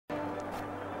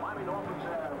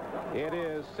It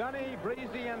is sunny,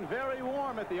 breezy, and very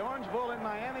warm at the Orange Bowl in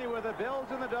Miami, where the Bills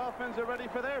and the Dolphins are ready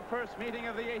for their first meeting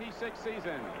of the '86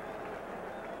 season.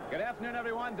 Good afternoon,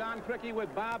 everyone. Don Criqui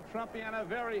with Bob Trumpy on a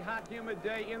very hot, humid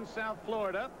day in South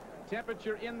Florida.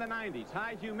 Temperature in the 90s,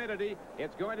 high humidity.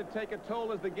 It's going to take a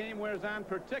toll as the game wears on,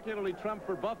 particularly Trump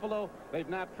for Buffalo. They've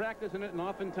not practiced in it, and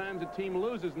oftentimes a team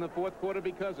loses in the fourth quarter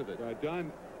because of it.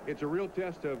 Don, it's a real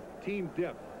test of team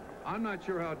depth. I'm not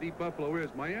sure how deep Buffalo is.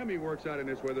 Miami works out in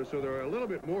this weather, so they're a little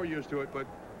bit more used to it, but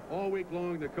all week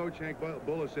long, the coach, Hank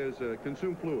Bullis, says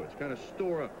consume fluids, kind of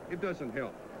store up. It doesn't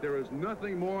help. There is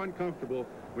nothing more uncomfortable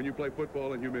when you play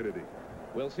football in humidity.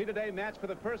 We'll see today match for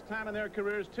the first time in their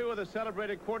careers two of the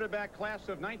celebrated quarterback class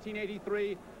of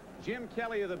 1983, Jim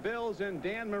Kelly of the Bills and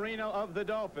Dan Marino of the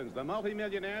Dolphins. The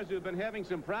multimillionaires who've been having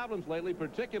some problems lately,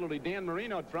 particularly Dan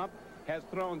Marino, Trump, has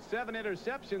thrown 7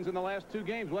 interceptions in the last 2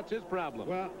 games. What's his problem?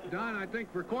 Well, Don, I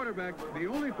think for quarterback, the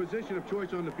only position of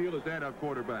choice on the field is that of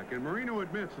quarterback. And Marino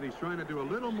admits that he's trying to do a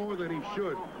little more than he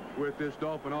should with this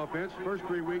Dolphin offense. First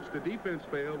 3 weeks, the defense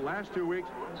failed. Last 2 weeks,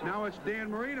 now it's Dan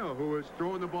Marino who is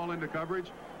throwing the ball into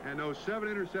coverage. And those 7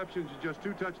 interceptions and just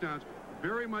 2 touchdowns,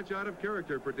 very much out of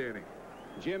character for Danny.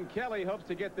 Jim Kelly hopes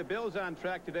to get the Bills on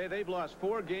track today. They've lost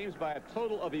 4 games by a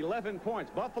total of 11 points.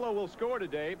 Buffalo will score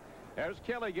today. There's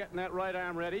Kelly getting that right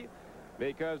arm ready,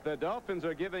 because the Dolphins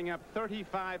are giving up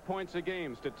 35 points a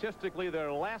game. Statistically,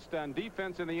 they're last on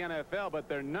defense in the NFL, but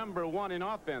they're #1 in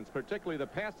offense, particularly the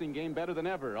passing game, better than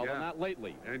ever, although not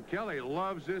lately. And Kelly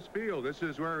loves this field. This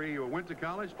is where he went to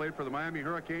college, played for the Miami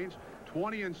Hurricanes,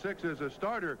 20-6 as a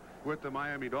starter with the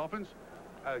Miami Dolphins.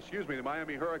 The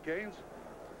Miami Hurricanes.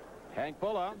 Hank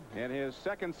Bulla, in his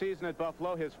second season at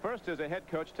Buffalo, his first as a head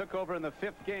coach, took over in the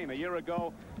 5th game. A year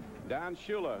ago, Don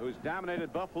Shula, who's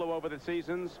dominated Buffalo over the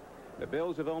seasons. The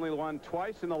Bills have only won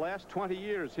twice in the last 20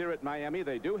 years here at Miami.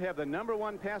 They do have the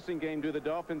 #1 passing game to the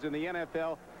Dolphins in the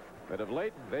NFL. But of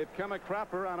late, they've come a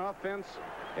cropper on offense,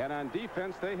 and on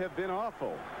defense, they have been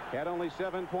awful. Had only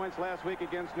 7 points last week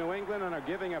against New England and are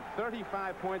giving up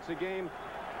 35 points a game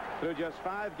through just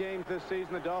 5 games this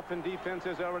season. The Dolphin defense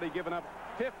has already given up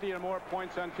 50 or more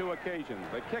points on 2 occasions.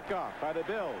 The kickoff by the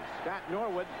Bills. Scott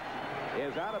Norwood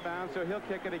is out of bounds, so he'll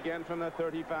kick it again from the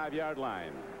 35-yard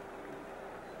line.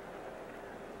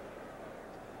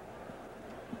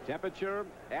 Temperature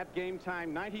at game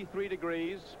time 93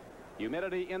 degrees.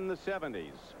 Humidity in the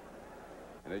 70s.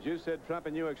 And as you said, Trump,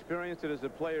 and you experienced it as a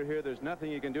player here, there's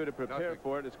nothing you can do to prepare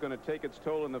for it. It's going to take its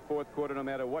toll in the fourth quarter no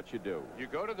matter what you do. You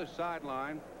go to the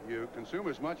sideline, you consume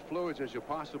as much fluids as you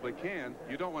possibly can.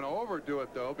 You don't want to overdo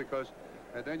it, though, because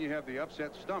then you have the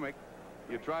upset stomach.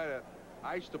 You try to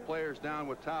ice the players down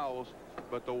with towels,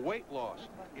 but the weight loss,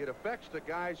 it affects the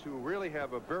guys who really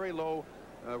have a very low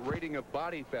rating of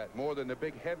body fat, more than the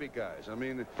big heavy guys. I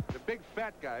mean, the big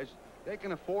fat guys, they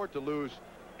can afford to lose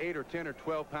 8 or 10 or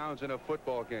 12 pounds in a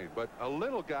football game. But a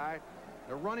little guy,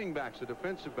 the running backs, the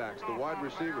defensive backs, the wide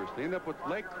receivers, they end up with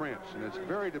leg cramps, and it's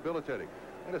very debilitating.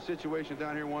 I had a situation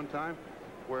down here one time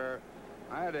where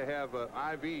I had to have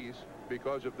IVs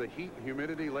because of the heat and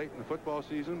humidity late in the football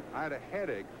season. I had a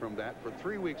headache from that for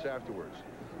 3 weeks afterwards.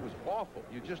 It was awful.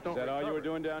 You just don't. Is that all you were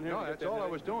doing down here? No, that's all I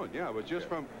was doing. Yeah, it was just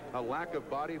from a lack of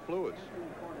body fluids.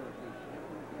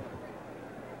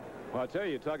 Well, I'll tell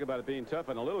you, talk about it being tough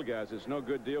on the little guys. It's no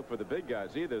good deal for the big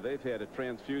guys either. They've had to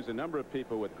transfuse a number of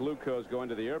people with glucose going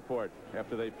to the airport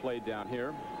after they played down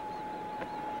here.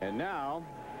 And now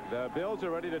the Bills are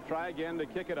ready to try again to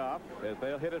kick it off as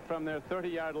they'll hit it from their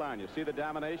 30-yard line. You see the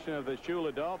domination of the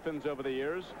Shula Dolphins over the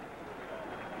years.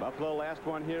 Buffalo last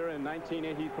one here in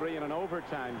 1983 in an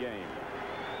overtime game.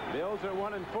 Bills are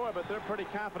 1-4, but they're a pretty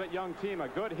confident young team. A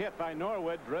good hit by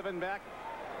Norwood, driven back.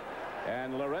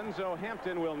 And Lorenzo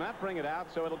Hampton will not bring it out,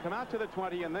 so it'll come out to the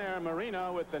 20, and there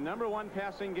Marino with the #1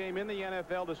 passing game in the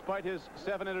NFL despite his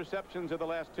 7 interceptions of the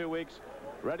last 2 weeks,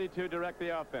 ready to direct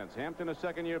the offense. Hampton, a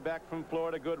second-year back from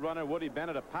Florida, good runner. Woody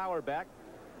Bennett, a power back.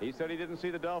 He said he didn't see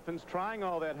the Dolphins trying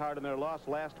all that hard in their loss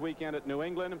last weekend at New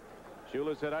England.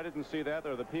 Shula said, I didn't see that,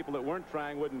 or the people that weren't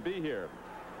trying wouldn't be here.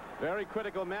 Very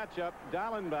critical matchup.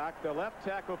 Dallenbach, the left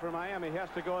tackle for Miami, has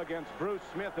to go against Bruce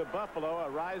Smith of Buffalo, a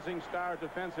rising star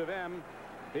defensive end.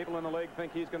 People in the league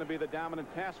think he's going to be the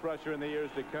dominant pass rusher in the years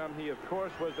to come. He, of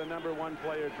course, was the #1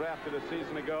 player drafted a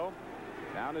season ago.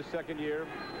 Now in his second year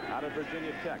out of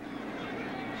Virginia Tech.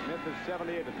 Smith is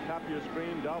 78 at the top of your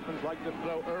screen. Dolphins like to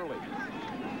throw early.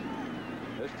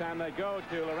 This time they go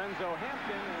to Lorenzo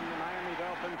Hampton, and the Miami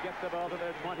Dolphins get the ball to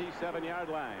their 27-yard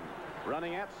line.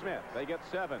 Running at Smith. They get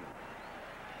 7.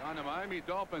 The Miami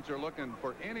Dolphins are looking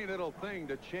for any little thing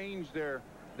to change their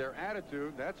their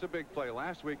attitude. That's a big play.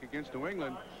 Last week against New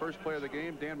England, first play of the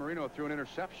game, Dan Marino threw an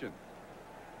interception.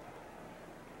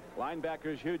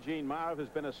 Linebackers Eugene Marv has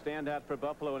been a standout for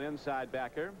Buffalo, an inside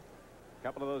backer. A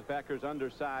couple of those backers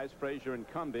undersized, Frazier and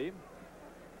Cumby.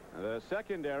 The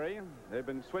secondary, they've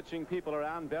been switching people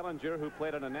around. Bellinger, who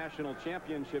played on a national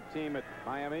championship team at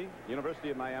Miami, University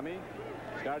of Miami,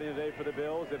 starting today for the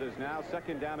Bills. It is now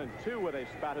 2nd down and 2 where they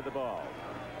spotted the ball.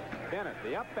 Bennett,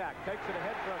 the up back, takes it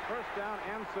ahead for a 1st down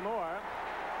and some more.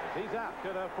 As he's out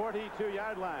to the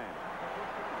 42-yard line.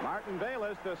 Martin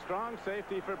Bayless, the strong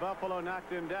safety for Buffalo,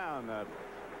 knocked him down. The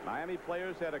Miami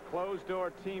players had a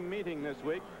closed-door team meeting this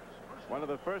week. One of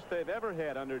the first they've ever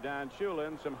had under Don Shula,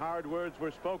 and some hard words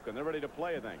were spoken. They're ready to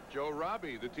play, I think. Joe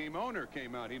Robbie, the team owner,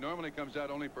 came out. He normally comes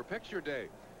out only for picture day.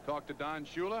 Talked to Don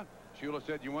Shula. Shula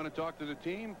said, "You want to talk to the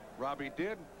team?" Robbie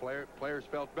did. Players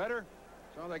felt better.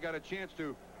 So they got a chance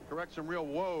to correct some real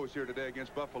woes here today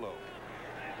against Buffalo.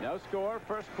 No score,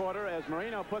 first quarter, as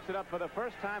Marino puts it up for the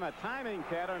first time. A timing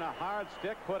pattern, a hard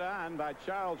stick put on by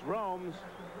Charles Romes.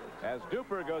 As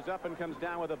Duper goes up and comes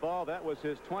down with the ball. That was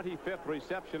his 25th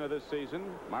reception of this season.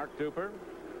 Mark Duper.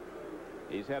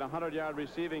 He's had 100-yard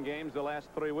receiving games the last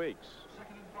 3 weeks.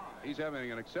 He's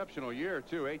having an exceptional year,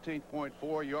 too.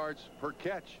 18.4 yards per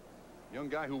catch. Young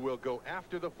guy who will go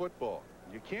after the football.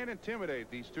 You can't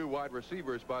intimidate these 2 wide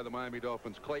receivers by the Miami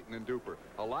Dolphins, Clayton and Duper.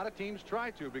 A lot of teams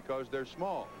try to because they're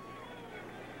small.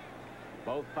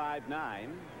 Both 5'9".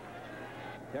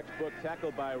 Textbook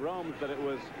tackle by Romes, but it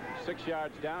was 6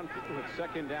 yards down with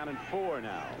 2nd down and 4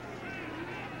 now.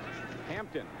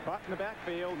 Hampton caught in the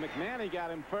backfield. McManny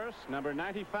got him first. Number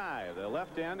 95, the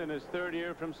left end in his 3rd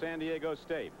year from San Diego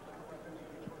State.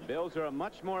 Bills are a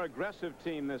much more aggressive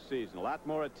team this season. A lot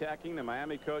more attacking. The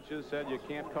Miami coaches said you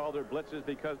can't call their blitzes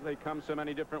because they come so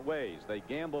many different ways. They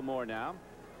gamble more now.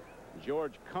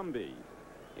 George Cumby,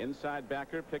 inside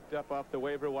backer, picked up off the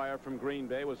waiver wire from Green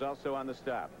Bay, was also on the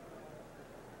stop.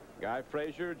 Guy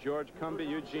Frazier, George Cumby,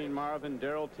 Eugene Marvin,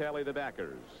 Darrell Talley, the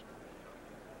backers.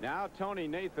 Now Tony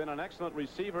Nathan, an excellent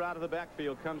receiver out of the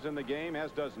backfield, comes in the game, as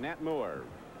does Nat Moore.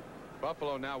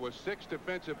 Buffalo now with 6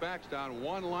 defensive backs down,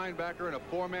 1 linebacker, and a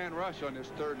 4-man rush on this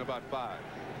 3rd and about 5.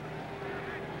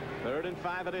 3rd and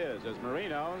 5 it is, as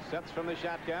Marino sets from the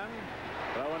shotgun.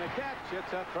 Throwing a catch.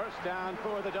 It's a 1st down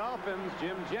for the Dolphins.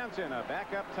 Jim Jensen, a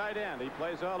backup tight end. He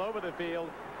plays all over the field.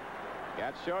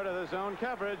 Got short of the zone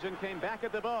coverage and came back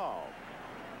at the ball.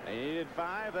 They needed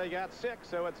 5. They got 6.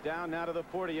 So it's down now to the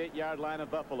 48-yard line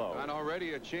of Buffalo. And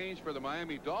already a change for the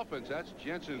Miami Dolphins. That's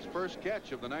Jensen's first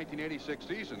catch of the 1986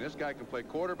 season. This guy can play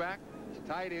quarterback,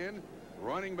 tight end,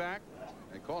 running back.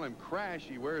 They call him Crash.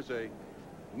 He wears a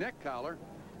neck collar.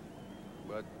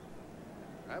 But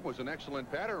that was an excellent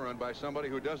pattern run by somebody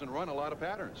who doesn't run a lot of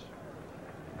patterns.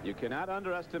 You cannot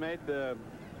underestimate the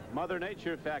Mother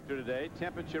Nature factor today.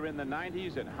 Temperature in the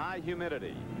 90s and high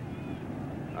humidity.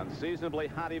 Unseasonably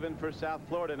hot even for South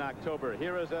Florida in October.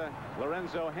 Here is a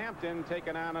Lorenzo Hampton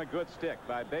taken on a good stick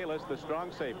by Bayless, the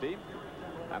strong safety.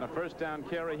 On a 1st down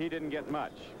carry, he didn't get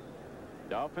much.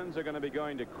 Dolphins are going to be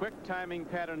going to quick timing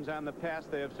patterns on the pass.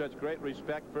 They have such great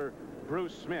respect for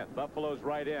Bruce Smith, Buffalo's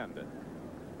right end.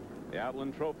 The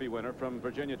Outland Trophy winner from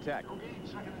Virginia Tech.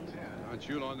 Don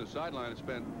Shula on the sideline. It's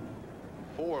been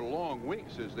 4 long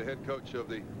weeks as the head coach of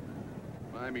the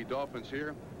Miami Dolphins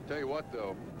here. Tell you what,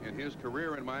 though, in his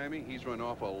career in Miami, he's run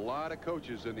off a lot of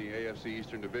coaches in the AFC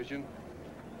Eastern Division.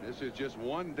 This is just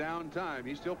one down time.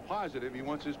 He's still positive. He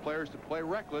wants his players to play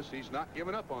reckless. He's not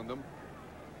giving up on them.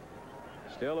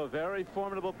 Still a very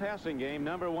formidable passing game.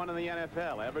 Number 1 in the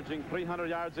NFL, averaging 300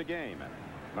 yards a game.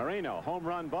 Marino, home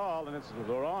run ball, and it's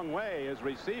the wrong way. His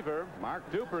receiver,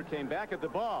 Mark Duper, came back at the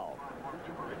ball.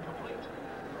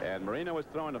 And Marino was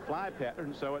throwing a fly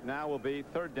pattern, so it now will be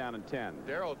 3rd down and 10.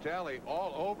 Darrell Talley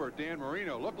all over Dan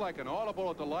Marino. Looked like an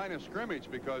audible at the line of scrimmage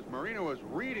because Marino was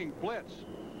reading blitz.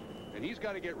 And he's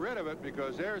got to get rid of it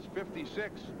because there's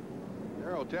 56.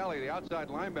 Darrell Talley, the outside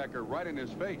linebacker, right in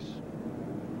his face.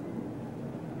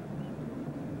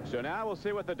 So now we'll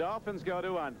see what the Dolphins go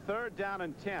to on 3rd down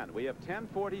and 10. We have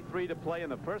 10:43 to play in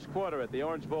the first quarter at the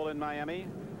Orange Bowl in Miami.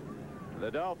 The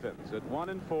Dolphins at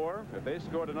 1-4. If they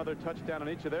scored another touchdown in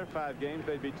each of their 5 games,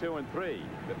 they'd be 2-3.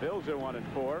 The Bills are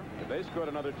 1-4. If they scored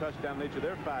another touchdown in each of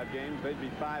their 5 games, they'd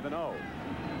be 5-0.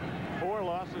 4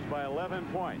 losses by 11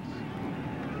 points.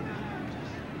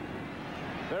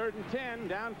 3rd and 10.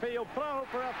 Downfield throw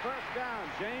for a 1st down.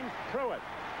 James Pruitt,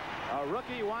 a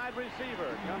rookie wide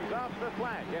receiver, comes off the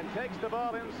flank and takes the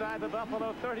ball inside the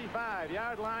Buffalo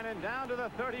 35-yard line and down to the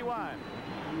 31.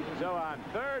 So on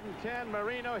 3rd and 10,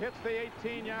 Marino hits the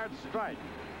 18-yard strike.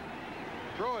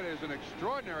 Pruitt is an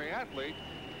extraordinary athlete.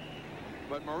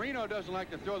 But Marino doesn't like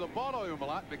to throw the ball to him a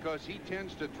lot because he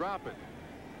tends to drop it.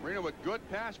 Marino with good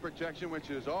pass protection, which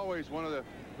is always one of the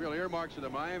real earmarks of the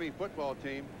Miami football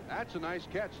team. That's a nice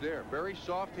catch there. Very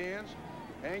soft hands,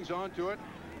 hangs on to it.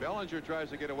 Bellinger tries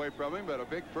to get away from him, but a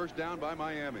big first down by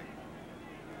Miami.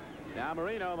 Now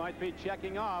Marino might be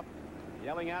checking off,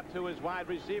 yelling out to his wide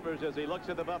receivers as he looks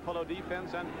at the Buffalo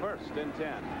defense on 1st and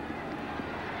 10.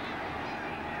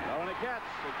 Throwing a catch.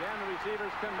 Again, the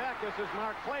receivers come back. This is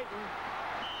Mark Clayton.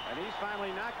 And he's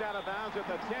finally knocked out of bounds at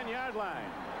the 10-yard line.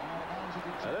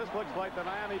 Now, this looks like the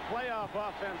Miami playoff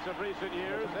offense of recent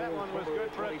years. That one was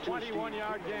good for a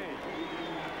 21-yard gain.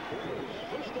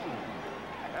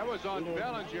 That was on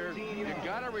Bellinger. You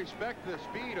got to respect the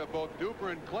speed of both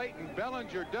Duper and Clayton.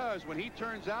 Bellinger does. When he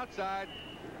turns outside,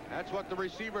 that's what the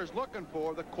receiver is looking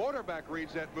for. The quarterback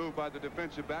reads that move by the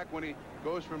defensive back when he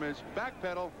goes from his back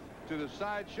pedal to the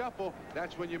side shuffle.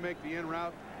 That's when you make the in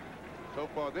route. So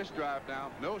far this drive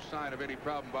now, no sign of any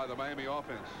problem by the Miami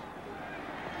offense.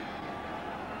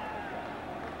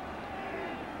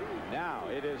 Now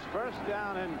it is 1st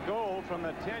down and goal from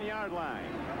the 10-yard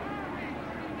line.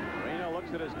 Marino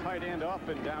looks at his tight end up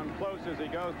and down close as he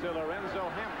goes to Lorenzo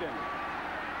Hampton.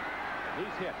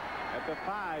 He's hit at the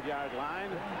 5-yard line.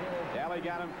 Daly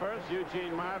got him first.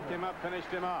 Eugene Marv came up, finished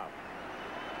him off.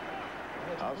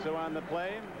 Also on the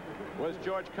play was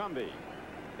George Cumby.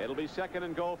 It'll be 2nd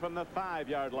and goal from the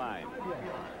 5-yard line.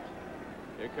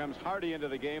 Here comes Hardy into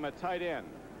the game, a tight end.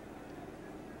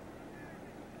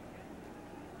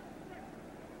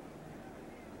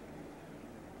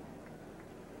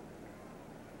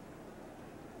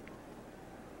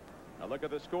 A look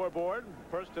at the scoreboard.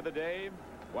 First of the day.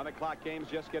 1 o'clock games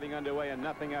just getting underway and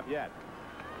nothing up yet.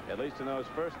 At least in those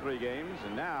first 3 games.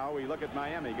 And now we look at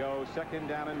Miami go 2nd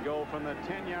down and goal from the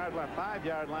 10-yard line,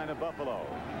 5-yard line of Buffalo.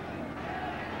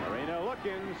 Marino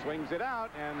looking, swings it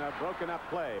out, and a broken up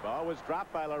play. Ball was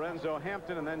dropped by Lorenzo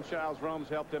Hampton, and then Charles Romes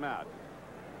helped him out.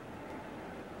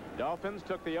 Dolphins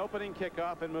took the opening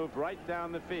kickoff and moved right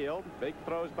down the field. Big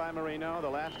throws by Marino. The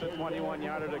last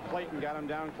 21-yarder to Clayton got him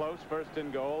down close. 1st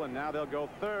and goal, and now they'll go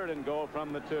 3rd and goal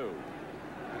from the 2.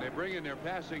 And they bring in their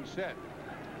passing set.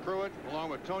 Pruitt along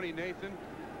with Tony Nathan.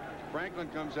 Franklin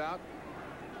comes out.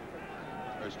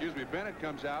 Or excuse me, Bennett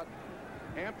comes out.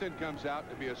 Hampton comes out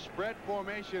to be a spread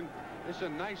formation. This is a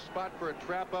nice spot for a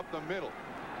trap up the middle.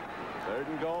 3rd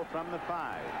and goal from the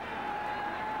 5.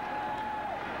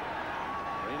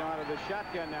 Marino out of the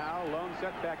shotgun now. Lone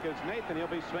setback is Nathan. He'll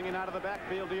be swinging out of the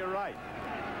backfield to your right.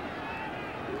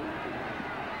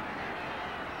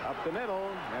 Up the middle,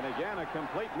 and again a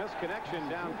complete misconnection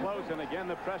down close, and again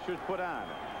the pressure's put on.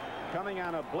 Coming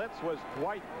on a blitz was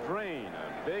Dwight Drain,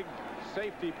 a big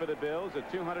safety for the Bills, a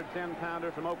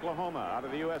 210-pounder from Oklahoma out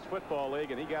of the U.S. Football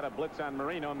League, and he got a blitz on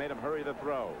Marino and made him hurry the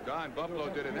throw. Don,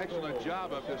 Buffalo did an excellent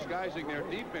job of disguising their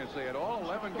defense. They had all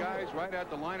 11 guys right at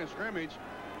the line of scrimmage,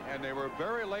 and they were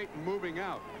very late in moving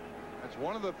out. That's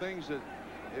one of the things that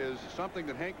is something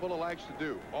that Hank Fuller likes to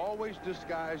do. Always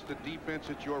disguise the defense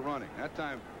that you're running. That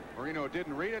time Marino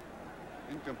didn't read it.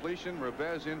 Incompletion.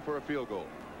 Revez in for a field goal.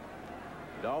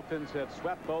 Dolphins have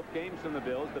swept both games from the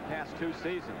Bills the past 2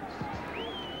 seasons.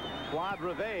 Claude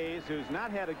Revez, who's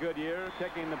not had a good year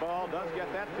kicking the ball, does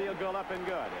get that field goal up and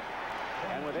good.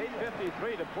 And with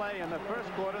 8:53 to play in the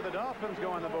 1st quarter, the Dolphins go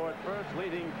on the board first,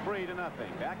 leading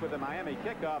 3-0. Back with the Miami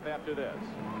kickoff after this.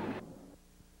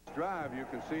 Drive, you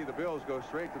can see the Bills go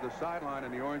straight to the sideline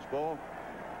in the Orange Bowl,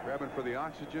 grabbing for the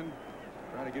oxygen,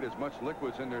 trying to get as much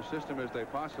liquids in their system as they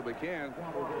possibly can.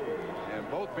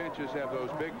 And both benches have those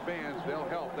big fans. They'll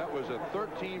help. That was a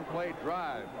 13-play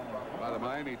drive by the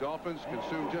Miami Dolphins,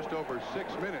 consumed just over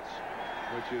 6 minutes,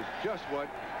 which is just what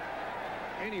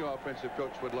any offensive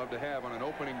coach would love to have on an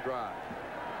opening drive.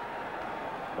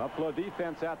 Buffalo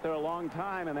defense out there a long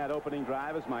time in that opening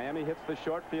drive as Miami hits the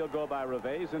short field goal by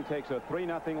Revez and takes a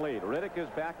 3-0 lead. Riddick is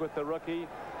back with the rookie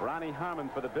Ronnie Harmon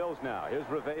for the Bills now. Here's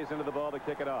Revez into the ball to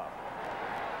kick it off.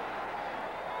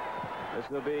 This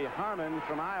will be Harmon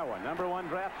from Iowa, #1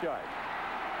 draft choice.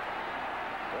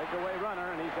 Breakaway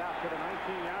runner, and he's out to the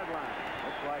 19-yard line.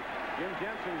 Looks like Jim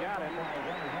Jensen got him.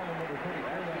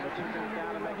 Jensen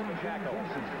down and makes the tackle.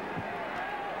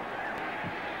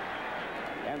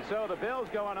 And so the Bills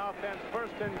go on offense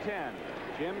 1st and 10.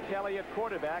 Jim Kelly at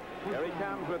quarterback. Here he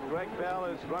comes with Greg Bell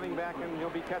as running back, and he'll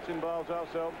be catching balls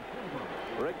also.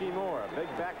 Ricky Moore, big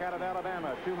back out of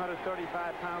Alabama,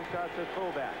 235 pounds, starts at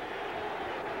fullback.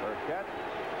 Burkett.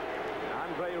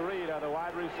 Andre Reed are the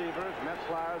wide receivers.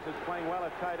 Metzlars is playing well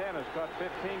at tight end, has caught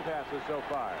 15 passes so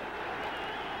far.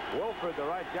 Wolford, the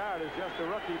right guard, is just a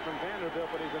rookie from Vanderbilt,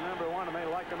 but he's a #1, and they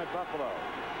like him at Buffalo.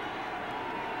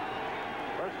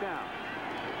 1st down.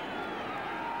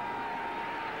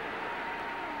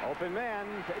 Open man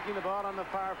taking the ball on the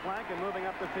far flank and moving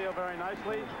up the field very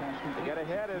nicely. To get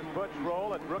ahead is Butch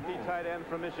Roll, at rookie tight end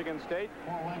from Michigan State.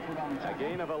 A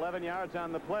gain of 11 yards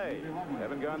on the play.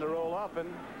 Haven't gone to Roll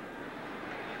often.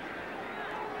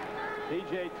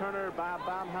 P.J. Turner, Bob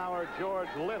Baumhauer, George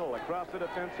Little across the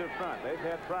defensive front. They've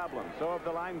had problems. So have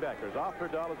the linebackers.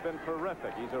 Offerdahl has been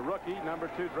terrific. He's a rookie,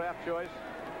 #2 draft choice.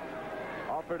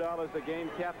 Offerdahl is the game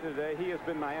captain today. He has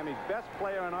been Miami's best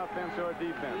player on offense or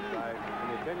defense, in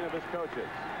the opinion of his coaches.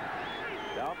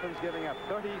 Dolphins giving up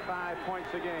 35 points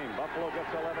a game. Buffalo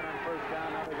gets 11 on first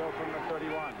down. Now they go from the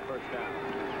 31 first down.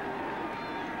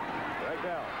 Greg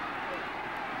Bell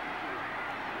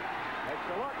takes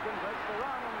a look and breaks the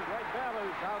run, and Greg Bell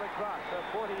is out across the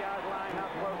 40-yard line,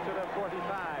 out close to the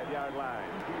 45-yard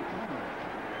line.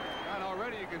 And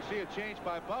already you can see a change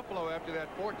by Buffalo after that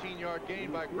 14-yard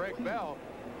gain by Greg Bell.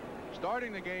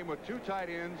 Starting the game with 2 tight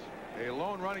ends, a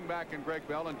lone running back in Greg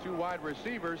Bell, and 2 wide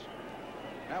receivers.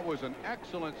 That was an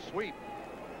excellent sweep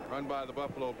run by the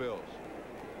Buffalo Bills.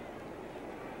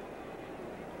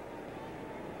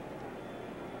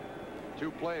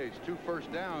 Two plays, 2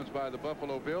 first downs by the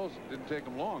Buffalo Bills. Didn't take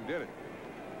them long, did it?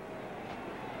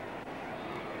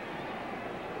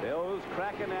 Bills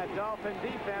cracking that Dolphin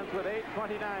defense with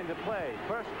 8:29 to play.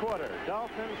 First quarter,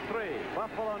 Dolphins 3,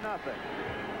 Buffalo nothing.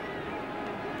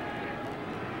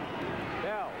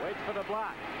 Bell waits for the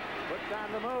block, puts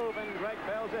on the move, and Greg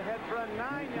Bell's ahead for a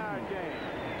 9-yard gain.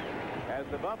 As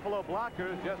the Buffalo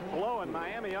blockers just blowing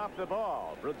Miami off the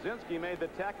ball. Brudzinski made the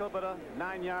tackle, but a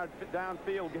 9-yard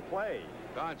downfield play.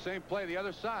 Don, same play the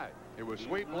other side. It was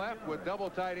sweep left with double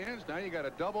tight ends. Now you got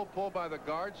a double pull by the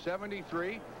guard,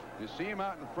 73. You see him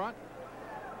out in front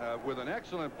with an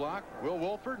excellent block. Will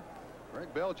Wolford.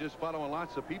 Greg Bell just following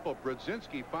lots of people.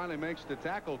 Brudzinski finally makes the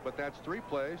tackle, but that's 3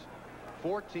 plays.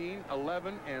 14,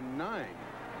 11, and 9.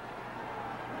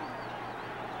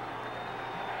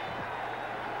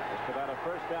 Just about a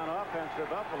first down offense for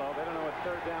Buffalo. They don't know what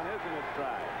third down is in this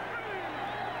drive.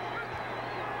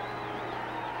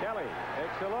 Kelly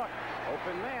takes a look.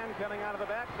 Open man coming out of the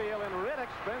backfield, and Riddick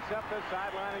sprints up the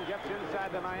sideline and gets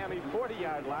inside the Miami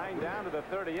 40-yard line down to the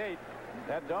 38.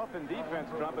 That Dolphin defense,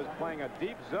 Trump, is playing a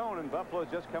deep zone, and Buffalo's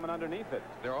just coming underneath it.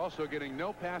 They're also getting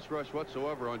no pass rush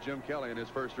whatsoever on Jim Kelly in his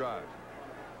first drive.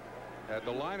 At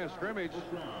the line of scrimmage,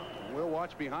 we'll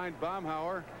watch behind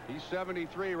Baumhauer. He's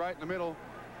 73 right in the middle.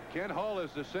 Ken Hull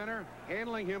is the center,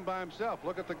 handling him by himself.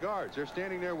 Look at the guards. They're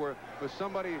standing there with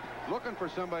somebody looking for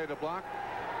somebody to block.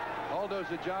 Hull does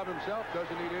the job himself,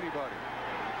 doesn't need anybody.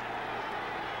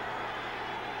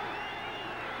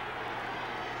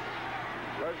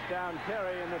 First down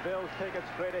carry, and the Bills take it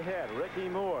straight ahead. Ricky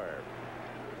Moore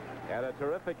had a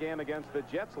terrific game against the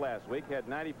Jets last week. Had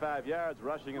 95 yards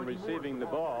rushing and receiving the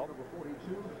ball.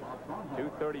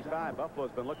 235.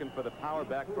 Buffalo's been looking for the power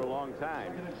back for a long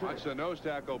time. Watch the nose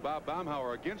tackle, Bob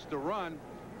Baumhauer, against the run.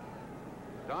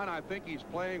 Don, I think he's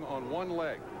playing on one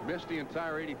leg. Missed the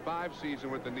entire 85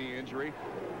 season with the knee injury.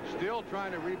 Still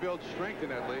trying to rebuild strength in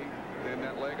that leg.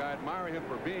 I admire him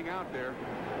for being out there,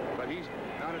 but he's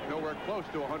not nowhere close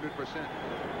to 100%.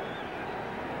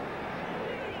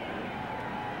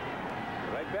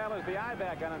 Greg Bell is the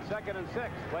I-back on 2nd and 6.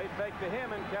 Play fake to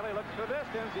him, and Kelly looks for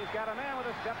distance. He's got a man with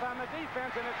a step on the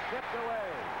defense, and it's tipped away.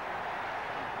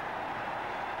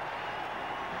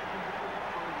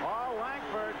 Paul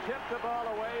Langford tipped the ball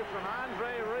away from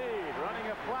Andre Reed, running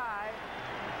a fly.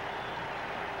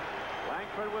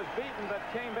 Langford was beaten but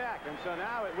came back, and so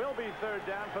now it will be third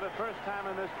down for the first time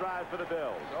in this drive for the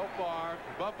Bills. So far,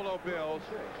 the Buffalo Bills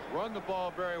run the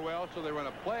ball very well, so they run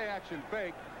a play-action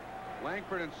fake.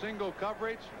 Langford in single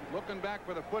coverage, looking back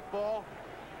for the football,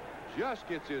 just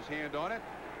gets his hand on it.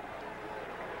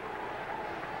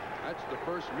 That's the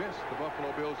first miss the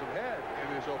Buffalo Bills have had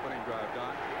in this opening drive,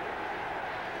 Don.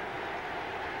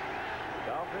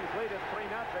 Dolphins lead at 3-0.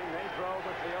 They drove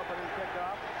with the opening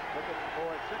kickoff. Took it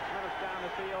for 6 minutes down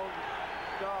the field.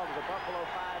 Stalled the Buffalo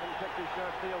 5 and kicked a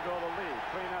short field goal to lead.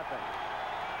 3-0.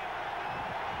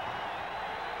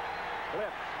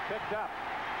 Blitz picked up.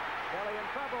 Kelly in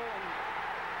trouble, and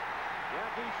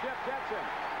Yankee Ship gets him.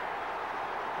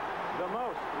 The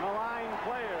most maligned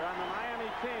player on the Miami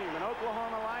team, an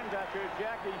Oklahoma linebacker,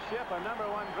 Jackie Ship, a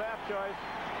 #1 draft choice,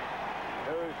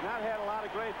 who's not had a lot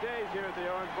of great days here at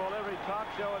the Orange Bowl. Every talk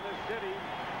show in this city,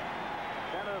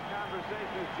 center of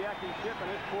conversation is Jackie Ship and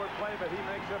his poor play, but he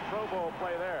makes a Pro Bowl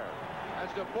play there.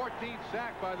 That's the 14th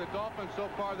sack by the Dolphins so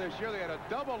far this year. They had a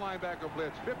double linebacker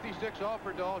blitz. 56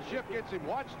 Offerdahl. Ship gets him.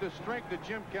 Watch the strength of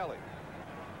Jim Kelly.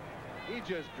 He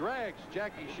just drags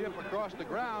Jackie Ship across the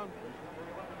ground.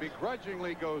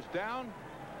 Begrudgingly goes down.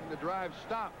 And the drive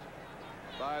stopped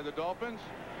by the Dolphins.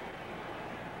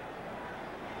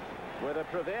 With a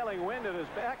prevailing wind at his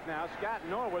back now, Scott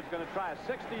Norwood's going to try a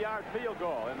 60-yard field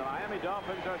goal, and the Miami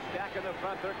Dolphins are stacking the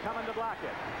front. They're coming to block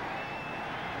it.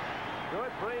 Good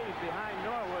breeze behind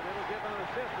Norwood. It'll give him an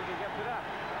assist as he gets it up.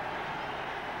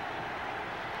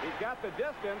 He's got the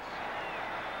distance.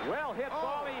 Well hit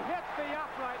ball. He hits the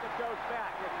upright that goes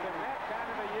back. It's been that kind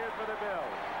of a year for the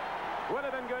Bills. Would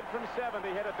have been good from 70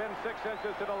 had it been 6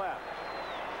 inches to the left.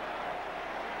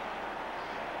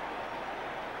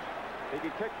 He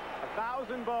could kick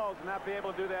 1,000 balls and not be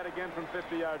able to do that again from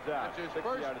 50 yards out. That's his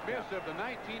first miss of the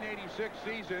 1986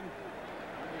 season.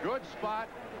 Good spot.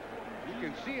 You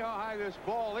can see how high this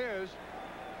ball is.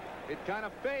 It kind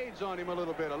of fades on him a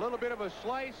little bit of a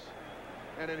slice,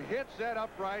 and it hits that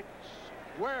upright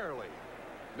squarely.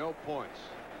 No points.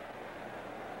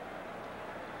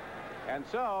 And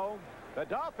so the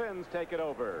Dolphins take it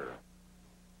over.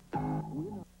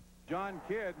 John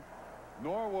Kidd,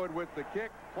 Norwood with the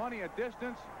kick, plenty of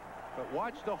distance, but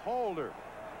watch the holder.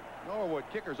 Norwood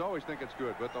kickers always think it's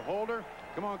good, but the holder,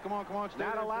 come on, stay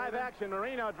Not there, a live action.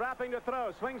 Marino dropping to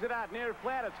throw, swings it out near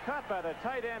flat. It's caught by the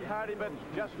tight end Hardy, but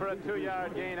just for a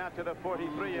 2-yard gain out to the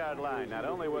 43-yard line. Not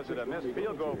only was it a missed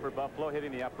field goal for Buffalo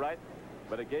hitting the upright,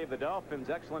 but it gave the Dolphins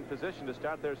excellent position to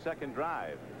start their second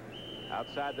drive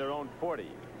outside their own 40.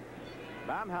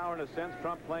 Baumhauer, in a sense,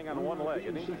 Trump playing on one leg,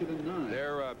 isn't he?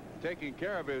 They're taking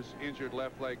care of his injured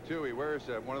left leg, too. He wears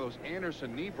one of those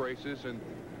Anderson knee braces and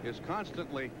is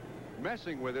constantly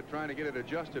messing with it, trying to get it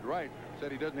adjusted right.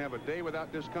 Said he doesn't have a day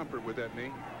without discomfort with that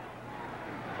knee.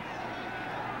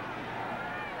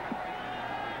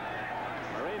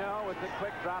 Marino with the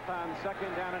quick drop on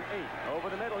 2nd down and 8. Over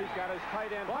the middle, he's got his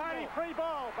tight end. Hardy, free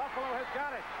ball. Buffalo has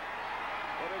got it.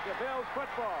 It is a Bills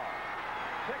football.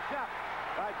 Picked up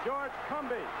by George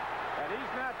Cumby. And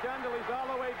he's not done till he's all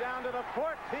the way down to the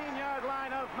 14-yard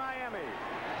line of Miami.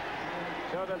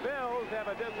 So the Bills have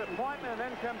a disappointment and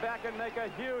then come back and make a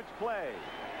huge play.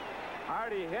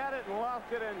 Hardy had it and lost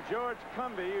it, and George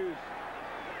Cumby, who's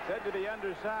said to be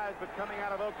undersized, but coming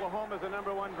out of Oklahoma as the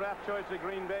 #1 draft choice at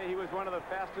Green Bay, he was one of the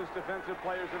fastest defensive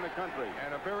players in the country.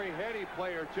 And a very heady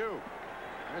player, too.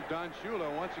 And Don Shula,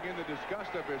 once again, the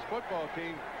disgust of his football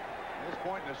team. At this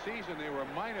point in the season, they were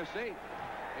 -8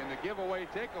 in the giveaway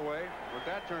takeaway with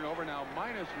that turnover. Now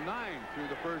 -9 through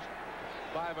the first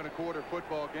 5 1/4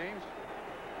 football games.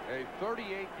 A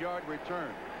 38-yard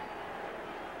return.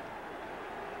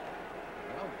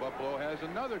 Well, Buffalo has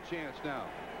another chance now.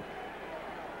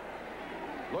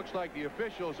 Looks like the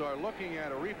officials are looking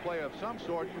at a replay of some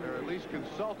sort, or at least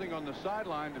consulting on the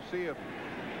sideline to see if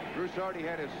Bruce Hardy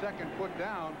had his second foot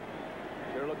down.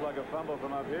 Sure looked like a fumble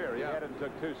from up here. He had it and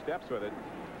took 2 steps with it.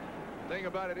 Thing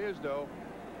about it is, though,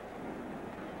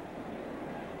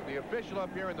 the official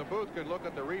up here in the booth can look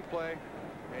at the replay,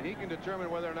 and he can determine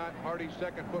whether or not Hardy's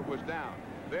second foot was down.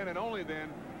 Then and only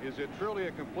then is it truly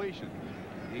a completion.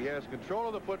 He has control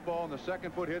of the football, and the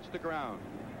second foot hits the ground.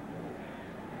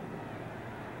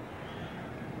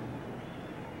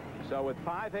 So with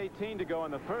 5:18 to go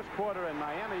in the first quarter and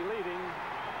Miami leading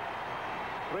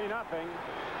 3-0,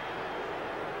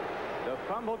 the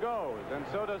fumble goes, and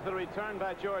so does the return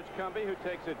by George Cumby, who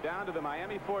takes it down to the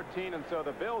Miami 14, and so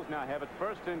the Bills now have it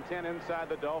 1st and 10 inside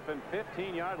the Dolphin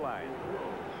 15-yard line.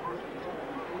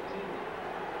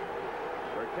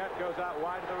 Burkett goes out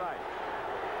wide to the right.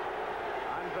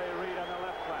 Andre Reed on the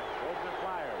left flank. Those are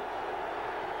Flyers.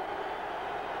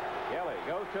 Kelly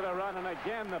goes to the run, and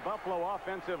again the Buffalo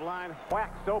offensive line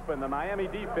whacks open the Miami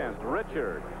defense.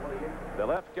 Richard, the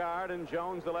left guard, and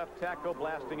Jones, the left tackle,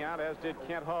 blasting out, as did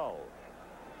Kent Hull.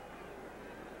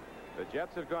 The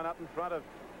Jets have gone up in front of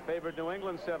favored New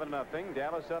England 7-0.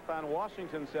 Dallas up on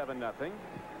Washington 7-0.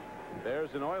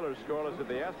 There's an Oilers scoreless at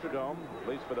the Astrodome, at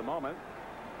least for the moment.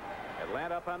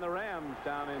 Atlanta up on the Rams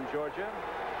down in Georgia.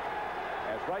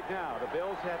 As right now, the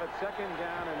Bills have it 2nd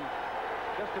down and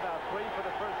just about 3 for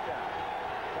the first down.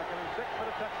 2nd and 6 for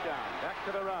the touchdown. Back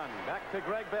to the run. Back to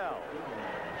Greg Bell.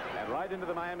 And right into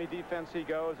the Miami defense he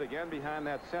goes, again behind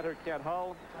that center, Kent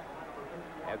Hull.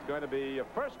 It's going to be a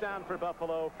 1st down for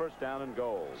Buffalo, 1st down and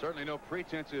goal. Certainly no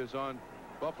pretenses on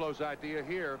Buffalo's idea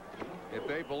here. If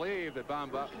they believe that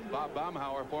Bob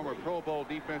Baumhauer, former Pro Bowl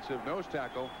defensive nose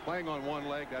tackle, playing on one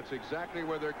leg, that's exactly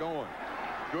where they're going.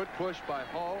 Good push by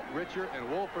Hall, Richard, and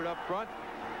Wolford up front.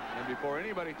 And before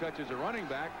anybody touches a running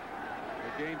back,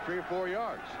 they gain 3 or 4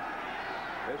 yards.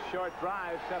 This short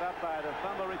drive set up by the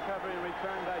fumble recovery and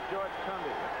return by George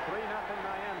Cumby. 3-0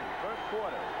 Miami, first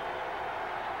quarter.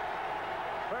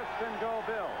 1st and goal,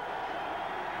 Bills.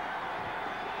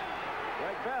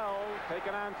 Greg Bell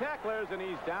taking on tacklers, and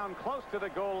he's down close to the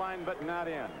goal line, but not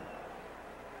in.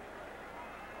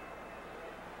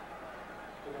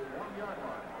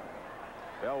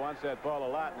 Bell wants that ball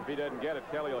a lot, and if he doesn't get it,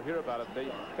 Kelly will hear about it.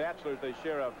 The Bachelors, they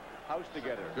share a house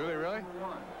together. Do they really?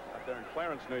 Out there in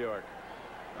Clarence, New York.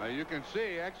 You can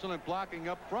see excellent blocking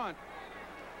up front.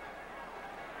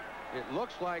 It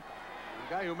looks like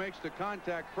the guy who makes the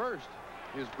contact first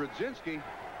is Brodzinski.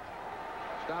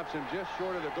 Stops him just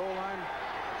short of the goal line.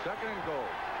 Second and goal.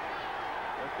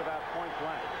 Just about point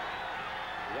blank.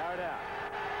 Yard out.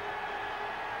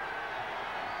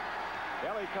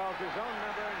 Kelly calls his own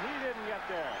number, and he didn't get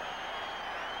there.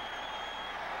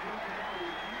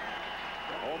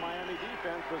 The whole Miami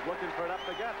defense was looking for it up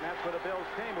the gut, and that's where the Bills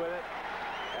came with it.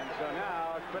 And so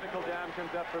now a critical down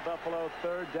comes up for Buffalo.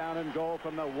 Third down and goal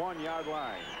from the 1-yard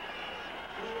line.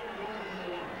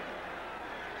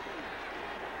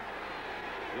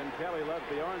 Jim Kelly loves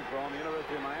the Orange Bowl, and the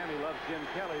University of Miami loves Jim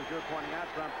Kelly. As you're pointing out,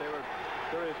 Trump, there were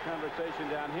serious conversation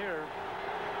down here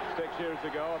 6 years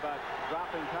ago about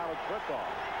dropping college football.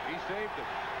 He saved it.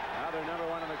 Now they're number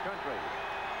 1 in the country.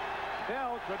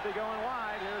 Bell could be going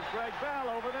wide. Here's Greg Bell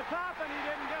over the top, and he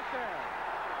didn't get there.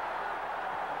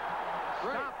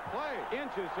 Stop play.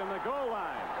 Inches from the goal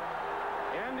line.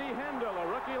 Andy Hendel, a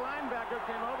rookie linebacker,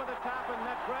 came over the top and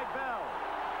met Greg Bell.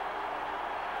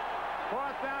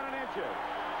 4th down and inches.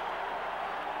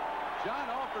 John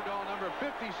Offerdahl, number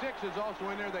 56, is also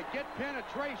in there. They get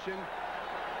penetration.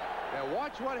 Now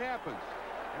watch what happens.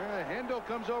 Hendel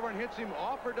comes over and hits him.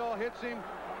 Offerdahl hits him.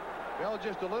 Bell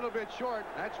just a little bit short.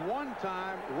 That's one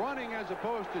time running as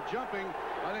opposed to jumping.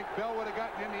 I think Bell would have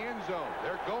gotten in the end zone.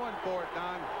 They're going for it,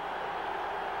 Don.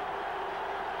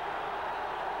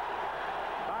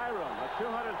 Byram, a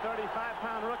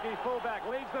 235-pound rookie fullback,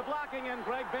 leads the blocking, and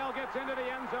Greg Bell gets into the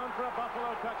end zone for a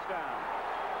Buffalo touchdown.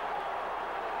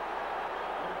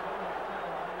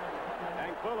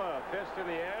 Fuller, fist in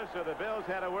the air, so the Bills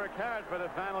had to work hard for the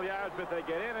final yards, but they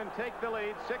get in and take the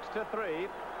lead 6-3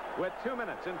 with 2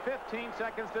 minutes and 15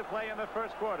 seconds to play in the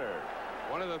first quarter.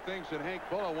 One of the things that Hank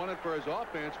Fuller wanted for his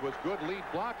offense was good lead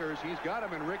blockers. He's got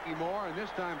them in Ricky Moore, and this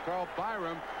time Carl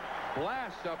Byram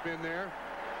blasts up in there.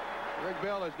 Greg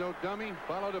Bell is no dummy.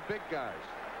 Follow the big guys.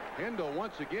 Hendel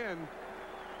once again.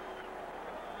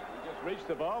 He just reached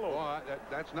the ball over. Oh,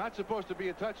 that's not supposed to be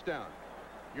a touchdown.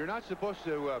 You're not supposed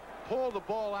to pull the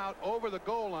ball out over the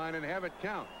goal line and have it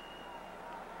count.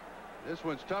 This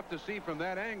one's tough to see from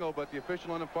that angle, but the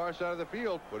official on the far side of the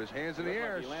field put his hands in the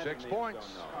air. 6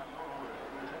 points.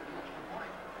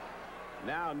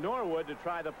 Now Norwood to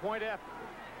try the point after.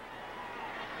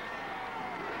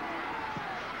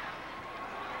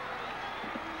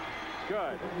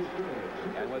 Good.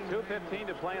 And with 2:15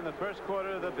 to play in the first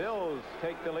quarter, the Bills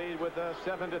take the lead with a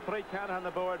 7-3 count on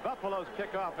the board. Buffalo's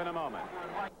kickoff in a moment.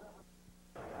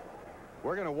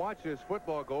 We're going to watch this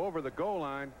football go over the goal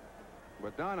line.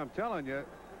 But, Don, I'm telling you,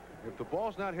 if the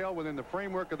ball's not held within the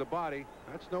framework of the body,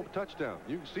 that's no touchdown.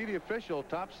 You can see the official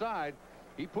top side.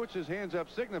 He puts his hands up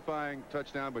signifying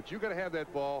touchdown, but you got to have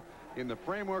that ball in the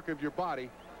framework of your body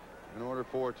in order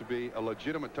for it to be a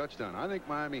legitimate touchdown. I think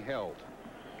Miami held.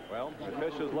 Well, the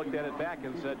officials looked at it back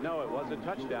and said, no, it was a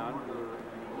touchdown.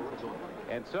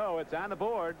 And so it's on the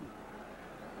board.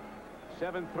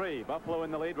 7-3. Buffalo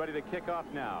in the lead, ready to kick off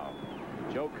now.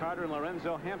 Joe Carter and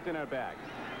Lorenzo Hampton are back.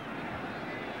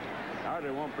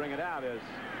 Carter won't bring it out as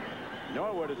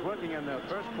Norwood is working in the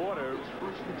first quarter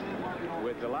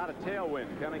with a lot of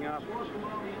tailwind coming off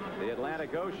the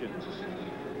Atlantic Ocean.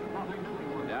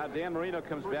 Now Dan Marino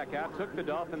comes back out, took the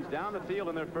Dolphins down the field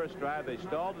in their first drive. They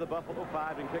stalled to the Buffalo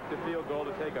 5 and kicked a field goal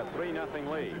to take a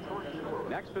 3-0 lead.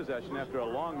 Next possession, after a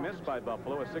long miss by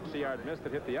Buffalo, a 60-yard miss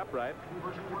that hit the upright.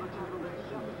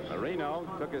 Marino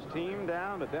took his team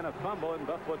down, but then a fumble, and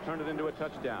Buffalo turned it into a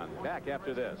touchdown. Back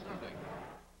after this.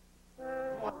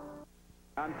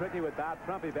 Don Trickey with Bob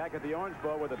Trumpy back at the Orange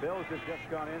Bowl, where the Bills have just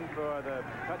gone in for the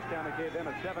touchdown that gave them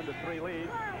a 7-3 lead.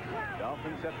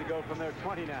 Dolphins have to go from their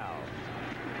 20 now.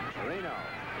 Marino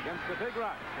against the big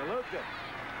rush. Eludes it.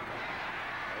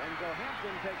 Lorenzo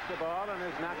Hampton takes the ball and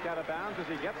is knocked out of bounds as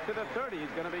he gets to the 30. He's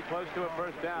going to be close to a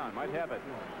first down. Might have it.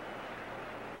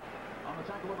 On the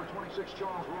tackle, number 26,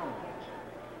 Charles Rose.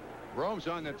 Rome's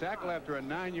on the tackle after a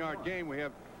 9-yard gain. We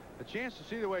have a chance to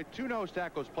see the way 2 nose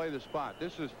tackles play the spot.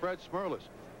 This is Fred Smerlas.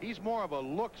 He's more of a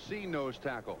look-see nose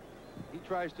tackle. He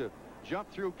tries to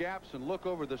jump through gaps and look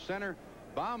over the center.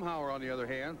 Baumhauer, on the other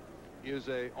hand, is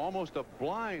almost a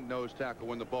blind nose tackle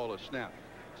when the ball is snapped.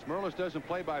 Smerlas doesn't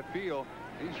play by feel.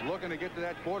 He's looking to get to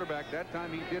that quarterback. That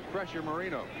time he did pressure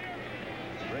Marino.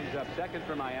 Brings up second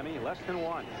for Miami, less than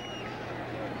 1.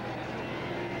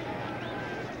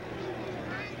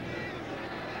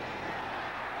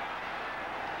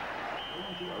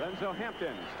 Lorenzo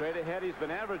Hampton straight ahead. He's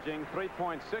been averaging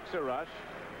 3.6 a rush.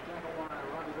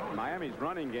 Miami's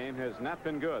running game has not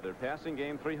been good. Their passing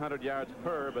game 300 yards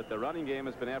per, but the running game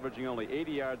has been averaging only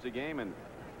 80 yards a game, and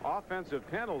offensive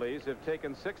penalties have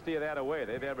taken 60 of that away.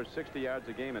 They've averaged 60 yards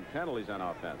a game in penalties on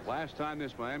offense. Last time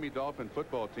this Miami Dolphin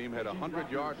football team had a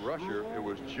 100-yard rusher, it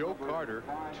was Joe Carter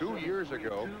 2 years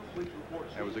ago.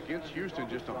 It was against Houston,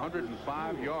 just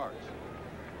 105 yards.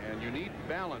 And you need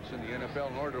balance in the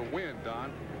NFL in order to win,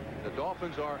 Don. The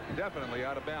Dolphins are definitely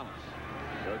out of balance.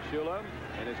 Coach Shula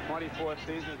in his 24th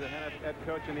season as a head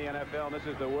coach in the NFL, and this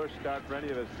is the worst start for any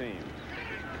of his teams.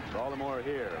 Baltimore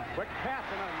here. Quick pass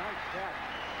and a nice catch.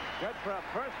 Good for a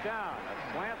first down.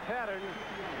 A slant pattern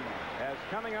as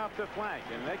coming off the flank,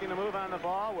 and making the move on the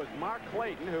ball was Mark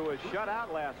Clayton, who was shut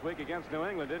out last week against New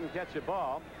England. Didn't catch a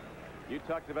ball. You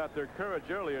talked about their courage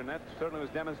earlier, and that certainly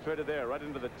was demonstrated there. Right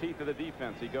into the teeth of the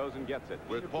defense. He goes and gets it.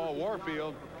 With Paul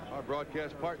Warfield, our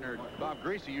broadcast partner, Bob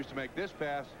Greasy, used to make this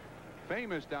pass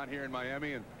famous down here in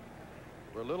Miami. And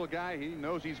for a little guy, he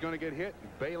knows he's going to get hit.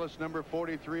 Bayless, number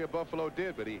 43 of Buffalo,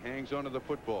 did, but he hangs onto the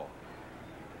football.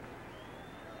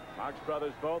 Marx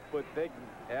brothers both with big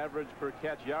average per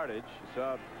catch yardage. You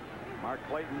saw Mark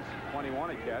Clayton's 21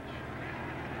 a catch.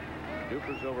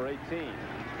 Duper's over 18.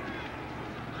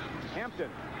 Hampton.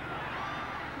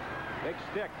 Big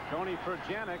stick. Tony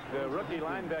Furjanic, the rookie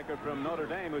linebacker from Notre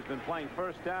Dame, who's been playing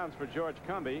first downs for George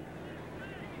Cumbie.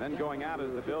 Then going out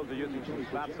as the Bills are using some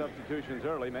spot substitutions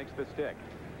early, makes the stick.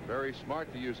 Very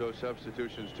smart to use those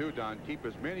substitutions too, Don. Keep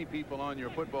as many people on your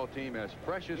football team as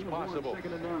fresh as possible.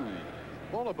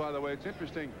 Bola, by the way, it's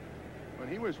interesting. When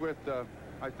he was with,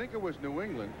 I think it was New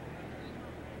England,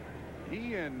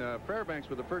 he and Fairbanks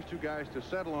were the first two guys to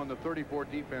settle on the 34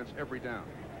 defense every down.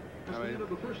 I mean,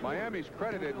 Miami's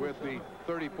credited with the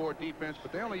 34 defense,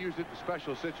 but they only used it in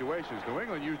special situations. New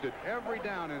England used it every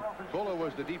down, and Bola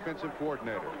was the defensive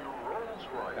coordinator.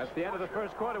 That's the end of the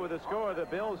first quarter with the score of the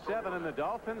Bills 7 and the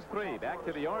Dolphins 3. Back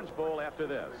to the Orange Bowl after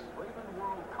this.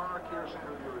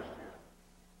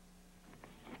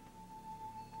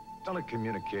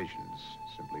 Telecommunications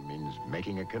simply means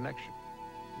making a connection.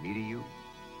 Me to you,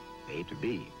 A to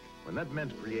B. When that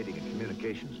meant creating a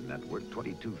communications network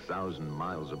 22,000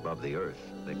 miles above the Earth,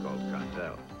 they called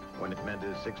Contel. When it meant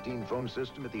a 16-phone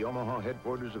system at the Omaha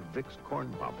headquarters of Vic's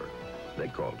Corn Popper, they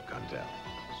called Contel.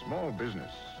 Small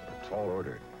business, or tall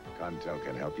order, Contel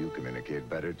can help you communicate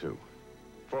better, too.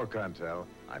 For Contel,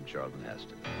 I'm Charlton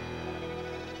Heston.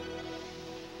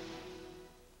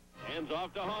 Hands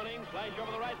off to Horning, flash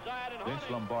over the right side, and Vince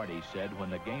Lombardi said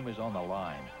when the game is on the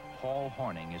line, Paul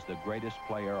Horning is the greatest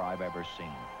player I've ever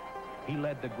seen. He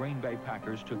led the Green Bay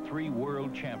Packers to 3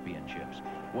 world championships,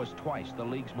 was twice the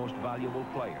league's most valuable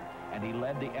player, and he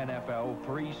led the NFL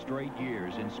 3 straight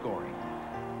years in scoring.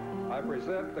 I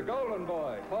present the Golden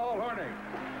Boy, Paul Horning.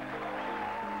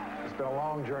 It's been a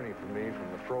long journey for me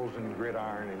from the frozen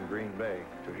gridiron in Green Bay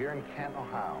to here in Canton,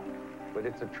 Ohio. But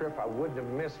it's a trip I wouldn't have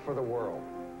missed for the world.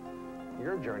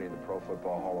 Your journey to the Pro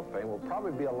Football Hall of Fame will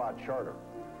probably be a lot shorter,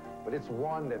 but it's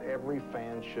one that every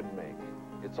fan should make.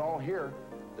 It's all here,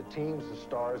 the teams, the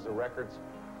stars, the records,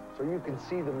 so you can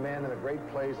see the men and the great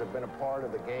plays that have been a part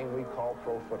of the game we call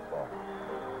pro football.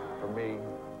 For me,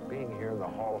 being here in the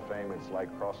Hall of Fame, it's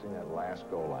like crossing that last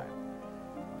goal line.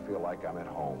 I feel like I'm at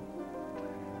home,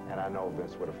 and I know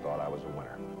Vince would have thought I was a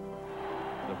winner.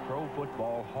 The Pro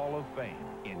Football Hall of Fame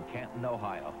in Canton,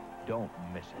 Ohio. Don't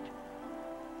miss it.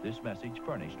 This message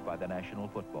furnished by the National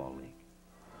Football League.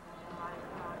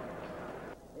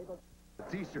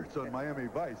 T-shirts on Miami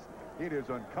Vice. It is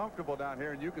uncomfortable down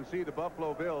here, and you can see the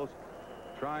Buffalo Bills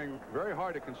trying very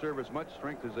hard to conserve as much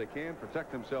strength as they can,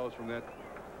 protect themselves from that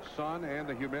sun and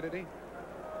the humidity.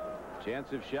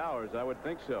 Chance of showers, I would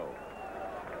think so.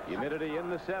 Humidity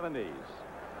in the 70s.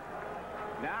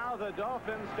 Now the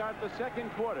Dolphins start the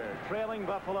second quarter, trailing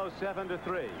Buffalo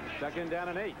 7-3. Second down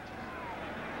and 8.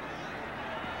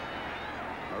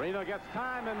 Marino gets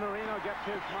time, and Marino gets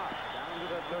his mark down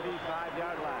to the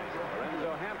 35-yard line.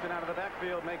 Lorenzo Hampton out of the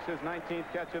backfield makes his 19th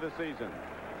catch of the season.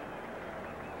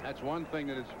 That's one thing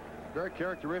that is very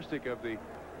characteristic of the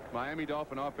Miami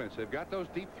Dolphin offense. They've got those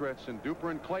deep threats in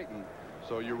Duper and Clayton.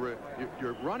 So your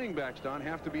running backs, Don,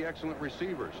 have to be excellent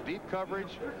receivers. Deep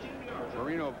coverage.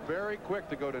 Marino very quick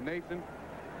to go to Nathan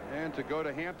and to go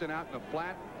to Hampton out in the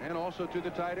flat and also to the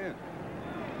tight end.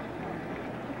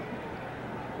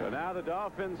 So now the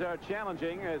Dolphins are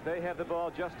challenging as they have the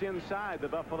ball just inside the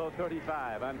Buffalo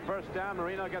 35. On first down,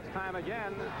 Marino gets time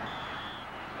again.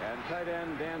 And tight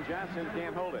end Dan Johnson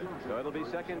can't hold it. So it'll be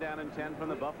second down and 10 from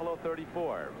the Buffalo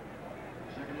 34.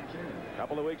 A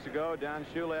couple of weeks ago, Don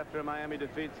Shula, after a Miami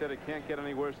defeat, said it can't get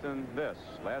any worse than this.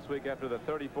 Last week, after the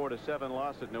 34-7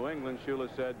 loss at New England,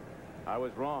 Shula said, I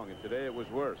was wrong, and today it was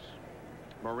worse.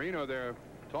 Marino there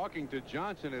talking to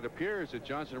Johnson. It appears that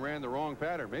Johnson ran the wrong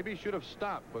pattern. Maybe he should have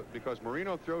stopped, but because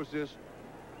Marino throws this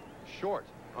short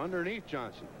underneath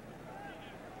Johnson.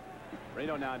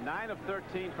 Marino now 9 of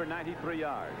 13 for 93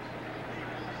 yards.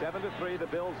 7-3 the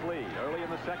Bills lead early in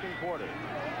the second quarter.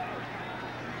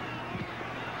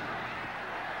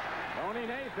 Tony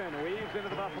Nathan weaves into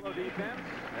the Buffalo defense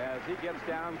as he gets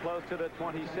down close to the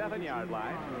 27-yard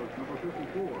line.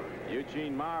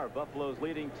 Eugene Marr, Buffalo's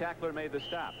leading tackler, made the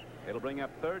stop. It'll bring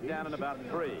up 3rd down and about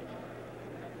 3.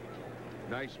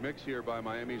 Nice mix here by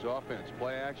Miami's offense.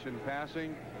 Play action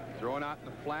passing, throwing out in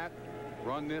the flat,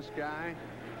 run this guy.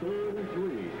 3rd and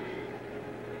 3.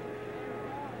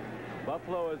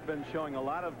 Buffalo has been showing a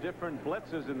lot of different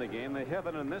blitzes in the game. They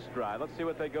haven't in this drive. Let's see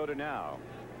what they go to now.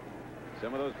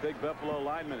 Some of those big Buffalo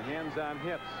linemen, hands on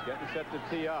hips, getting set to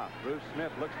tee off. Bruce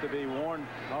Smith looks to be worn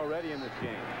already in this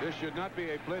game. This should not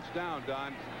be a blitz down,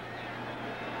 Don.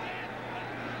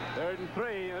 3rd and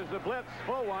 3. There's the blitz.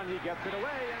 Full one. He gets it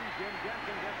away, and Jim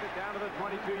Jensen gets it down to the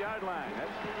 22-yard line.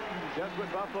 That's just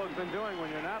what Buffalo's been doing. When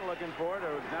you're not looking for it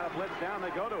or it's not a blitz down, they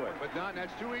go to it. But, Don,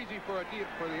 that's too easy for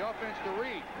the offense to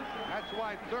read. That's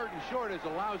why 3rd and short is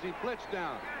a lousy blitz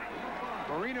down.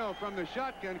 Marino from the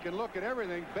shotgun can look at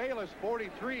everything. Bayless,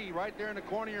 43, right there in the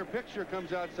corner of your picture,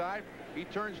 comes outside. He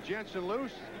turns Jensen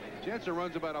loose. Jensen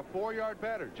runs about a 4-yard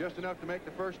pattern, just enough to make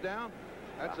the first down.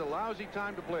 That's a lousy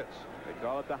time to blitz. They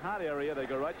call it the hot area. They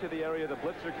go right to the area the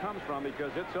blitzer comes from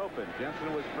because it's open.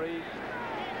 Jensen was free.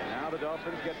 And now the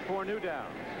Dolphins get 4 new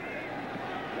downs.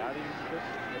 Starting this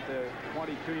at the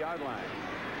 22-yard line.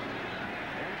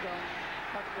 End zone.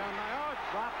 Touchdown. Oh,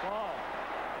 it's drop ball.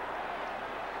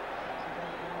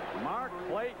 Mark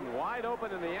Clayton wide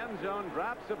open in the end zone,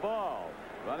 drops the ball.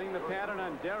 Running the pattern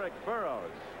on Derek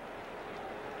Burrows.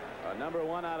 Number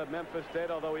 1 out of Memphis State,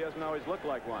 although he doesn't always look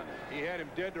like one. He had him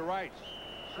dead to rights.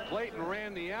 Clayton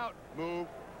ran the out move.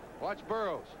 Watch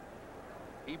Burrows.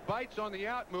 He bites on the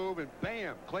out move, and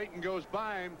bam, Clayton goes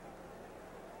by him.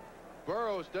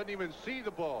 Burrows doesn't even see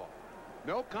the ball.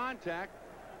 No contact.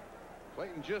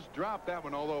 Clayton just dropped that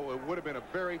one, although it would have been a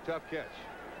very tough catch.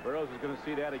 Burrows is going to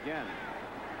see that again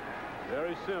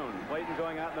very soon. Clayton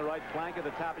going out in the right flank at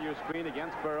the top of your screen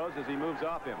against Burrows as he moves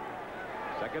off him.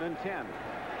 2nd and 10.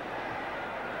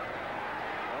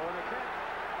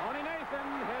 Tony Nathan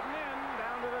heading in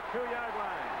down to the 2-yard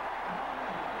line.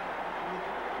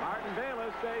 Martin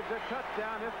Bayless saves a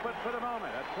touchdown, if but for the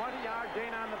moment. A 20-yard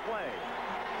gain on the play.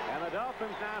 And the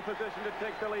Dolphins now in position to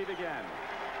take the lead again.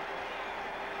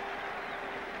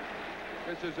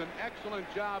 This is an excellent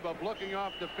job of looking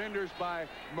off defenders by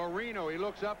Marino. He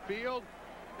looks upfield.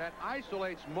 That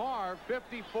isolates Marr,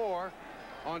 54,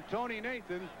 on Tony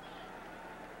Nathan.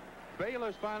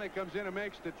 Bayless finally comes in and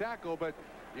makes the tackle, but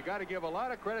you got to give a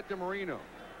lot of credit to Marino.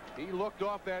 He looked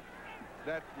off that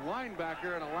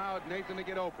linebacker and allowed Nathan to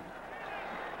get open.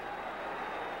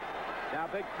 Now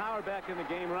big power back in the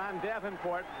game, Ron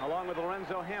Davenport, along with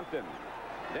Lorenzo Hampton.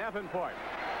 Davenport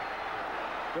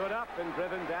stood up and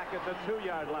driven back at the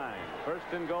 2-yard line.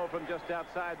 1st and goal from just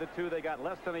outside the 2. They got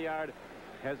less than a yard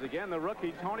as again the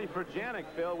rookie Tony Perjanik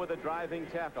filled with a driving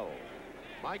tackle.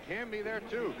 Mike Hamby there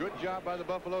too. Good job by the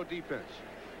Buffalo defense.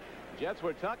 Jets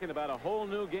were talking about a whole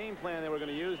new game plan they were going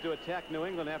to use to attack New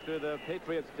England after the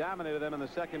Patriots dominated them in the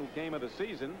second game of the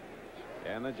season.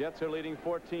 And the Jets are leading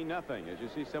 14-0 as you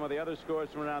see some of the other scores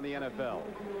from around the NFL.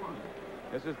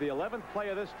 This is the 11th play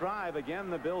of this drive. Again,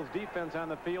 the Bills defense on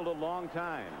the field a long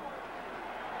time.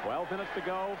 12 minutes to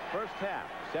go, first half.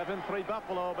 7-3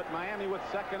 Buffalo, but Miami with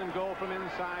 2nd and goal from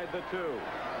inside the 2.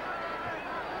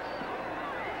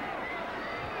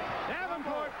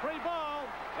 Davenport, free ball,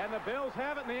 and the Bills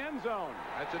have it in the end zone.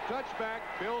 That's a touchback.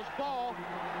 Bills ball.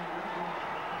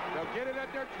 They'll get it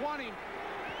at their 20.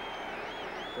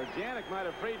 Perjanik might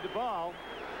have freed the ball.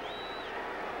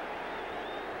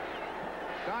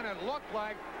 Don, it looked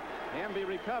like Hamby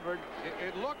recovered.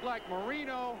 It looked like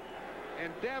Marino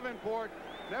and Davenport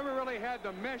never really had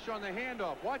the mesh on the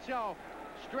handoff. Watch how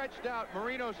stretched out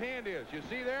Marino's hand is. You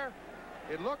see there?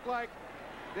 It looked like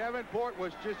Davenport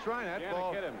was just trying that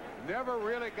ball. Hit him. Never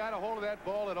really got a hold of that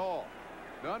ball at all.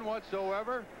 None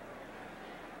whatsoever.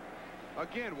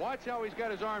 Again, watch how he's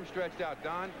got his arm stretched out,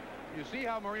 Don. You see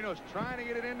how Marino's trying to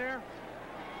get it in there?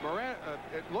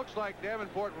 It looks like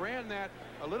Davenport ran that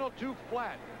a little too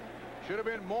flat. Should have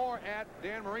been more at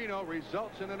Dan Marino.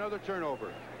 Results in another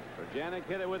turnover. Perjanik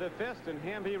hit it with a fist, and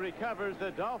Hamby recovers.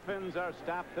 The Dolphins are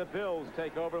stopped. The Bills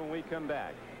take over when we come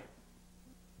back.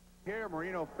 Here,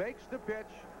 Marino fakes the pitch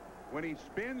when he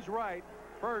spins right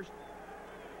first,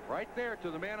 right there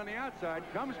to the man on the outside,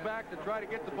 comes back to try to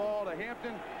get the ball to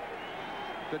Hampton.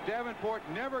 The Davenport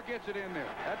never gets it in there.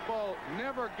 That ball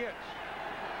never gets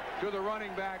to the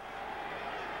running back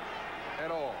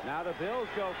at all. Now the Bills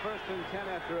go 1st and 10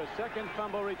 after a second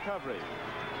fumble recovery.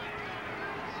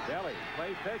 Kelly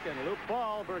plays taken, loop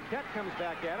ball. Burkett comes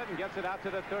back at it and gets it out to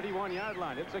the 31-yard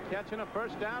line. It's a catch and a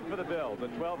first down for the Bills, a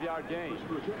 12-yard gain.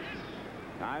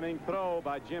 Timing throw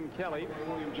by Jim Kelly.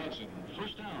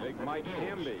 Big Mike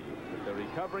Hamby with the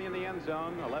recovery in the end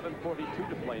zone. 11:42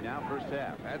 to play now, first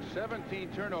half. That's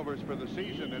 17 turnovers for the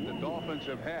season that the Dolphins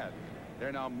have had.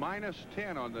 They're now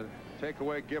 -10 on the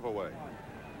takeaway giveaway.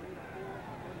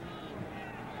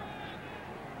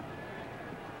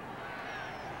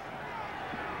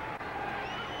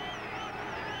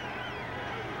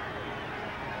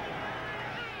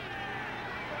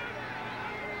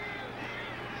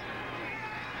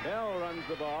 Bell runs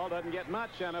the ball, doesn't get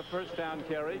much on a first down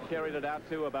carry. Carried it out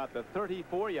to about the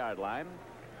 34-yard line.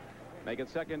 Make it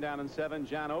 2nd down and 7.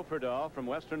 John Offerdahl from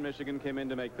Western Michigan came in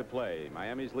to make the play.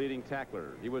 Miami's leading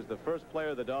tackler. He was the first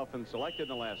player the Dolphins selected in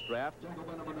the last draft.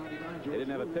 They didn't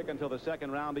have a pick until the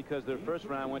 2nd round because their 1st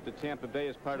round went to Tampa Bay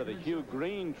as part of the Hugh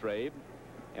Green trade.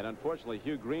 And unfortunately,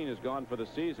 Hugh Green is gone for the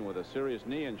season with a serious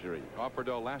knee injury.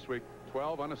 Offerdahl last week,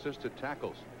 12 unassisted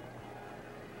tackles.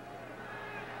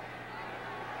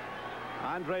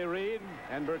 Andre Reed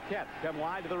and Burkett come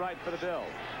wide to the right for the Bills.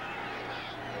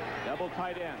 Double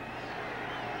tight ends.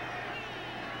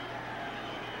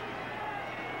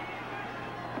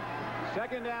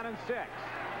 Second down and 6.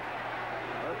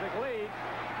 Perfect lead.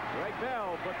 Greg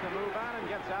Bell puts the move on and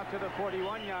gets out to the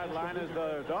 41-yard line as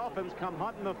the Dolphins come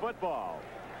hunting the football.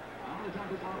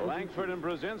 Langford and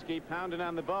Brzezinski pounding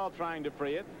on the ball trying to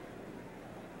free it.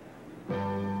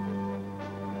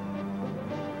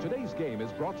 Today's game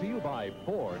is brought to you by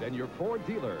Ford and your Ford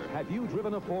dealer. Have you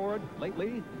driven a Ford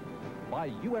lately? By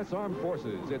U.S. Armed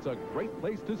Forces, it's a great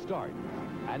place to start.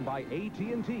 And by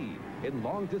AT&T. In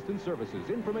long-distance services,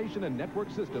 information and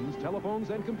network systems, telephones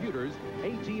and computers,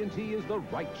 AT&T is the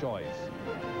right choice.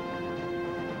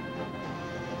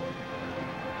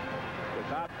 For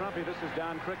Todd Crumpy, this is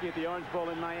Don Criqui at the Orange Bowl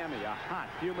in Miami. A hot,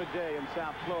 humid day in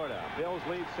South Florida. Bills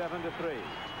lead 7-3.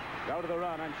 Go to the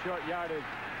run on short yardage.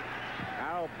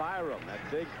 Al Byram, that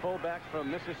big fullback from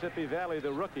Mississippi Valley,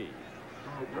 the rookie,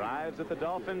 drives at the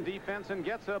Dolphin defense and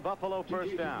gets a Buffalo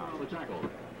first down.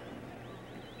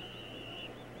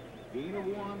 Gain of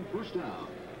 1, first down.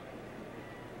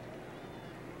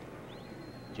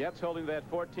 Jets holding that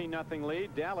 14-0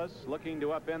 lead. Dallas looking to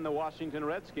upend the Washington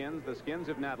Redskins. The Skins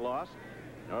have not lost,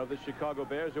 nor the Chicago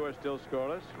Bears, who are still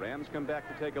scoreless. Rams come back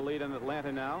to take a lead on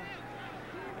Atlanta now.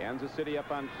 Kansas City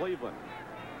up on Cleveland.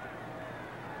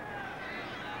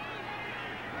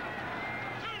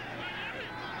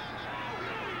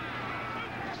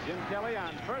 Jim Kelly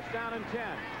on first down and 10.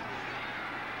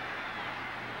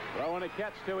 Throwing a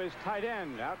catch to his tight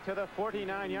end out to the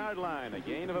 49-yard line. A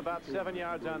gain of about 7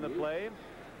 yards on the play.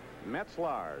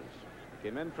 Metzlars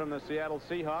came in from the Seattle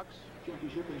Seahawks.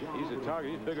 He's a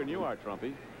target. He's bigger than you are,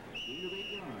 Trumpy.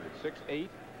 6'8".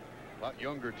 A lot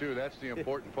younger, too. That's the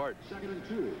important part. 2nd and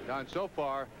 2. Don, so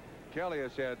far, Kelly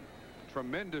has had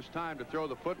tremendous time to throw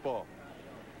the football.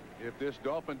 If this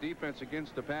Dolphin defense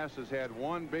against the pass has had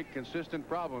one big consistent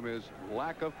problem is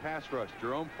lack of pass rush.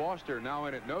 Jerome Foster now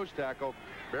in at nose tackle,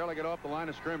 barely get off the line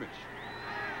of scrimmage.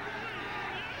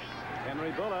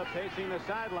 Henry Bulla pacing the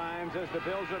sidelines as the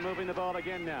Bills are moving the ball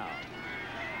again now.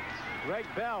 Greg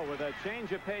Bell with a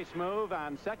change of pace move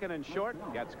on 2nd and short.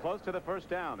 Gets close to the first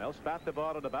down. They'll spot the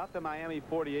ball at about the Miami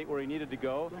 48 where he needed to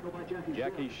go.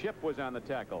 Jackie Shipp was on the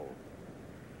tackle.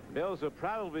 Bills are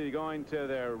probably going to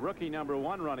their rookie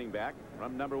 #1 running back,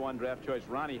 #1 draft choice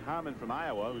Ronnie Harmon from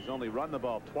Iowa, who's only run the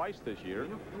ball twice this year.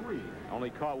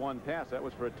 Only caught 1 pass. That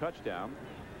was for a touchdown.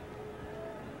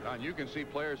 Don, you can see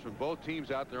players from both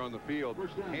teams out there on the field,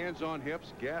 hands on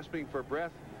hips, gasping for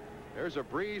breath. There's a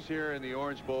breeze here in the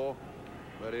Orange Bowl,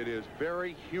 but it is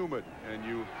very humid, and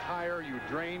you tire, you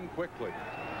drain quickly.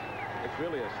 It's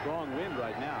really a strong wind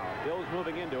right now. Bills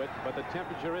moving into it, but the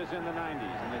temperature is in the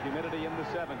 90s and the humidity in the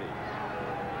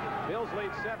 70s. Bills lead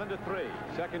 7-3,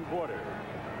 second quarter.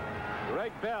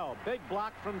 Greg Bell, big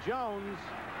block from Jones,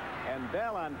 and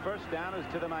Bell on first down is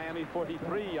to the Miami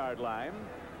 43-yard line.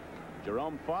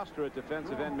 Jerome Foster at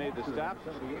defensive end made the stop.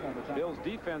 Bills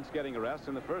defense getting a rest.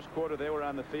 In the first quarter, they were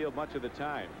on the field much of the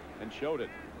time and showed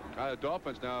it. The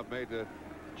Dolphins now have made the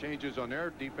changes on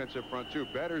their defensive front too.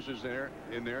 Betters is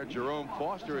in there. Jerome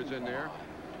Foster is in there.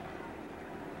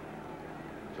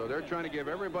 So they're trying to give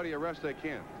everybody a rest they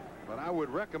can. But I would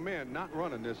recommend not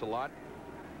running this a lot,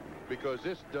 because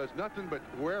this does nothing but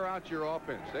wear out your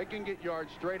offense. They can get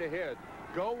yards straight ahead.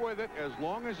 Go with it as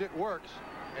long as it works.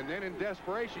 and then in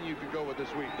desperation you could go with the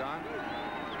sweep, Don.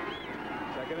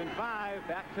 2nd and 5.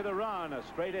 Back to the run. A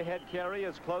straight ahead carry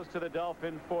is close to the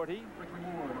Dolphin 40.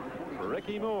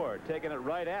 Ricky Moore taking it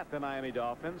right at the Miami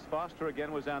Dolphins. Foster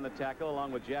again was on the tackle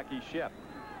along with Jackie Shep.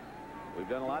 We've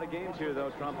done a lot of games here, though,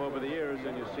 Trump, over the years,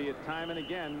 and you see it time and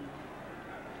again.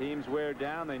 Teams wear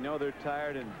down. They know they're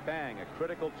tired, and bang, a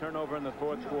critical turnover in the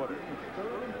 4th quarter.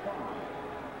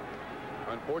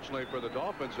 Unfortunately for the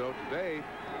Dolphins, though, today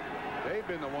they've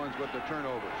been the ones with the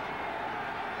turnovers.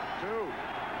 2.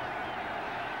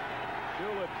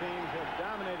 Shula teams have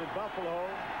dominated Buffalo.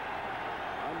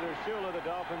 Under Shula, the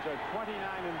Dolphins are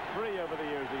 29-3 over the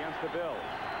years against the Bills.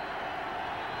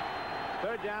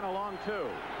 3rd down, a long 2.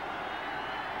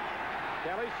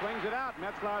 Kelly swings it out.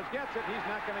 Metzlars gets it. He's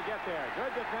not going to get there.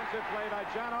 Good defensive play by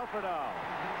John Offerdahl.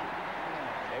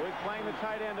 They was playing the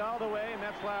tight end all the way.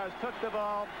 Metzlars took the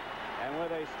ball, and where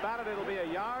they spotted, it'll be a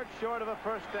yard short of a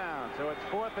 1st down. So it's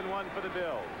 4th and 1 for the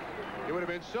Bills. It would have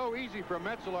been so easy for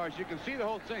Metzlars. You can see the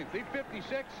whole thing.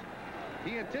 56.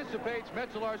 He anticipates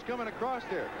Metzlars coming across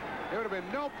there. There would have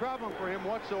been no problem for him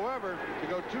whatsoever to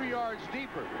go 2 yards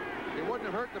deeper. It wouldn't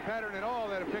have hurt the pattern at all.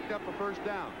 That have picked up a 1st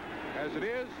down. As it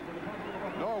is,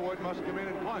 Norwood must come in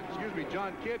and punt. Excuse me,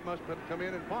 John Kidd must come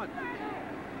in and punt.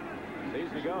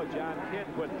 Season ago, John Kidd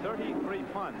put 33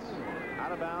 punts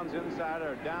out of bounds inside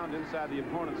or downed inside the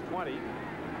opponent's 20.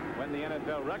 Went the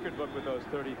NFL record book with those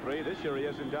 33. This year he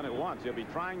hasn't done it once. He'll be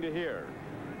trying to here.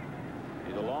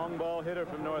 He's a long ball hitter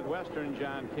from Northwestern,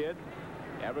 John Kidd,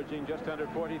 averaging just under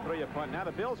 43 a punt. Now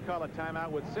the Bills call a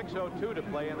timeout with 6:02 to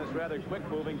play in this rather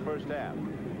quick-moving 1st half.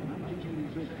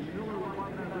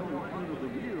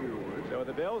 So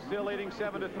the Bills still leading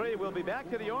 7-3. We'll be back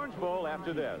to the Orange Bowl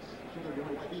after this.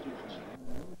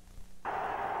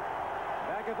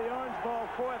 Back at the Orange Bowl,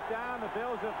 4th down. The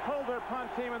Bills have pulled their punt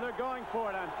team, and they're going for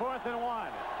it on 4th and 1.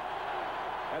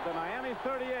 At the Miami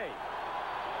 38.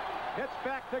 Hits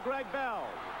back to Greg Bell.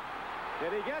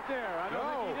 Did he get there? I don't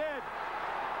think he did.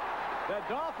 The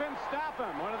Dolphins stop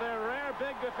him. One of their rare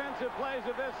big defensive plays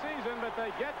of this season, but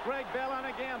they get Greg Bell on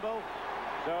a gamble.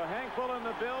 So Hank Bull and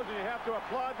the Bills, and you have to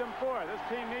applaud them for it. This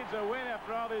team needs a win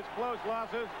after all these close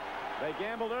losses. They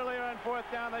gambled earlier on 4th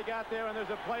down. They got there, and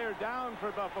there's a player down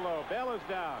for Buffalo. Bell is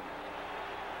down.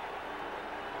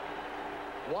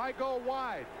 Why go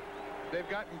wide? They've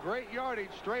gotten great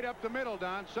yardage straight up the middle,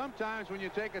 Don. Sometimes when you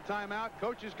take a timeout,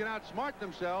 coaches can outsmart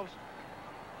themselves.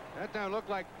 That time looked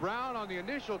like Brown on the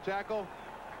initial tackle.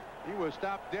 He was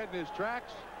stopped dead in his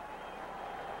tracks.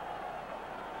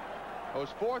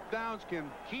 Those 4th downs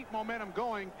can keep momentum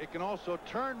going. It can also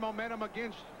turn momentum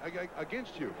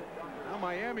against you. Now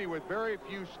Miami, with very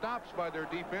few stops by their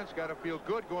defense, got to feel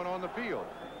good going on the field.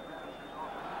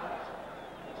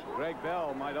 Greg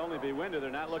Bell might only be winded.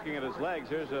 They're not looking at his legs.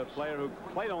 Here's a player who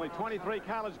played only 23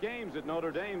 college games at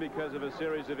Notre Dame because of a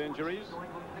series of injuries.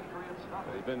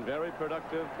 He's been very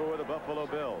productive for the Buffalo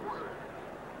Bills.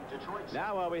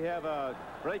 Now we have a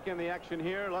break in the action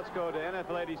here. Let's go to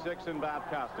NFL 86 and Bob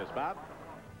Costas. Bob?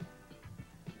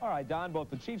 All right, Don, both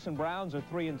the Chiefs and Browns are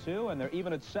 3-2, and they're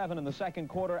even at 7 in the 2nd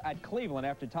quarter at Cleveland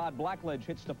after Todd Blackledge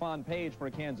hits Stephon Page for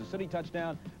a Kansas City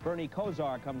touchdown. Bernie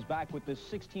Kosar comes back with this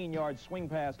 16-yard swing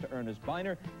pass to Ernest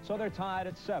Biner, so they're tied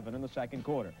at 7 in the 2nd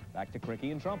quarter. Back to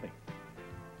Cricky and Trumpy.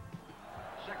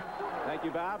 Thank you,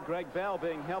 Bob. Greg Bell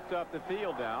being helped up the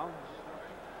field now.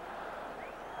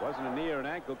 Wasn't a knee or an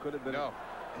ankle. Could have been. No.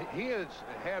 He has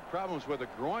had problems with a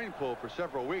groin pull for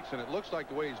several weeks, and it looks like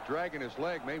the way he's dragging his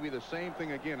leg may be the same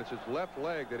thing again. It's his left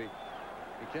leg that he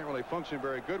can't really function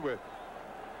very good with.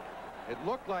 It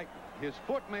looked like his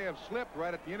foot may have slipped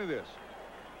right at the end of this.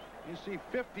 You see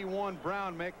 51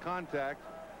 Brown make contact.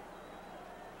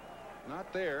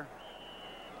 Not there.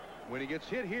 When he gets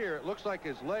hit here, it looks like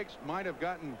his legs might have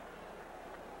gotten.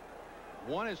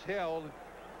 One is held.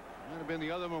 Might have been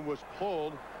the other one was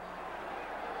pulled.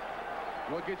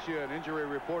 We'll get you an injury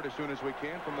report as soon as we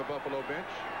can from the Buffalo bench.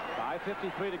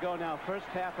 5:53 to go now. 1st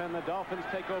half, and the Dolphins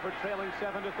take over trailing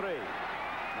 7-3.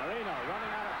 Marino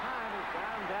running out of time. He's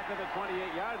down back at the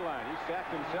 28-yard line. He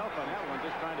sacked himself on that one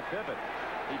just trying to pivot.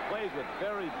 He plays with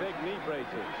very big knee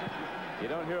braces. You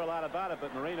don't hear a lot about it,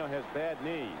 but Marino has bad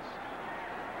knees.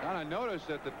 And I noticed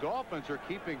that the Dolphins are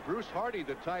keeping Bruce Hardy,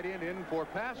 the tight end, in for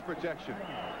pass protection.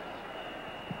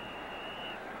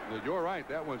 You're right.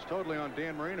 That one's totally on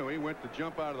Dan Marino. He went to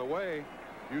jump out of the way,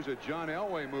 use a John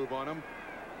Elway move on him.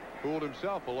 Fooled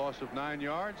himself, a loss of 9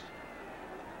 yards.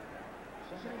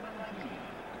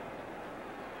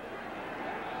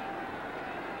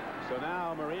 So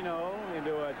now Marino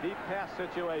into a deep pass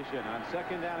situation on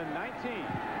 2nd down and 19.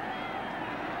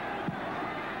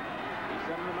 He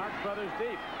sending the Marx brothers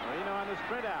deep. Marino on the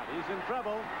sprint out. He's in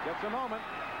trouble. Gets a moment.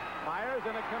 Fires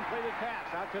and a completed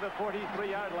pass out to the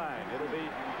 43-yard line. It'll be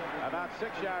about 6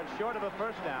 yards short of a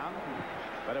first down,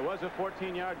 but it was a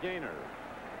 14-yard gainer.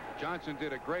 Johnson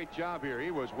did a great job here.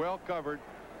 He was well covered.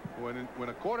 When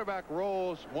a quarterback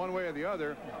rolls one way or the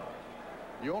other,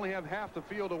 you only have half the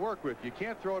field to work with. You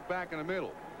can't throw it back in the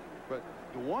middle. But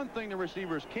the one thing the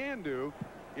receivers can do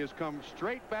is come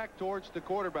straight back towards the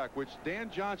quarterback, which Dan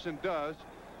Johnson does.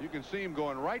 You can see him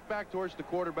going right back towards the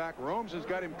quarterback. Romes has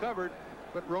got him covered,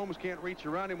 but Romes can't reach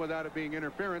around him without it being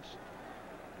interference.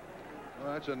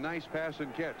 Well, that's a nice pass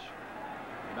and catch.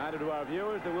 Reminder to our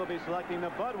viewers that we'll be selecting the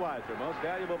Budweiser most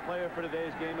valuable player for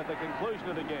today's game at the conclusion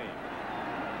of the game.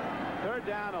 Third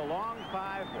down, a long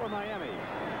 5 for Miami.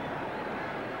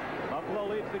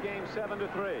 Buffalo leads the game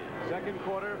 7-3. Second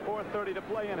quarter, 4:30 to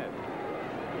play in it.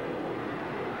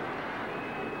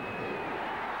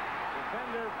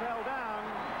 Defender fell down.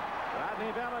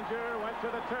 Rodney Bellinger went to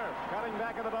the turf. Cutting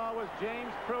back of the ball was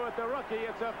James Pruitt, the rookie.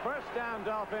 It's a first down,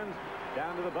 Dolphins,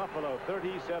 down to the Buffalo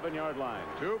 37-yard line.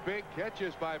 2 big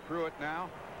catches by Pruitt now.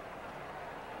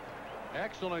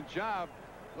 Excellent job.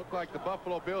 Looked like the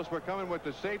Buffalo Bills were coming with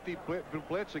the safety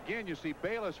blitz. Again, you see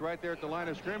Bayless right there at the line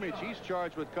of scrimmage. He's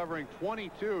charged with covering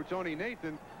 22, Tony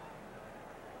Nathan.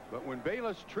 But when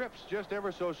Bayless trips just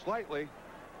ever so slightly,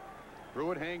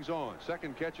 Pruitt hangs on.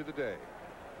 Second catch of the day.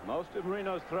 Most of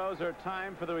Marino's throws are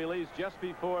timed for the release just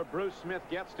before Bruce Smith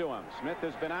gets to him. Smith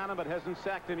has been on him but hasn't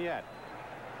sacked him yet.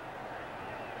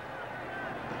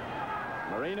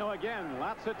 Marino again,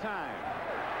 lots of time.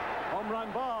 Home run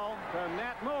ball to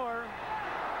Nat Moore.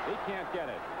 He can't get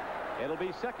it. It'll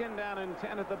be second down and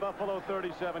 10 at the Buffalo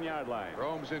 37-yard line.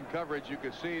 Rome's in coverage. You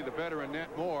can see the veteran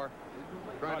Nat Moore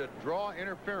trying to draw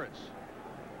interference.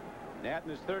 Nat,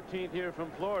 in his 13th year from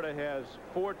Florida, has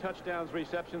 4 touchdowns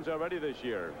receptions already this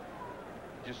year.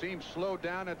 Did you see him slow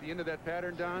down at the end of that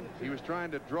pattern, Don? He was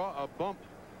trying to draw a bump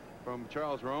from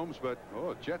Charles Romes, but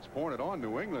Jets pouring it on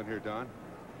New England here, Don.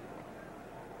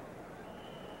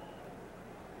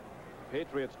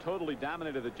 Patriots totally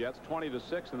dominated the Jets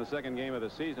 20-6 in the second game of the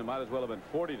season. Might as well have been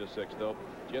 40-6, though.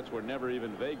 Jets were never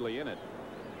even vaguely in it.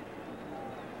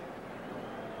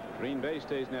 Green Bay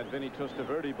stays in that Vinny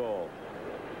Testaverde Bowl.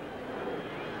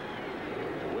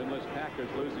 Winless Packers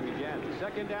losing again.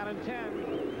 Second down and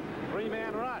 10.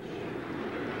 3-man rush.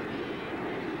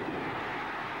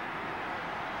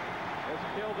 This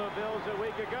killed the Bills a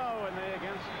week ago, and they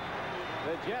against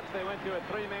the Jets, they went to a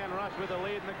 3-man rush with a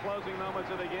lead in the closing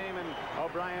moments of the game, and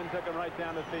O'Brien took them right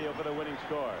down the field for the winning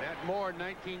score. Nat Moore,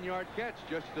 19-yard catch,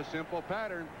 just a simple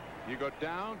pattern. You go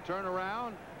down, turn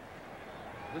around.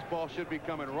 This ball should be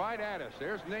coming right at us.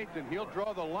 There's Nathan. He'll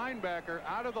draw the linebacker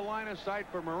out of the line of sight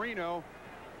for Marino.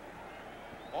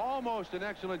 Almost an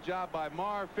excellent job by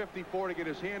Marr, 54 to get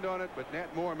his hand on it, but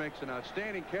Nat Moore makes an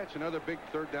outstanding catch, another big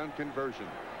third down conversion.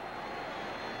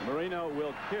 Marino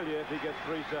will kill you if he gets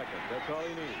 3 seconds. That's all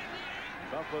he needs.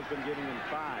 Buffalo's been giving him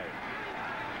 5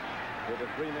 with a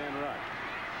 3-man rush.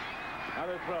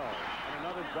 Another throw and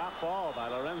another drop ball by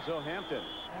Lorenzo Hampton.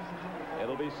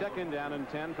 It'll be second down and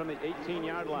 10 from the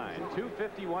 18-yard line.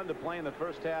 2:51 to play in the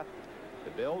first half.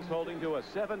 The Bills holding to a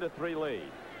 7-3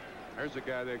 lead. There's a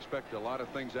guy they expect a lot of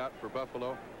things out for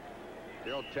Buffalo.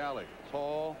 Daryl Talley,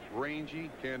 tall, rangy,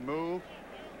 can move.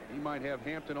 He might have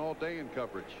Hampton all day in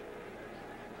coverage.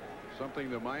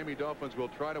 Something the Miami Dolphins will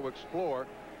try to explore.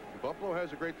 Buffalo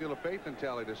has a great deal of faith in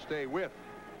Talley to stay with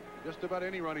just about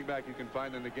any running back you can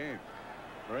find in the game.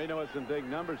 Marino has some big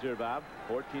numbers here, Bob.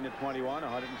 14-21,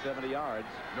 170 yards.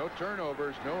 No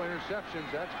turnovers, no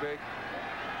interceptions. That's big.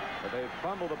 But they've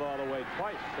fumbled the ball away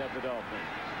twice, said the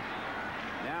Dolphins.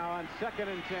 Now on second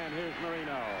and 10, here's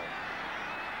Marino.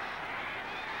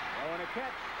 Oh, and a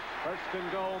catch. First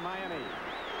and goal, Miami.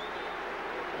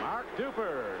 Mark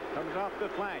Duper comes off the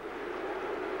flank.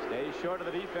 Stays short of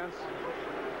the defense.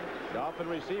 Dolphin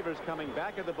receivers coming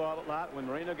back at the ball a lot when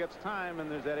Marino gets time,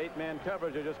 and there's that 8-man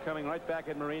coverage. They're just coming right back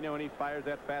at Marino, and he fires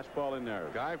that fastball in there.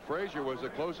 Guy Frazier was the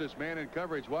closest man in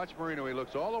coverage. Watch Marino. He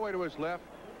looks all the way to his left,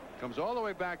 comes all the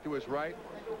way back to his right.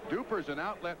 Duper's an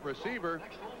outlet receiver,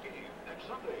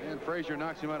 and Frazier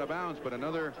knocks him out of bounds, but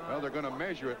another, well, they're going to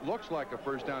measure it. Looks like a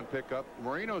first down pickup.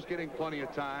 Marino's getting plenty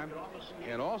of time,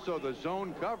 and also the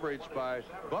zone coverage by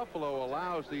Buffalo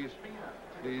allows these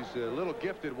little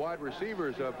gifted wide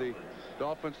receivers of the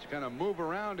Dolphins to kind of move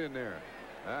around in there.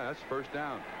 That's first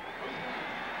down.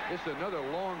 This is another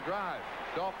long drive.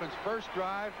 Dolphins' first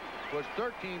drive was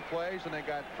 13 plays, and they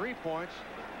got 3 points.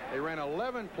 They ran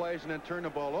 11 plays and then turned the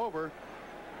ball over.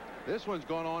 This one's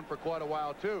gone on for quite a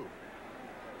while, too.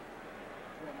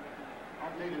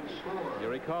 Updated score. You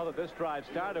recall that this drive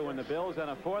started when the Bills on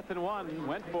a 4th and 1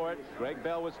 went for it. Greg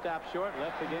Bell was stopped short,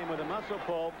 left the game with a muscle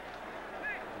pull.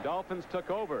 Dolphins took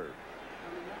over.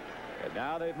 And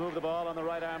now they've moved the ball on the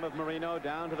right arm of Marino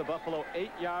down to the Buffalo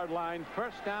 8-yard line.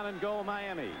 First down and goal,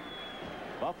 Miami.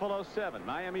 Buffalo 7,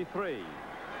 Miami 3.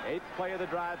 8th play of the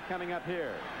drive coming up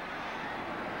here.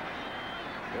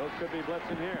 Bills could be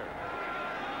blitzing here.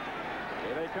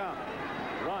 Here they come.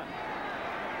 Run.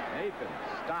 Nathan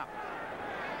stopped.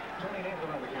 Tony Nathan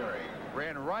on the carry.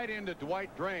 Ran right into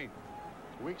Dwight Drain.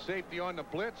 Weak safety on the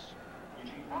blitz.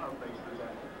 Eugene Barr fakes the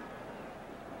tackle.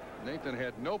 Nathan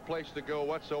had no place to go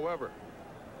whatsoever.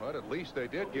 But at least they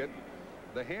did get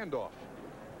the handoff.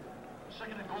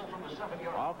 Second and goal from the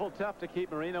 7-yard. Awful tough to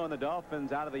keep Marino and the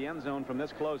Dolphins out of the end zone from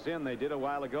this close in. They did a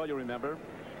while ago, you remember,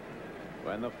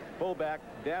 when the fullback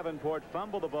Davenport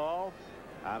fumbled the ball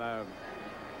on a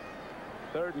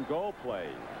 3rd and goal play.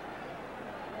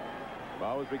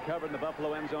 Ball was recovered in the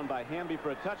Buffalo end zone by Hamby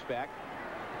for a touchback.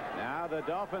 Now the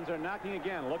Dolphins are knocking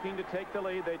again, looking to take the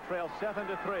lead. They trail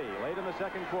 7-3 late in the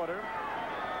second quarter.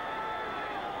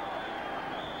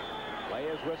 Play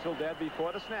is whistled dead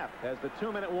before the snap as the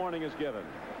 2-minute warning is given.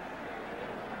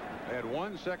 They had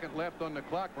 1 second left on the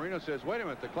clock. Marino says, wait a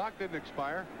minute, the clock didn't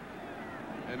expire.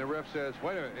 And the ref says,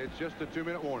 wait a minute, it's just a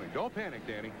 2-minute warning. Don't panic,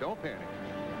 Danny. Don't panic.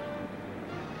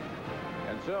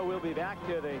 And so we'll be back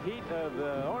to the heat of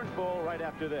the Orange Bowl right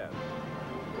after this.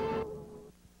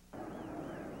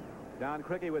 Don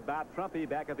Criqui with Bob Trumpy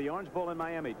back at the Orange Bowl in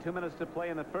Miami. 2 minutes to play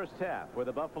in the first half, where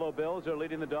the Buffalo Bills are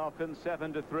leading the Dolphins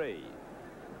 7-3.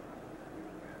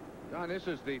 Don, this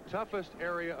is the toughest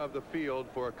area of the field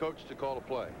for a coach to call a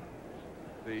play.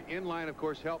 The inline, of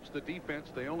course, helps the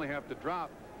defense. They only have to drop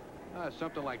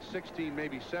something like 16,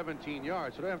 maybe 17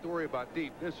 yards. So they don't have to worry about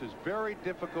deep. This is very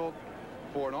difficult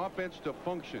for an offense to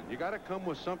function. You got to come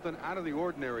with something out of the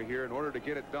ordinary here in order to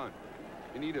get it done.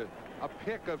 You need a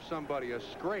pick of somebody, a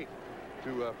scrape,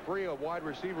 to free a wide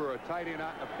receiver or a tight end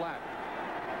out in the flat.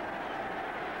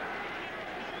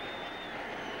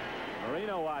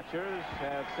 Marino watchers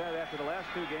have said after the last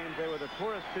 2 games they were the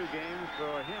poorest 2 games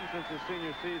for him since his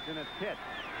senior season at Pitt.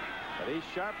 But he's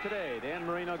sharp today. Dan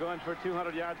Marino going for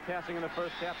 200 yards passing in the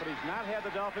first half, but he's not had the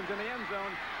Dolphins in the end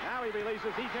zone. Now he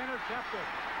releases. He's intercepted.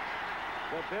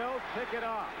 The Bills pick it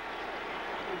off.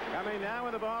 Coming now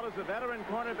with the ball is the veteran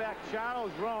cornerback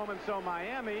Charles Rome, and so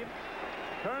Miami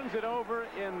turns it over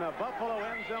in the Buffalo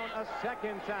end zone a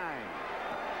second time.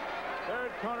 3rd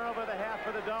corner over the half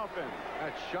for the Dolphins.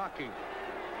 That's shocking.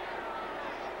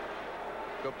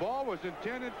 The ball was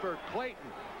intended for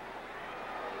Clayton.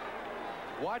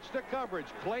 Watch the coverage.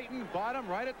 Clayton bottom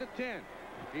right at the 10.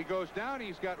 He goes down.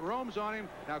 He's got Romes on him.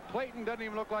 Now Clayton doesn't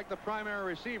even look like the primary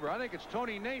receiver. I think it's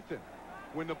Tony Nathan.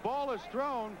 When the ball is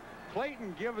thrown,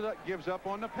 Clayton gives up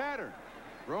on the pattern.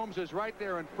 Romes is right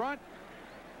there in front.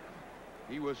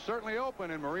 He was certainly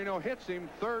open, and Marino hits him.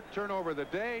 3rd turnover of the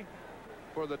day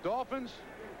for the Dolphins.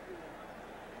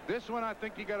 This one I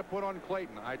think you got to put on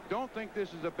Clayton. I don't think this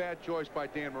is a bad choice by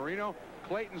Dan Marino.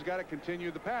 Clayton's got to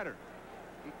continue the pattern.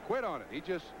 He quit on it. He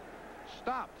just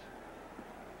stopped.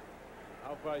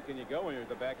 How far can you go when you're at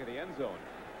the back of the end zone?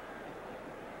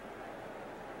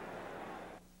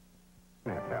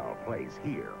 NFL plays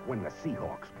here when the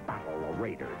Seahawks battle the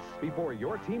Raiders. Before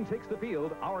your team takes the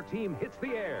field, our team hits the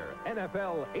air.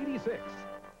 NFL 86.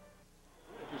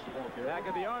 Back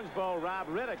at the Orange Bowl, Rob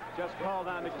Riddick just called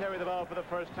on to carry the ball for the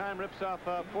first time. Rips off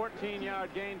a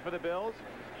 14-yard gain for the Bills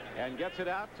and gets it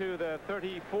out to the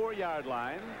 34-yard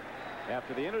line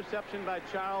after the interception by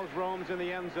Charles Romes in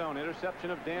the end zone. Interception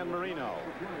of Dan Marino.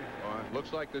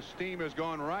 Looks like the steam has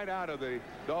gone right out of the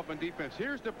Dolphin defense.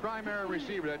 Here's the primary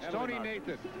receiver. That's Tony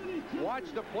Nathan. Watch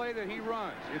the play that he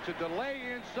runs. It's a delay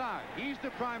inside. He's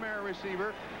the primary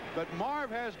receiver, but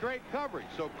Marv has great coverage.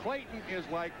 So Clayton is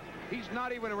like, he's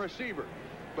not even a receiver.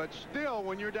 But still,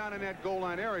 when you're down in that goal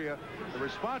line area, the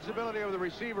responsibility of the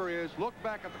receiver is look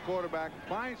back at the quarterback,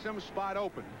 find some spot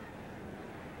open.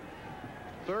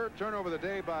 3rd turnover of the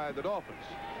day by the Dolphins,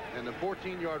 and the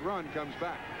 14-yard run comes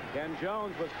back. Ken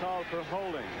Jones was called for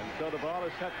holding, and so the ball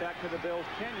is set back to the Bills'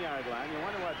 10-yard line. You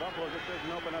wonder why Buffalo just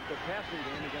doesn't open up the passing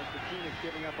game against a team that's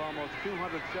giving up almost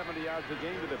 270 yards a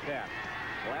game to the pass.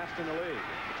 Last in the league.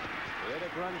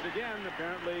 Riddick runs again.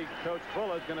 Apparently, Coach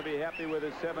Bulla is going to be happy with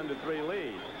his 7-3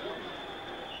 lead.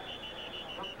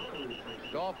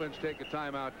 Dolphins take a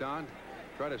timeout, Don.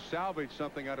 Try to salvage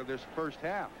something out of this first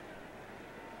half.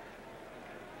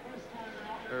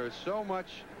 There is so much.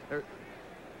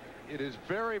 It is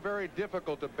very, very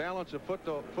difficult to balance a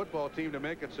football team to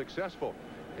make it successful.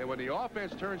 And when the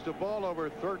offense turns the ball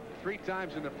over 3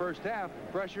 times in the first half,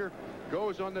 pressure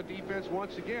goes on the defense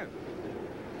once again.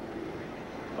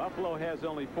 Buffalo has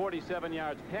only 47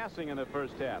 yards passing in the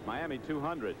first half. Miami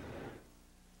 200.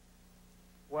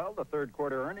 Well, the third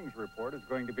quarter earnings report is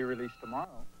going to be released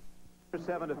tomorrow.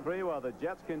 7-3 while the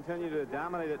Jets continue to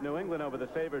dominate at New England over the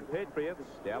favored Patriots.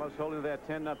 Dallas holding that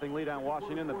 10-0 lead on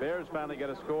Washington. The Bears finally get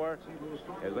a score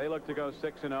as they look to go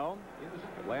 6-0.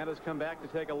 Atlanta's come back to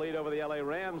take a lead over the LA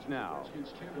Rams now.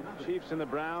 Chiefs and the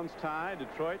Browns tie.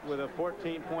 Detroit with a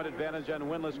 14-point advantage on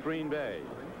winless Green Bay.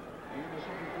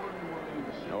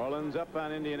 New Orleans up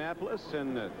on Indianapolis,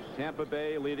 and Tampa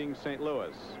Bay leading St.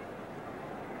 Louis.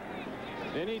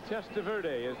 Vinny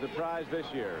Testaverde is the prize this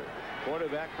year.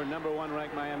 Quarterback for #1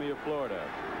 ranked Miami of Florida.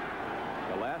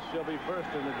 The last shall be first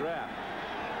in the draft.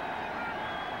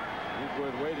 He's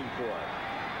worth waiting for.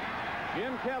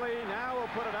 Jim Kelly now will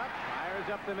put it up. Fires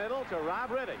up the middle to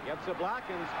Rob Riddick. Gets a block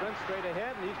and sprints straight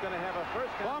ahead, and he's going to have a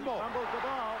first down. Fumbles the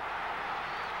ball.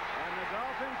 And the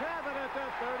Dolphins have it at the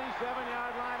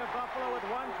 37-yard line of Buffalo with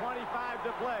 1:25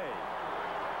 to play.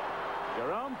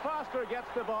 Jerome Foster gets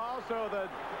the ball, so the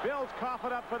Bills cough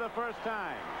it up for the first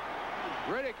time.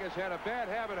 Riddick has had a bad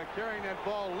habit of carrying that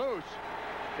ball loose.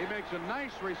 He makes a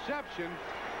nice reception.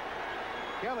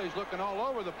 Kelly's looking all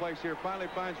over the place here. Finally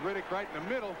finds Riddick right in the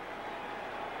middle.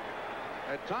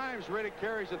 At times, Riddick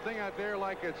carries the thing out there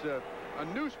like it's a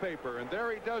newspaper, and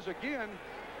there he does again.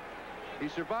 He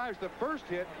survives the first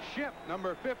hit. Ship,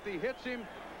 number 50, hits him.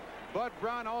 Bud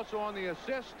Brown also on the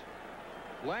assist.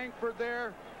 Langford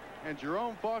there. And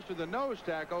Jerome Foster, the nose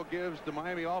tackle, gives the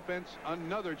Miami offense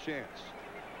another chance.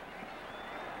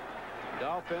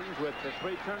 Dolphins with the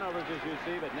 3 turnovers, as you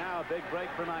see, but now a big break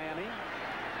for Miami.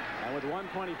 And with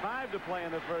 1:25 to play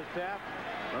in the first half,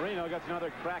 Marino gets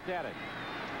another crack at it.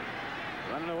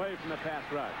 Running away from the pass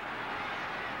rush.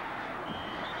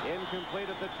 Incomplete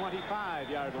at the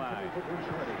 25-yard line.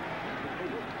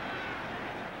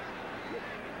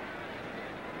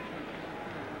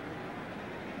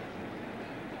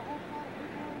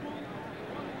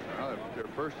 Their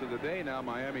first of the day now.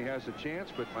 Miami has a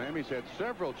chance, but Miami's had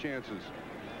several chances.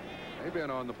 They've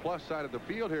been on the plus side of the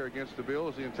field here against the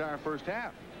Bills the entire first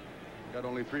half. Got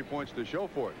only 3 points to show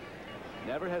for it.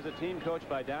 Never has a team coached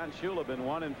by Don Shula been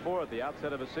 1-4 at the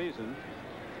outset of a season.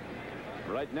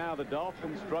 Right now, the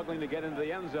Dolphins struggling to get into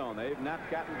the end zone. They've not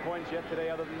gotten points yet today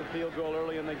other than the field goal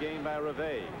early in the game by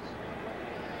Reves.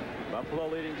 Buffalo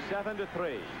leading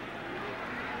 7-3.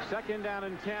 Second down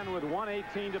and 10 with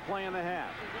 1:18 to play in the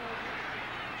half.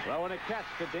 Throwing a catch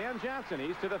to Dan Johnson.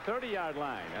 He's to the 30-yard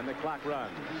line, and the clock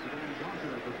runs.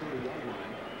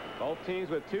 Both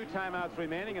teams with 2 timeouts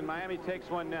remaining, and Miami takes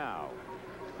one now.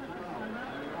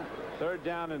 Third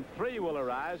down and 3 will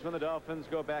arise when the Dolphins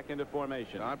go back into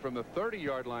formation. On from the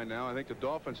 30-yard line now, I think the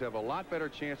Dolphins have a lot better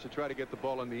chance to try to get the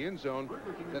ball in the end zone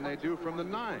than they do from the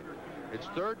 9. It's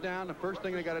third down. The first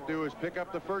thing they got to do is pick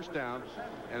up the first down,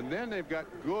 and then they've got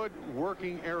good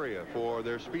working area for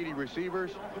their speedy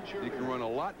receivers. You can run a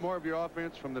lot more of your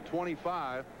offense from the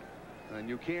 25 than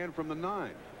you can from the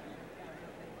 9.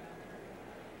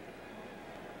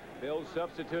 Bills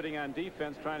substituting on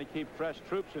defense, trying to keep fresh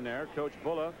troops in there. Coach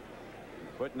Bulla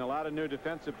putting a lot of new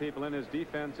defensive people in. His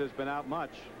defense has been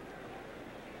outmatched.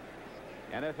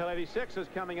 NFL 86 is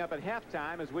coming up at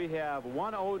halftime as we have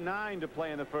 1:09 to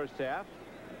play in the first half.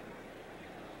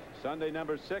 Sunday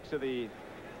number 6 of the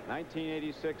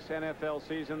 1986 NFL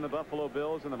season. The Buffalo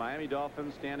Bills and the Miami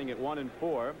Dolphins standing at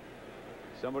 1-4.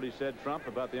 Somebody said, Trump,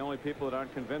 about the only people that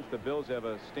aren't convinced the Bills have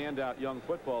a standout young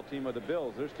football team are the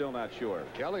Bills. They're still not sure.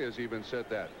 Kelly has even said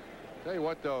that. Tell you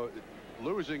what, though,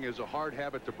 losing is a hard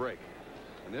habit to break.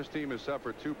 And this team has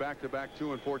suffered 2 back-to-back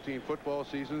 2-14 football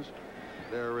seasons.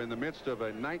 They're in the midst of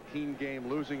a 19-game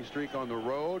losing streak on the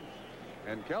road.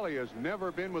 And Kelly has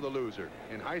never been with a loser.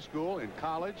 In high school, in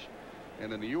college,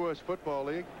 and in the U.S. Football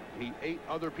League, he ate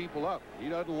other people up. He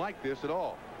doesn't like this at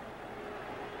all.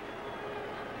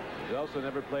 He's also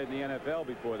never played in the NFL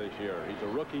before this year. He's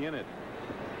a rookie in it.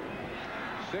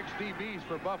 6 DBs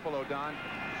for Buffalo, Don.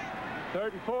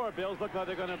 3rd and 4. Bills look like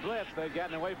they're going to blitz. They've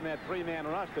gotten away from that 3-man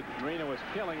rush that Marino was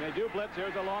killing. They do blitz.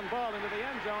 Here's a long ball into the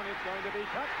end zone. It's going to be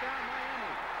touchdown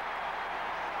Miami.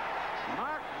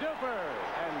 Mark Duper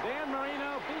and Dan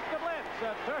Marino beat the blitz.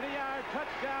 A 30-yard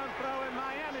touchdown throw, and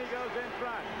Miami goes in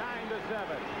front,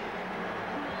 9-7.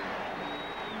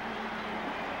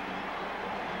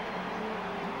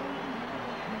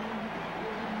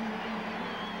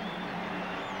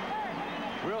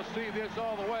 We'll see this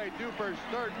all the way. Duper's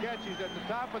 3rd catch. He's at the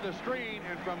top of the screen,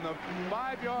 and from the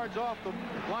 5 yards off the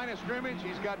line of scrimmage,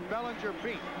 he's got Bellinger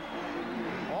beat.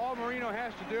 All Marino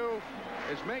has to do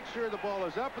is make sure the ball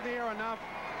is up in the air enough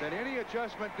that any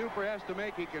adjustment Duper has to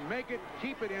make, he can make it,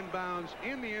 keep it inbounds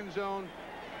in the end zone,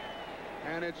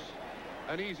 and it's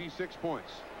an easy 6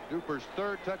 points. Duper's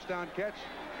 3rd touchdown catch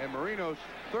and Marino's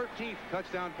 13th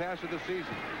touchdown pass of the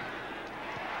season.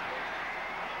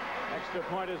 Extra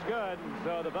point is good,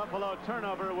 so the Buffalo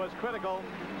turnover was critical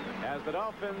as the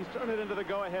Dolphins turn it into the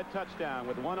go-ahead touchdown.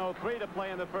 With 1:03 to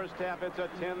play in the first half, it's a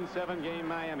 10-7 game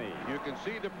Miami. You can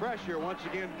see the pressure once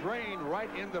again drained right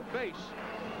in the face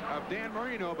of Dan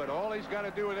Marino, but all he's got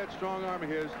to do with that strong arm of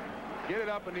his, get it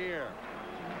up in the air.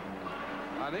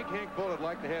 I think Hank Bull would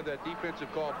like to have that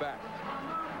defensive call back.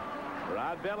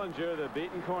 Rod Bellinger, the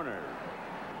beaten corner.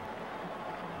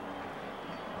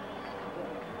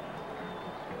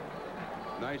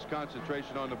 Nice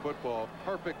concentration on the football.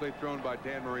 Perfectly thrown by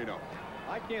Dan Marino.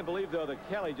 I can't believe, though, that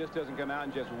Kelly just doesn't come out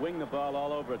and just wing the ball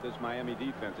all over at this Miami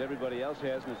defense. Everybody else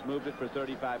has, and it's moved it for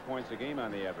 35 points a game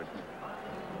on the average.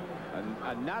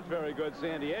 A not very good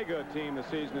San Diego team the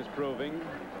season is proving.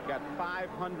 Got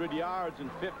 500 yards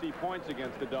and 50 points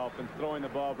against the Dolphins, throwing the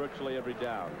ball virtually every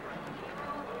down.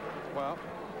 Well,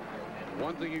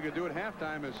 one thing you could do at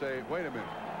halftime is say, wait a minute,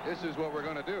 this is what we're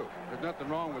going to do. There's nothing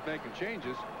wrong with making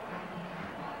changes.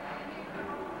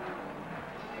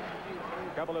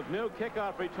 A couple of new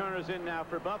kickoff returners in now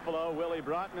for Buffalo. Willie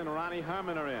Broughton and Ronnie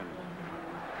Harmon are in.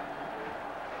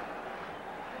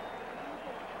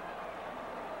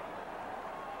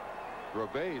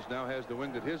 Gervais now has the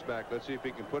wind at his back. Let's see if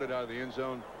he can put it out of the end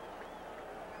zone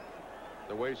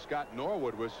the way Scott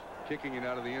Norwood was kicking it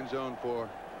out of the end zone for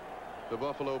the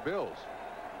Buffalo Bills.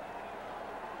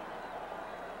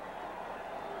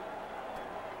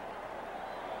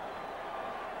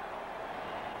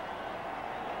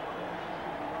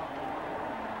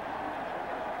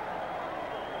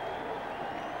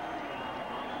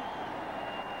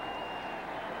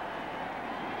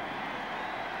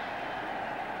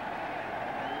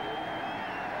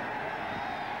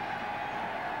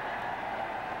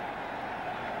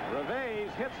 Gervais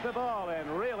hits the ball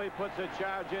and really puts a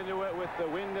charge into it with the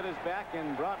wind at his back,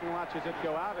 and Broughton watches it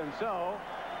go out. And so,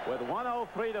 with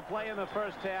 1:03 to play in the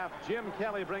first half, Jim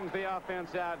Kelly brings the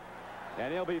offense out,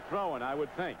 and he'll be throwing, I would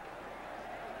think.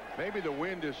 Maybe the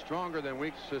wind is stronger than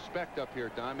we suspect up here,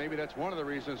 Don. Maybe that's one of the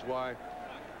reasons why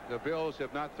the Bills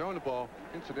have not thrown the ball.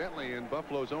 Incidentally, in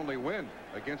Buffalo's only win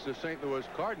against the St. Louis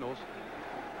Cardinals,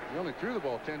 he only threw the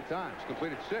ball 10 times,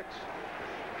 completed 6.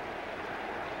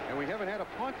 And we haven't had a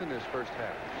punt in this first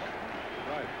half.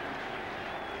 Right.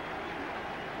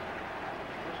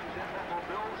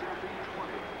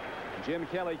 Jim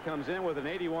Kelly comes in with an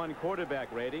 81 quarterback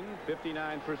rating,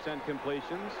 59%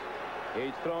 completions.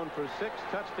 He's thrown for 6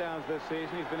 touchdowns this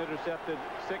season. He's been intercepted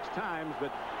 6 times,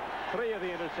 but 3 of the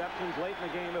interceptions late in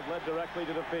the game have led directly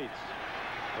to defeats.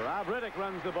 Rob Riddick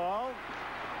runs the ball.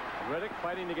 Riddick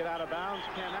fighting to get out of bounds.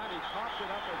 Cannot. He pops it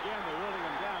up again. They're ruling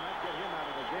him down. Let's get him out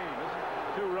of the game. This is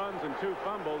 2 runs and 2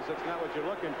 fumbles. That's not what you're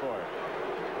looking for.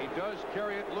 He does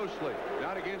carry it loosely,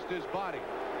 not against his body.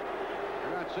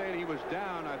 They're not saying he was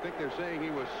down. I think they're saying he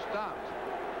was stopped.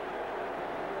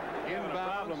 Inbounds.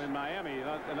 A problem in Miami.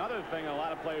 Another thing a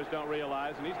lot of players don't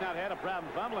realize, and he's not had a problem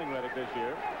fumbling Riddick this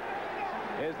year,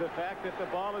 is the fact that the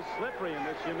ball is slippery in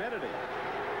this humidity.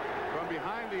 From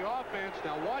behind the offense.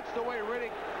 Now watch the way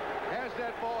Riddick has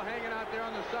that ball hanging out there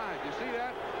on the side. You see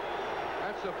that?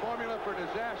 That's the formula for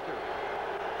disaster.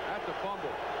 That's a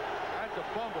fumble. That's a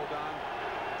fumble, Don.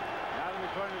 Now,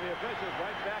 according to the officials,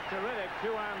 right back to Riddick.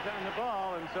 2 arms on the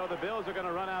ball, and so the Bills are going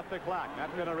to run out the clock.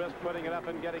 Not going to risk putting it up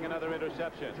and getting another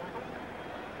interception.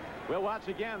 We'll watch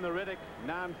again the Riddick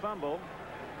non-fumble.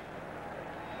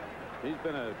 He's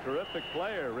been a terrific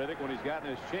player, Riddick, when he's gotten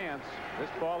his chance. This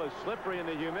ball is slippery in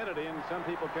the humidity, and some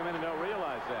people come in and don't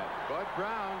realize that. Bud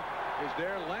Brown is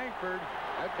there. Langford.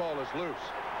 That ball is loose.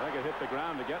 I think it hit the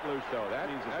ground to get loose, though. That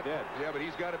means it's dead. Yeah, but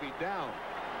he's got to be down.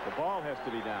 The ball has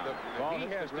to be down.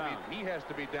 He has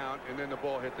to be down, and then the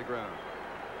ball hit the ground.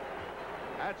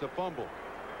 That's a fumble.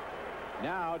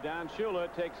 Now Don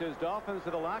Shula takes his Dolphins to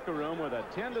the locker room with a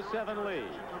 10-7 lead.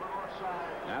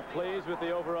 Not pleased with the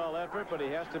overall effort, but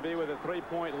he has to be with a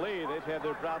 3-point lead. They've had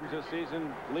their problems this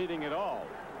season leading at all.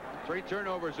 3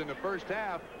 turnovers in the first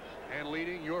half and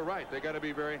leading. You're right. They got to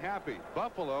be very happy.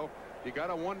 Buffalo, you got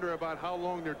to wonder about how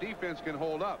long their defense can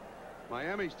hold up.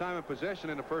 Miami's time of possession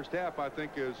in the first half, I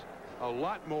think, is a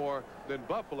lot more than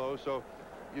Buffalo. So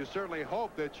you certainly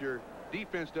hope that your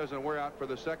defense doesn't wear out for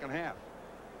the second half.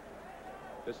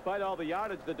 Despite all the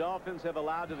yardage the Dolphins have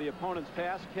allowed to the opponent's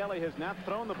pass, Kelly has not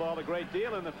thrown the ball a great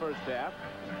deal in the first half.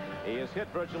 He has hit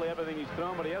virtually everything he's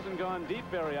thrown, but he hasn't gone deep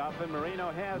very often.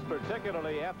 Marino has,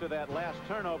 particularly after that last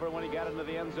turnover when he got into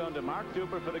the end zone to Mark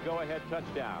Duper for the go-ahead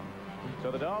touchdown.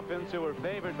 So the Dolphins, who were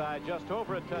favored by just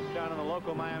over a touchdown in the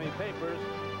local Miami papers,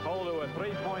 hold to a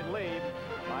 3-point lead.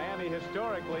 Miami has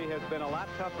historically has been a lot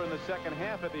tougher in the second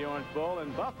half at the Orange Bowl,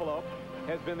 and Buffalo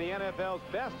has been the NFL's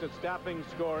best at stopping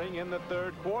scoring in the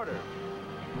third quarter.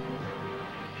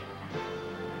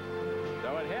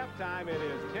 So at halftime, it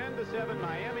is 10-7,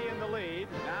 Miami in the lead.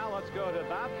 Now let's go to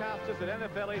Bob Costas at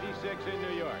NFL 86 in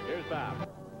New York. Here's Bob.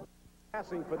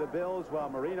 Passing for the Bills while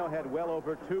Marino had well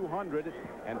over 200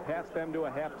 and passed them to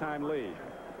a halftime lead.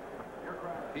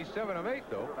 He's 7 of 8,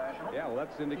 though. Yeah, well,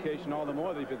 that's indication all the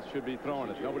more that he should be throwing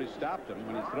it. Nobody stopped him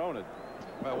when he's thrown it.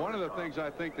 Well, one of the things I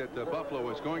think that Buffalo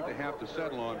is going to have to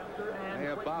settle on, they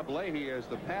have Bob Leahy as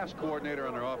the pass coordinator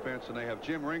on their offense, and they have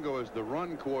Jim Ringo as the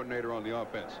run coordinator on the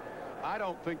offense. I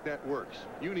don't think that works.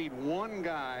 You need one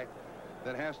guy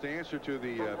that has to answer to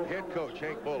the head coach,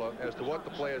 Hank Bulla, as to what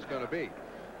the play is going to be.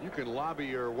 You can lobby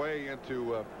your way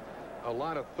into a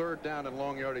lot of third down and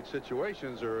long yardage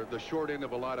situations or the short end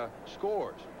of a lot of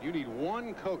scores. You need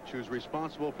one coach who's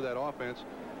responsible for that offense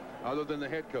other than the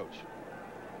head coach.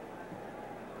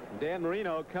 Dan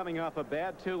Marino coming off a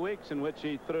bad 2 weeks in which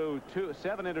he threw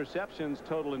 7 interceptions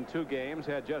total in 2 games,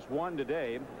 had just 1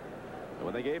 today.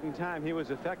 When they gave him time, he was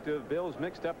effective. Bills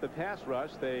mixed up the pass rush.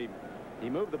 He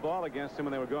moved the ball against him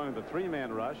when they were going to the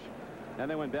 3-man rush. Then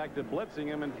they went back to blitzing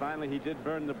him, and finally he did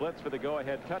burn the blitz for the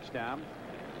go-ahead touchdown.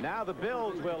 Now the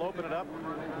Bills will open it up.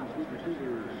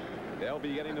 They'll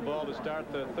be getting the ball to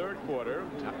start the third quarter.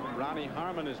 Ronnie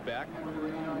Harmon is back,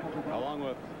 along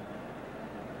with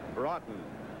Broughton.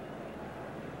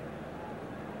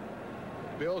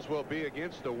 Bills will be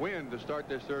against the wind to start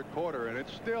this third quarter, and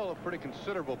it's still a pretty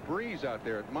considerable breeze out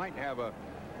there. It might have a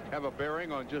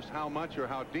bearing on just how much or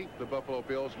how deep the Buffalo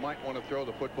Bills might want to throw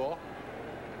the football.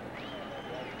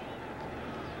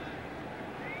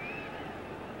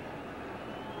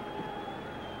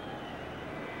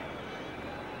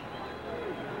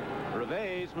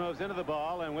 Reves moves into the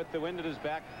ball, and with the wind at his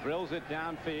back, drills it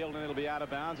downfield, and it'll be out of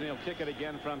bounds, and he'll kick it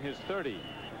again from his 30.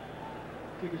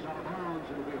 Kick is out of bounds.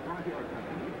 It'll be a 5-yard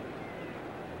penalty.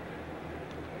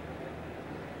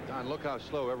 Don, look how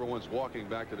slow everyone's walking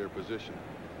back to their position,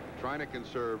 trying to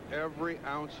conserve every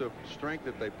ounce of strength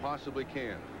that they possibly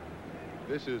can.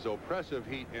 This is oppressive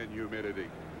heat and humidity.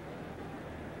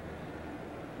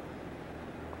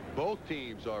 Both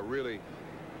teams are really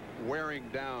wearing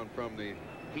down from the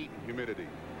heat and humidity.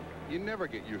 You never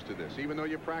get used to this, even though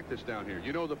you practice down here.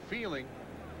 You know the feeling,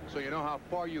 so you know how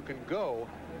far you can go,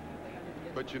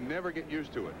 but you never get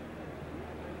used to it.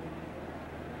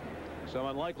 Some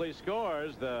unlikely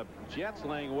scores. The Jets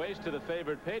laying waste to the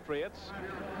favored Patriots.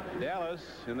 Dallas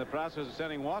in the process of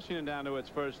sending Washington down to its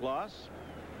first loss.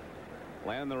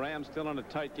 Landing the Rams still in a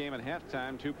tight game at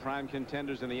halftime. 2 prime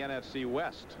contenders in the NFC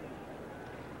West.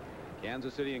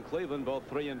 Kansas City and Cleveland, both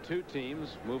 3-2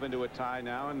 teams, move into a tie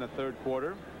now in the third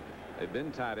quarter. They've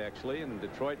been tied, actually, and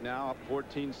Detroit now up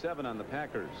 14-7 on the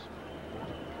Packers,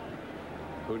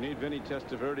 who need Vinny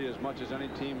Testaverde as much as any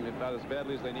team, about as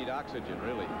badly as they need oxygen,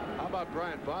 really. How about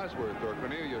Brian Bosworth or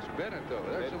Cornelius Bennett, though?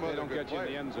 They don't get you in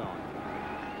the end zone.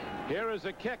 Here is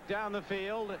a kick down the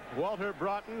field. Walter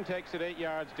Broughton takes it 8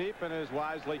 yards deep and is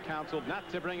wisely counseled not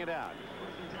to bring it out.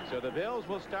 So the Bills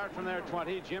will start from their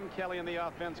 20. Jim Kelly and the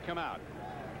offense come out.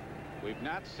 We've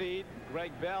not seen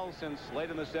Greg Bell since late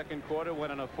in the second quarter,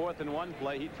 when on a 4th-and-1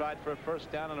 play he tried for a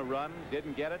first down on a run,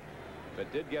 didn't get it,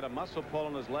 but did get a muscle pull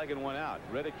in his leg and went out.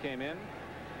 Riddick came in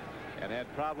and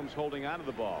had problems holding onto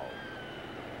the ball.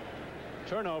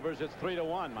 Turnovers, it's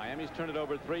 3-1. Miami's turned it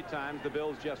over 3 times, the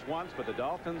Bills just once, but the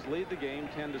Dolphins lead the game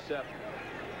 10-7.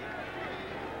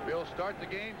 Bills start the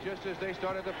game just as they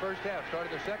started the first half.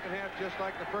 Started the second half just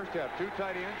like the first half. 2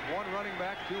 tight ends, 1 running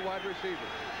back, 2 wide receivers.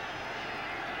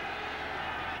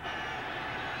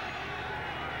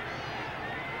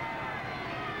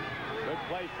 Good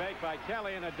play fake by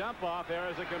Kelly, and a dump off. There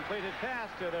is a completed pass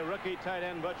to the rookie tight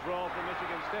end Butch Roll from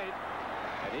Michigan State.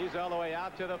 And he's all the way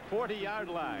out to the 40-yard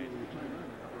line.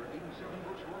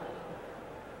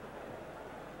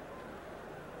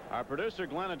 Our producer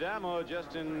Glenn Adamo,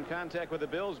 just in contact with the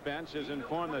Bills bench, is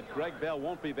informed that Greg Bell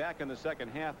won't be back in the second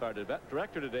half. Our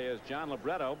director today is John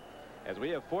Libretto, as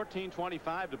we have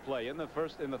 14:25 to play in the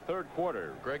third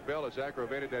quarter. Greg Bell has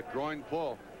aggravated that groin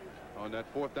pull on that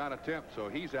 4th down attempt, so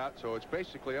he's out. So it's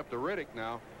basically up to Riddick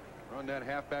now on that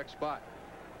halfback spot.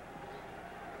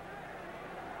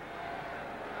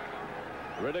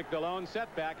 Riddick the lone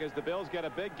setback as the Bills get a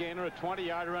big gainer, a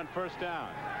 20-yarder on first down.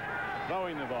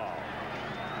 Throwing the ball.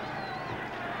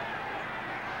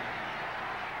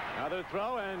 Another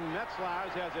throw, and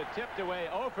Metzlars has it tipped away.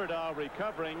 Offerdahl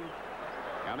recovering,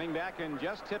 coming back and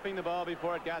just tipping the ball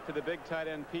before it got to the big tight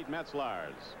end Pete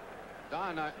Metzlars.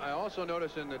 Don, I also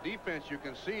notice in the defense you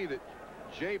can see that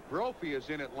Jay Brophy is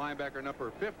in at linebacker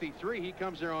number 53. He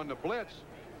comes there on the blitz.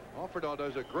 Offerdahl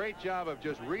does a great job of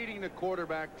just reading the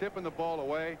quarterback, tipping the ball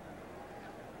away.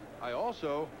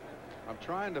 I'm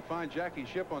trying to find Jackie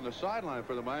Shipp on the sideline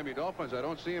for the Miami Dolphins. I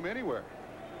don't see him anywhere.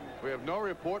 We have no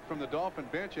report from the Dolphin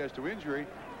bench as to injury,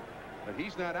 but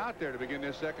he's not out there to begin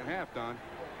this second half, Don.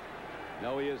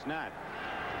 No, he is not.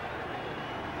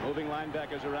 Moving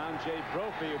linebackers around. Jay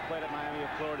Brophy, who played at Miami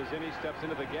of Florida's in. He steps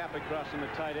into the gap across from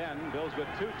the tight end. Bills with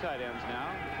 2 tight ends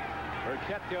now.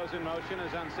 Burkett goes in motion,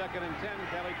 is on 2nd and 10.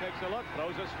 Kelly takes a look,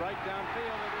 throws a strike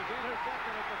downfield. It is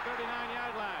intercepted at the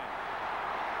 39-yard line.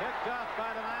 Picked off by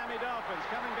the Miami Dolphins.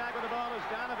 Coming back with the ball is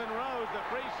Donovan Rose, the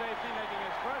free safety, making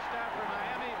his first start for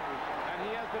Miami. And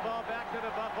he has the ball back to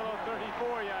the Buffalo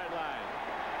 34-yard line.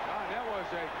 That was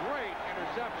a great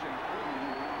interception.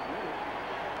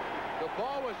 The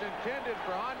ball was intended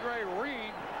for Andre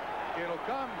Reed. It'll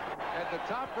come at the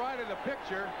top right of the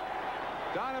picture.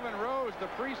 Donovan Rose, the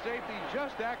free safety,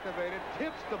 just activated,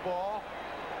 tips the ball,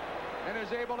 and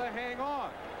is able to hang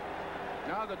on.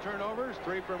 Now the turnovers,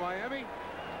 3 for Miami,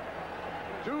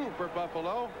 2 for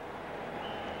Buffalo.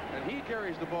 And he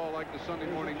carries the ball like the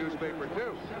Sunday morning newspaper,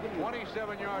 too.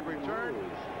 27-yard return.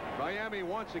 Miami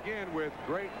once again with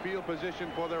great field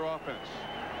position for their offense.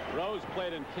 Rose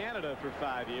played in Canada for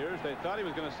 5 years. They thought he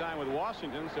was going to sign with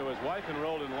Washington, so his wife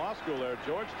enrolled in law school there at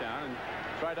Georgetown and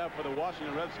tried out for the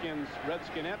Washington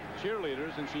Redskinette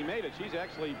cheerleaders, and she made it. She's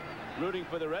actually rooting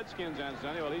for the Redskins on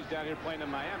Sunday while he's down here playing in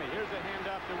Miami. Here's a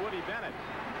handoff to Woody Bennett.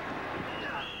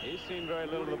 He's seen very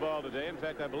little of the ball today. In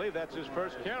fact, I believe that's his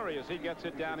first carry as he gets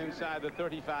it down inside the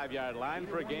 35-yard line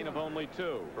for a gain of only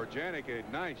 2. Janik, a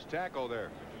nice tackle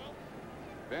there.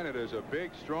 Bennett is a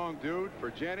big, strong dude.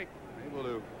 Janik able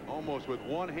to almost with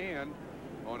one hand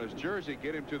on his jersey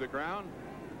get him to the ground.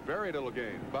 Very little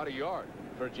gain, about a yard.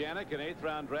 Janik, an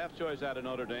 8th-round draft choice out of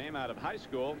Notre Dame, out of high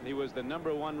school. He was the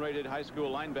 #1 rated high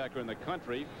school linebacker in the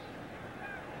country.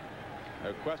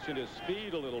 I questioned his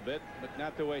speed a little bit, but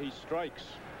not the way he strikes.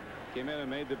 Came in and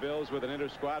made the Bills with an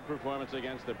inter-squad performance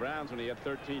against the Browns when he had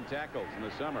 13 tackles in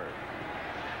the summer.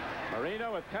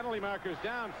 Marino with penalty markers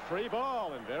down, free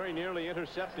ball, and very nearly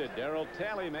intercepted. Darryl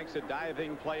Talley makes a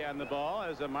diving play on the ball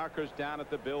as the marker's down at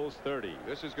the Bills 30.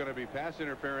 This is going to be pass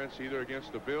interference either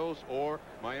against the Bills or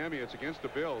Miami. It's against the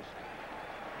Bills.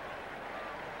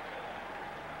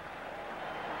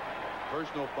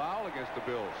 Personal foul against the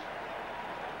Bills.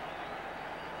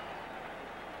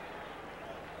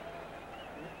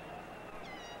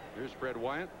 Here's Fred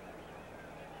Wyant.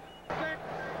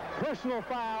 Personal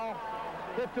foul.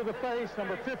 Hit to the face,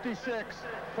 number 56.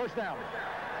 First down.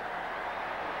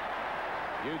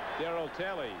 Darryl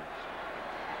Talley.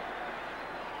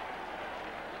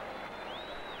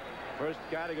 First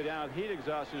guy to go down with heat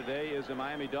exhaustion today is the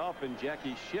Miami Dolphin,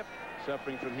 Jackie Shipp,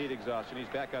 suffering from heat exhaustion. He's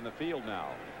back on the field now.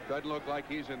 Doesn't look like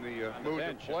he's in the mood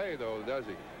to play, though, does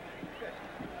he?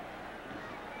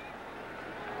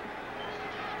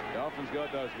 Dolphins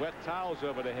got those wet towels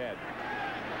over the head.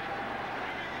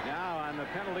 Now on the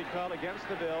penalty call against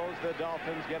the Bills, the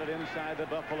Dolphins get it inside the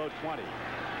Buffalo 20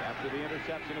 after the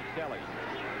interception of Kelly.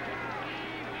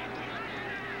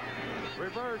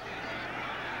 Reverse.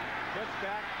 Pitch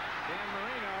back. Dan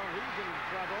Marino, he's in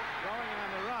trouble, throwing on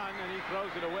the run, and he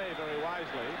throws it away very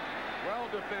wisely. Well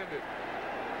defended.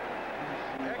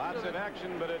 Lots of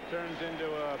action, but it turns into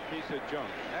a piece of junk.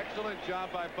 Excellent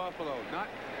job by Buffalo.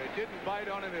 It didn't bite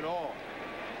on it at all.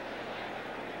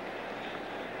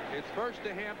 It's first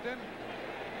to Hampton.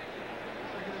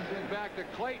 Then back to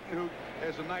Clayton, who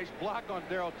has a nice block on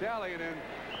Darryl Talley, and then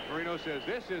Marino says,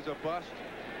 this is a bust.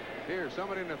 Here,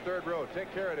 somebody in the third row,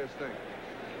 take care of this thing.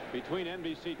 Between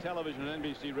NBC television and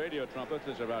NBC radio, Trumpets,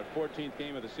 this is about 14th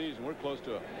game of the season. We're close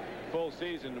to a full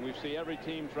season, and we see every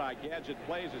team try gadget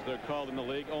plays, as they're called in the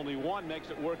league. Only one makes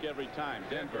it work every time.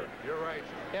 Denver. You're right.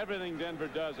 Everything Denver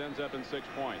does ends up in 6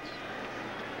 points.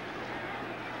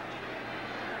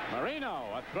 Marino,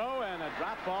 a throw and a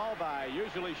drop ball by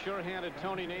usually sure-handed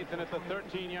Tony Nathan at the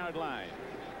 13-yard line.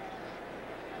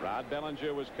 Rod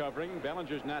Bellinger was covering.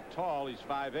 Bellinger's not tall. He's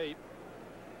 5'8".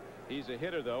 He's a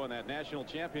hitter, though, in that national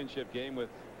championship game with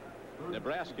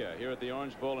Nebraska here at the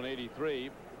Orange Bowl in '83.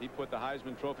 He put the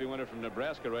Heisman Trophy winner from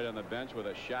Nebraska right on the bench with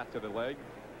a shot to the leg.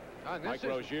 Mike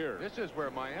Rozier. This is where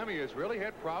Miami has really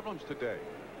had problems today.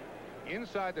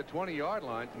 Inside the 20-yard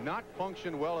line, not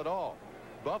function well at all.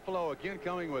 Buffalo again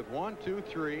coming with 1, 2,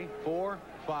 3, 4,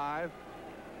 5.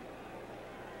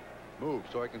 Move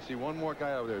so I can see one more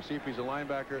guy over there. See if he's a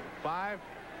linebacker. 5,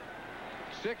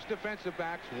 6 defensive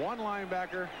backs, 1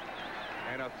 linebacker,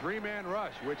 and a 3-man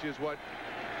rush, which is what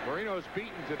Marino's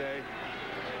beaten today.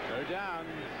 They're down.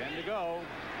 10 to go.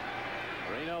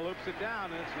 Marino loops it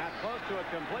down, and it's not close to a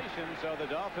completion, so the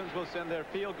Dolphins will send their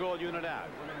field goal unit out.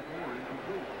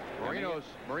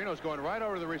 Marino's going right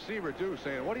over to the receiver, too,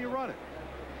 saying, what are you running?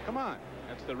 Come on.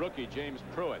 That's the rookie, James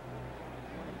Pruitt.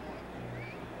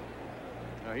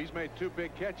 Now, he's made 2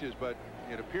 big catches, but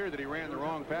it appeared that he ran the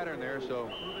wrong pattern there, so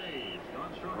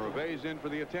Reve's in for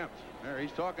the attempt. There,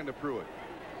 he's talking to Pruitt.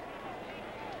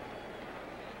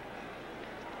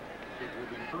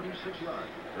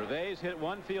 Reve's hit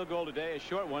 1 field goal today, a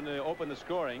short one to open the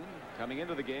scoring. Coming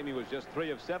into the game, he was just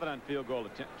 3 of 7 on field goal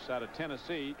attempts out of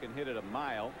Tennessee. He can hit it a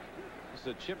mile. This is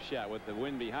a chip shot with the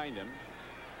wind behind him.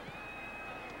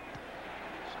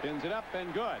 Spins it up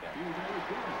and good.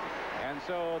 And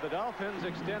so the Dolphins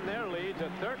extend their lead to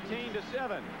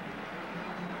 13-7.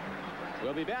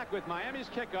 We'll be back with Miami's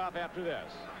kickoff after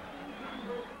this.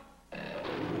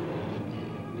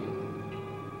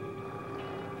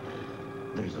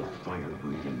 There's a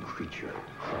fire-breathing creature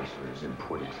Chrysler has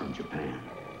imported from Japan.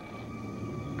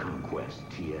 Conquest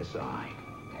TSI.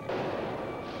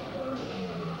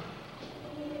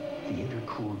 The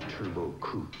intercooled turbo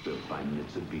coupe built by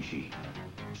Mitsubishi.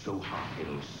 So hot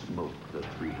it'll smoke the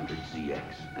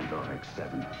 300ZX and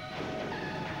RX-7.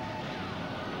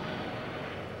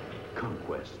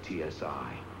 Conquest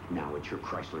TSI. Now at your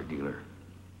Chrysler dealer.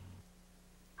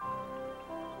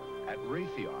 At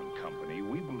Raytheon Company,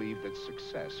 we believe that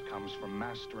success comes from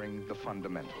mastering the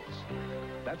fundamentals.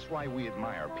 That's why we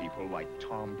admire people like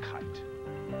Tom Kite.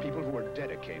 People who are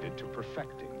dedicated to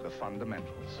perfecting the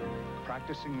fundamentals,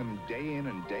 practicing them day in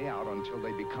and day out until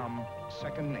they become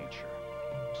second nature.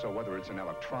 So whether it's in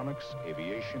electronics,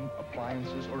 aviation,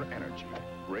 appliances, or energy,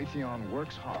 Raytheon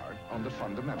works hard on the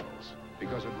fundamentals.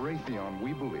 Because at Raytheon,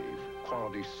 we believe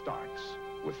quality starts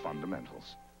with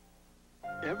fundamentals.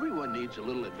 Everyone needs a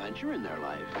little adventure in their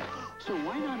life. So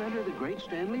why not enter the Great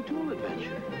Stanley Tool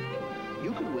Adventure?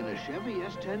 You could win a Chevy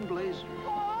S10 Blazer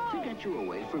to get you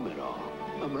away from it all.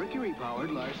 A Mercury-powered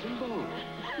Larson boat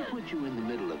to put you in the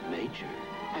middle of nature.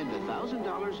 And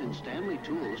 $1,000 in Stanley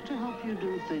tools to help you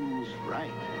do things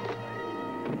right.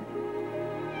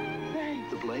 Hey,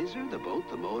 the Blazer, the boat,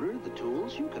 the motor, the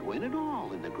tools, you could win it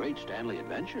all in the Great Stanley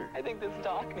Adventure. I think this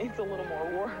dock needs a little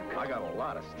more work. I got a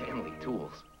lot of Stanley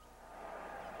tools.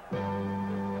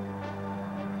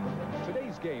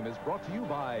 Today's game is brought to you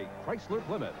by Chrysler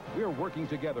Plymouth. We're working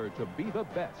together to be the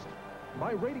best.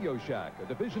 By Radio Shack, a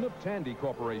division of Tandy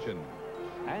Corporation.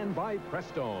 And by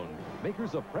Prestone,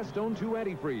 makers of Prestone 2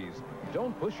 Antifreeze.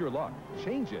 Don't push your luck.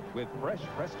 Change it with fresh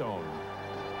Prestone.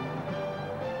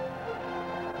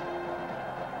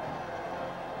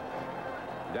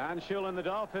 Don Shula and the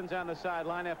Dolphins on the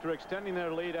sideline after extending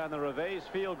their lead on the Reve's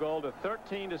field goal to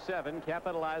 13-7,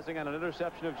 capitalizing on an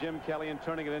interception of Jim Kelly and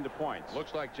turning it into points.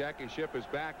 Looks like Jackie Shipp is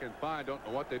back and fine. Don't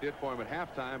know what they did for him at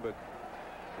halftime, but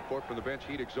report from the bench,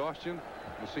 heat exhaustion.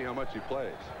 We'll see how much he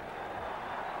plays.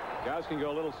 Guys can go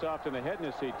a little soft in the head in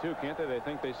this seat, too, can't they? They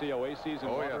think they see oases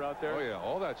and water out there. Oh, yeah,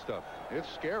 all that stuff. It's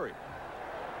scary.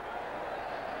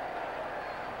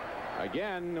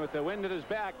 Again, with the wind at his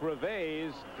back,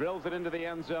 Reve's drills it into the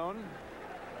end zone.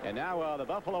 And now the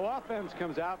Buffalo offense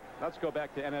comes out. Let's go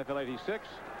back to NFL 86,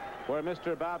 where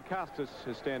Mr. Bob Costas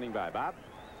is standing by. Bob?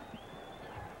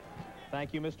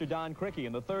 Thank you, Mr. Don Criqui.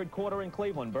 In the third quarter in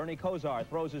Cleveland, Bernie Kosar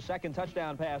throws his second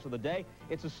touchdown pass of the day.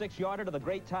 It's a 6-yarder to the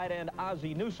great tight end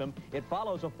Ozzie Newsome. It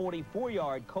follows a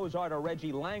 44-yard Kosar to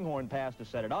Reggie Langhorne pass to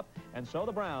set it up. And so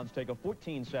the Browns take a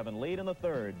 14-7 lead in the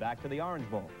third. Back to the Orange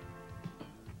Bowl.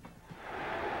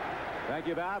 Thank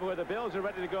you, Bob, where the Bills are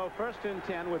ready to go 1st and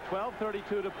 10 with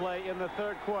 12:32 to play in the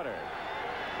third quarter.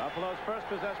 Buffalo's first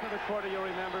possession of the quarter, you'll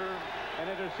remember, an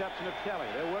interception of Kelly.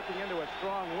 They're working into a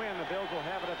strong win. The Bills will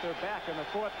have it at their back in the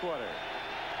fourth quarter.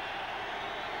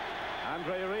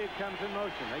 Andre Reed comes in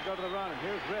motion. They go to the run, and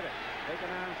here's Riddick. Taking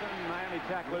on some Miami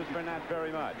tacklers for not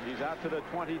very much. He's out to the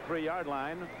 23-yard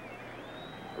line.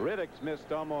 Riddick's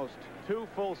missed almost 2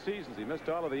 full seasons. He missed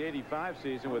all of the 85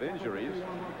 season with injuries.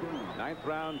 9th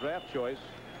round draft choice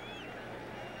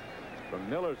from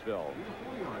Millersville.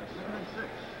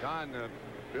 Don,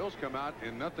 Bills come out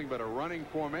in nothing but a running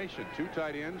formation. 2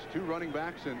 tight ends, 2 running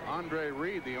backs, and Andre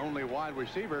Reed, the only wide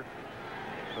receiver.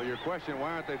 So your question,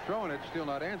 why aren't they throwing it, still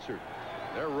not answered.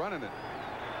 They're running it.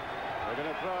 They're going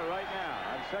to throw it right now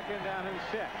on 2nd down and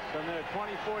 6 from their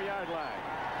 24-yard line.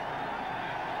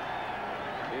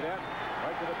 See that?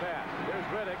 Right to the pass. Here's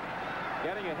Riddick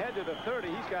getting ahead to the 30.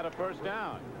 He's got a first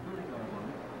down.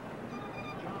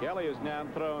 Kelly has now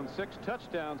thrown 6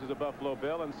 touchdowns as a Buffalo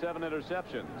Bill and 7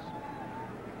 interceptions.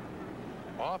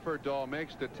 Offerdahl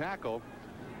makes the tackle.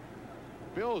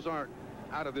 Bills aren't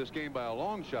out of this game by a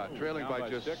long shot, trailing by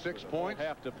just 6 points.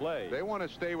 Half to play. They want to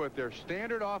stay with their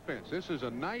standard offense. This is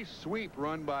a nice sweep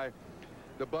run by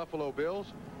the Buffalo Bills.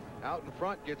 Out in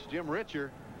front gets Jim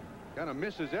Richer. Kind of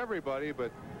misses everybody,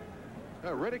 but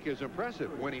Riddick is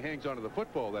impressive when he hangs onto the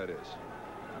football, that is.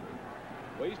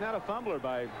 Well, he's not a fumbler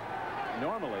by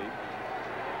normally,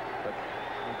 but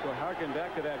we'll harken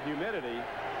back to that humidity.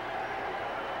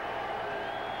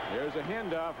 Here's a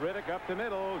handoff. Riddick up the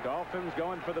middle. Dolphins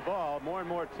going for the ball. More and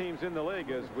more teams in the league,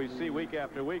 as we see week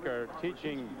after week, are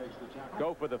teaching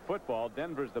go for the football.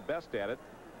 Denver's the best at it.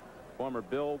 Former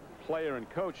Bill player and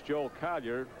coach Joel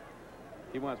Collier,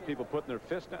 he wants people putting their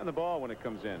fist on the ball when it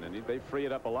comes in, and they free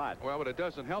it up a lot. Well, but it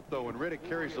doesn't help, though, when Riddick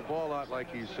carries the ball out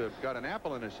like he's got an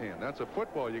apple in his hand. That's a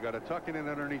football. You got to tuck it in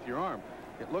underneath your arm.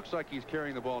 It looks like he's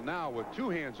carrying the ball now with 2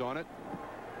 hands on it.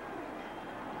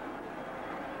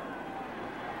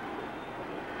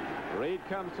 Reed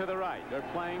comes to the right. They're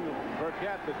playing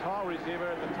Burkett, the tall receiver,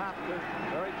 at the top,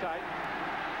 very tight.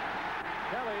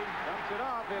 Kelly dumps it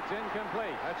off. It's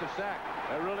incomplete. That's a sack.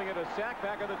 They're ruling it a sack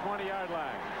back at the 20-yard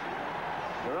line.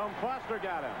 Jerome Foster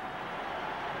got him.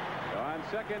 So on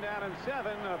 2nd down and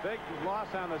 7, a big loss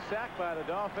on the sack by the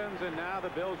Dolphins, and now the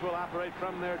Bills will operate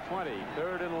from their 20.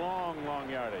 3rd and long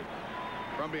yardage.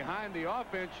 From behind the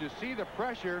offense, you see the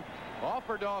pressure.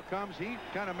 Offerdahl comes. He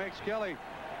kind of makes Kelly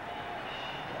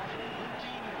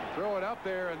throw it up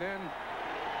there, and then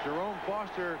Jerome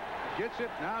Foster gets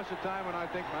it. Now's the time when I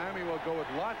think Miami will go with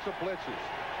lots of blitzes.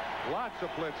 Lots of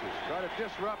blitzes. Try to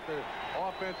disrupt the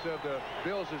offense of the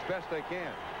Bills as best they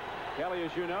can. Kelly,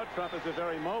 as you know, Trump is a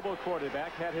very mobile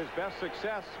quarterback. Had his best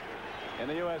success in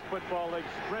the U.S. Football League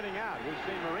sprinting out. We've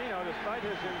seen Marino, despite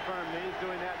his infirm knees,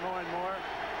 doing that more and more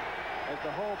as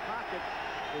the whole pocket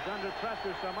is under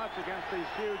pressure so much against these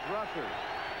huge rushers.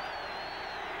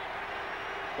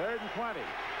 3rd and 20.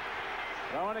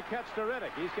 Throwing a catch to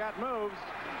Riddick. He's got moves,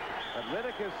 but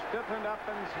Riddick is stiffened up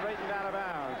and straightened out of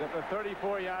bounds at the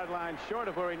 34-yard line, short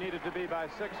of where he needed to be by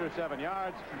 6 or 7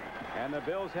 yards, and the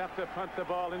Bills have to punt the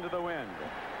ball into the wind.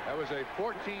 That was a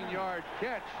 14-yard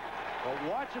catch, but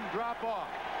watch him drop off.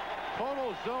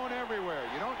 Total zone everywhere.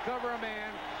 You don't cover a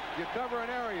man, you cover an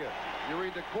area. You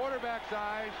read the quarterback's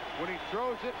eyes. When he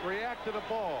throws it, react to the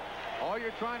ball. All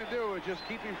you're trying to do is just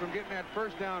keep him from getting that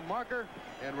 1st down marker,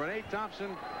 and Renee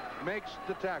Thompson makes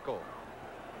the tackle.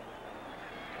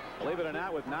 Believe it or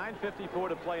not, with 9:54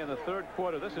 to play in the 3rd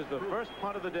quarter, this is the first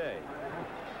punt of the day.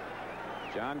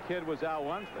 John Kidd was out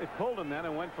once. They pulled him then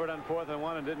and went for it on 4th and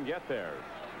 1 and didn't get there.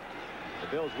 The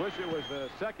Bills wish it was the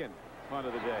 2nd punt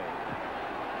of the day.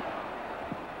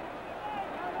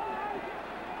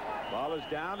 Ball is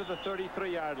down to the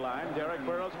 33-yard line. Derek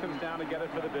Burrows comes down to get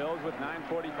it for the Bills with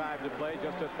 9:45 to play.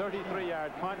 Just a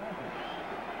 33-yard punt.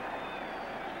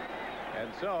 And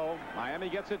so Miami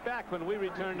gets it back when we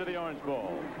return to the Orange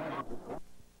Bowl.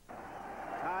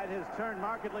 Tide has turned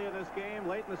markedly in this game.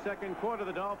 Late in the 2nd quarter,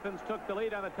 the Dolphins took the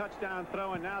lead on the touchdown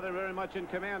throw, and now they're very much in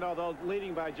command, although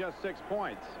leading by just 6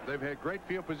 points. They've had great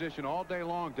field position all day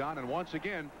long, Don, and once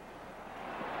again,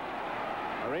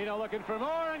 Marino looking for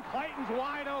more, and Clayton's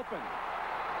wide open.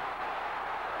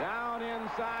 Down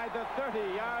inside the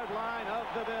 30-yard line of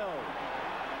the Bills.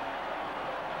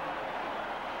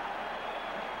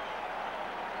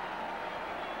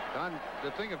 Don,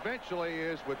 the thing eventually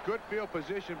is, with good field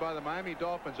position by the Miami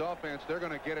Dolphins offense, they're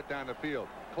going to get it down the field.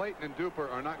 Clayton and Duper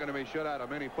are not going to be shut out of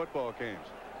many football games.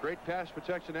 Great pass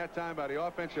protection that time by the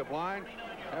offensive line.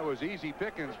 That was easy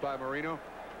pickings by Marino.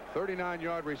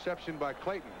 39-yard reception by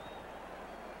Clayton.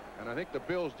 And I think the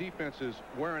Bills defense is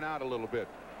wearing out a little bit.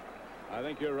 I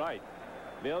think you're right.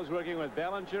 Bills working with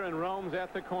Bellinger and Romes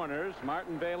at the corners.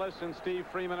 Martin Bayless and Steve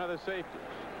Freeman are the safeties.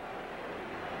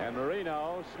 And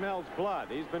Marino smells blood.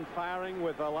 He's been firing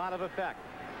with a lot of effect.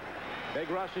 Big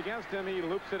rush against him. He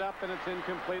loops it up, and it's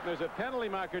incomplete. There's a penalty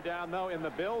marker down, though, in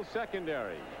the Bills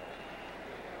secondary.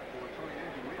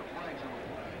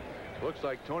 Looks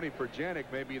like Tony Perjanik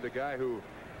may be the guy who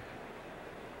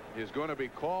is going to be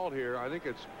called here. I think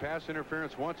it's pass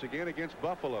interference once again against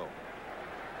Buffalo.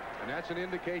 And that's an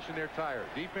indication they're tired.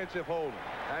 Defensive holding.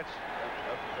 That's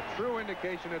a true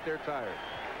indication that they're tired.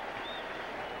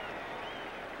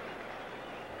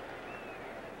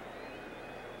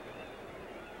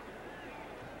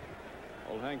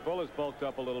 Old Hank Bullis bulked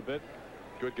up a little bit.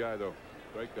 Good guy, though.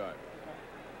 Great guy.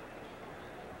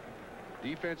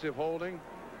 Defensive holding.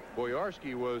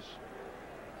 Boyarsky was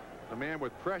the man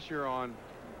with pressure on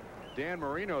Dan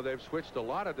Marino. They've switched a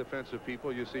lot of defensive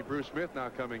people. You see Bruce Smith now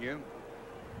coming in.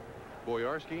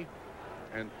 Boyarsky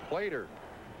and Plater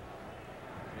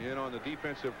in on the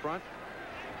defensive front.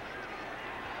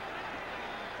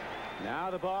 Now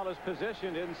the ball is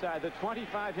positioned inside the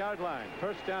 25-yard line.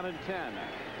 First down and 10.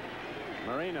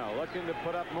 Marino looking to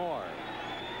put up more.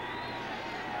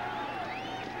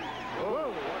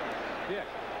 Whoa, what a stick.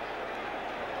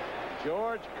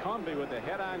 George Comby with the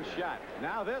head-on shot.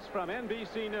 Now this from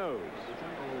NBC News.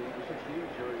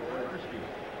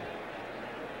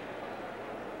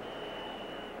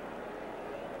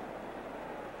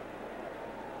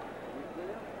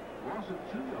 Loss of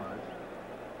 2 yards.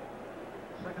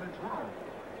 Second and 12.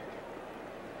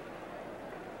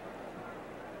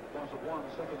 Loss of 1,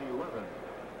 second and 11.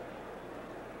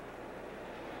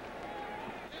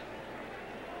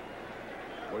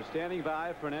 We're standing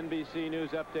by for an NBC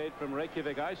News update from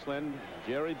Reykjavik, Iceland.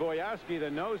 Jerry Boyarski,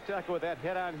 the nose tackle with that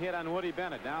head-on hit on Woody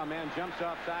Bennett. Now a man jumps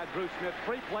offside. Bruce Smith,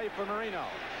 free play for Marino.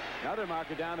 Another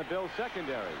marker down the Bills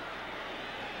secondary.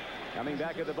 Coming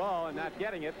back at the ball and not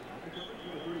getting it.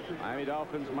 Miami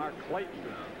Dolphins' Mark Clayton.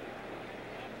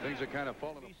 Things are kind of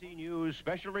falling. NBC News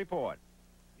special report.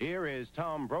 Here is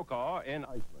Tom Brokaw in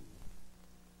Iceland.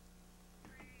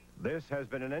 This has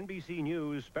been an NBC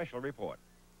News special report.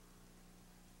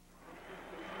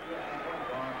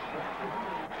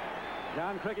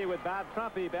 John Cricky with Bob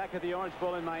Trumpy back at the Orange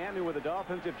Bowl in Miami, where the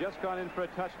Dolphins have just gone in for a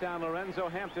touchdown. Lorenzo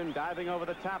Hampton diving over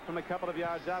the top from a couple of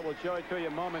yards out. We'll show it to you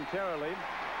momentarily.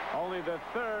 Only the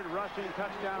third rushing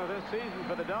touchdown of this season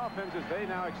for the Dolphins as they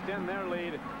now extend their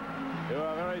lead to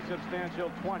a very substantial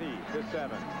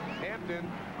 20-7. Hampton,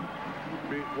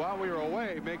 while we were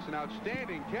away, makes an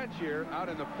outstanding catch here out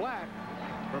in the flat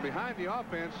from behind the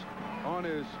offense on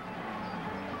his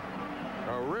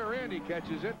rear end. He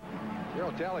catches it.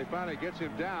 Gerald Talley finally gets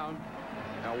him down.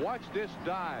 Now watch this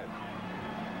dive.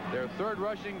 Their third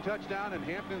rushing touchdown, and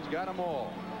Hampton's got them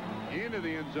all into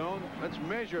the end zone. Let's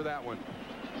measure that one.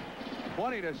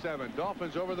 20-7,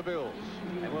 Dolphins over the Bills.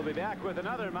 And we'll be back with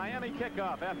another Miami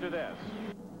kickoff after this.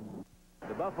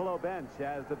 The Buffalo bench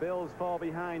as the Bills fall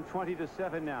behind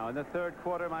 20-7 now. In the third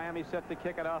quarter, Miami set to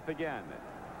kick it off again.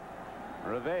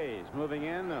 Reves moving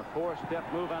in, a four-step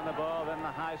move on the ball, then the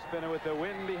high spinner with the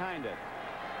wind behind it.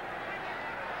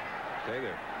 Stay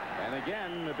there. And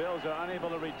again, the Bills are unable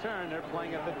to return. They're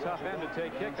playing at the tough end to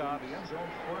take kickoffs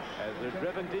as they're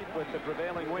driven deep with the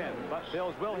prevailing wind. But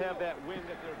Bills will have that wind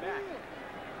at their back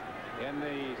in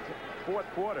the fourth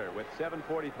quarter with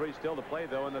 7:43 still to play,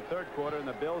 though, in the third quarter, and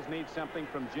the Bills need something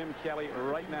from Jim Kelly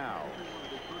right now.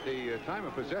 The time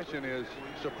of possession is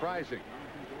surprising,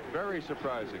 very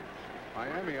surprising.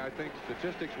 Miami, I think,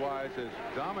 statistics-wise, has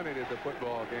dominated the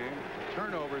football game.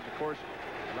 Turnovers, of course,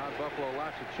 allowed Buffalo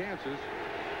lots of chances.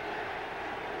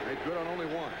 Made good on only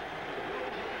one.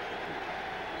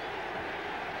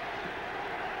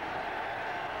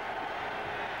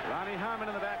 Ronnie Harmon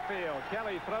in the backfield.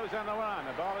 Kelly throws on the run.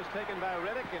 The ball is taken by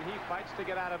Riddick, and he fights to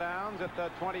get out of bounds at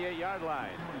the 28-yard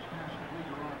line.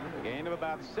 Gain of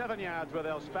about 7 yards where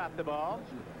they'll spot the ball.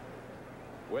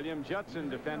 William Judson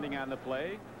defending on the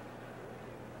play.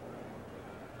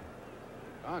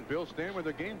 Bills staying with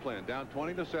their game plan. Down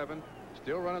 20-7.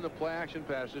 Still running the play action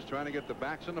passes, trying to get the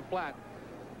backs in the flat.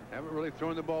 Haven't really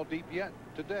thrown the ball deep yet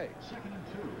today. Second and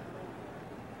 2.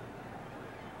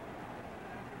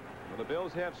 Well, the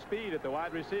Bills have speed at the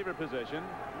wide receiver position.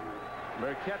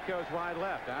 Burkett goes wide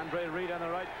left. Andre Reed on the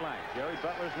right flank. Jerry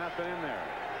Butler's not been in there.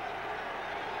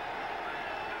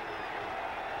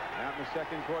 Out in the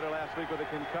second quarter last week with a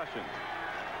concussion.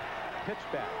 Pitch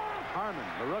back. Harmon,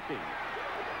 the rookie.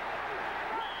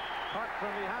 Caught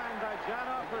from behind by John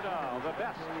Offerdahl, the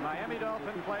best Miami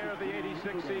Dolphin player of the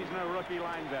 '86 season, a rookie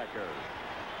linebacker.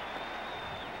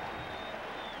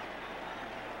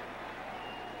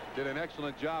 Did an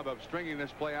excellent job of stringing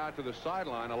this play out to the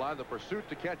sideline, allowed the pursuit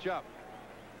to catch up.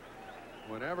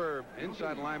 Whenever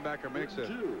inside linebacker makes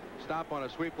a stop on a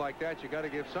sweep like that, you got to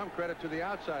give some credit to the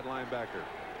outside linebacker.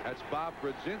 That's Bob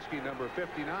Brodzinski, number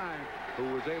 59,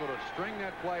 who was able to string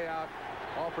that play out.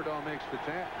 Offerdahl makes the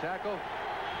tackle.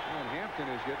 And Hampton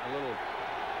is getting a little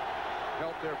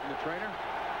help there from the trainer.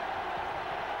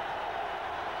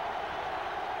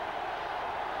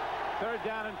 Third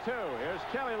down and 2. Here's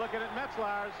Kelly looking at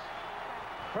Metzlars.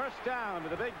 First down to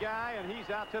the big guy, and he's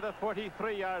out to the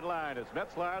 43-yard line as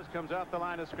Metzlars comes off the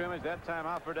line of scrimmage. That time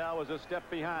Offerdahl was a step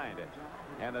behind it.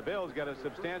 And the Bills got a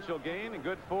substantial gain,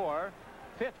 good for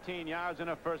 15 yards and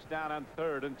a first down on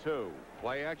 3rd and 2.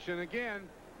 Play action again.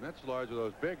 Metzlars with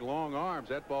those big long arms.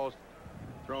 That ball's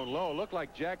thrown low. Looked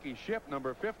like Jackie Shipp,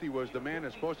 number 50, was the man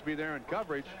that's supposed to be there in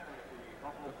coverage.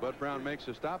 Bud Brown makes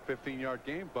a stop. 15-yard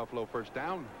game. Buffalo first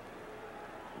down.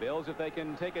 Bills, if they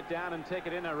can take it down and take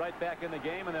it in, are right back in the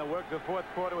game, and they'll work the fourth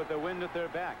quarter with the wind at their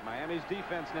back. Miami's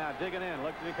defense now digging in,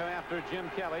 looking to come after Jim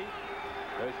Kelly.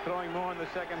 So he's throwing more in the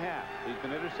second half. He's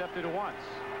been intercepted once.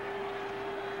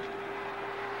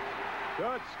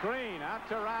 Good screen out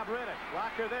to Rob Riddick.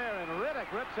 Blocker there, and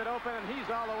Riddick rips it open, and he's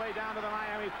all the way down to the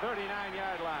Miami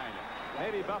 39-yard line.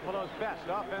 Maybe Buffalo's best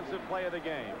offensive play of the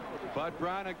game. Bud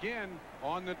Brown again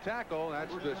on the tackle.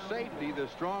 That's the safety, the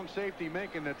strong safety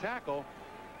making the tackle.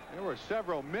 There were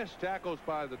several missed tackles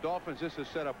by the Dolphins. This is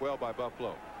set up well by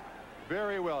Buffalo.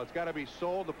 Very well. It's got to be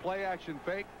sold. The play action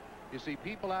fake. You see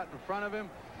people out in front of him.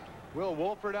 Will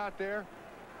Wolford out there.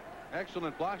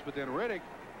 Excellent blocks, but then Riddick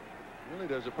really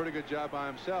does a pretty good job by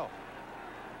himself.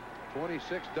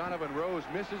 26, Donovan Rose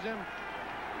misses him.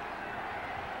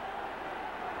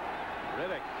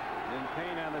 Riddick in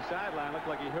pain on the sideline. Looked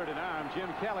like he hurt an arm. Jim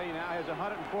Kelly now has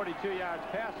 142 yards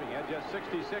passing. Had just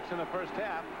 66 in the first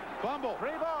half. Fumble.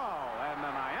 Free ball, and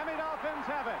the Miami Dolphins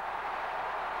have it.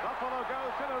 Buffalo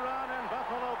goes to the run, and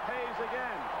Buffalo pays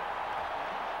again.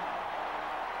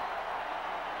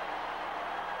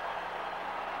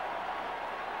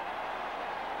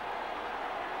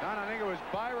 Don, I think it was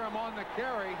Byram on the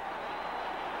carry.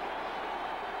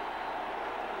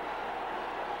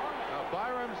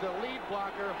 Byram's the lead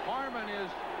blocker. Harmon is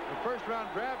the first-round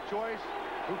draft choice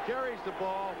who carries the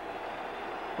ball.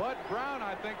 Bud Brown,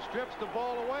 I think, strips the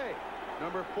ball away.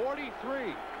 Number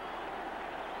 43.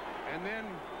 And then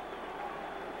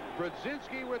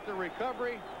Brodzinski with the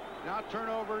recovery. Now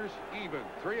turnovers even.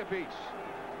 3 apiece.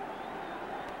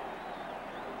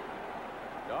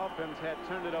 Dolphins had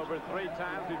turned it over 3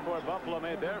 times before Buffalo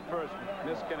made their first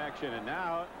misconnection, and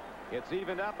now it's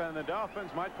evened up, and the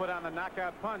Dolphins might put on the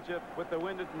knockout punch if, with the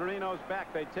wind at Marino's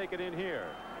back, they take it in here.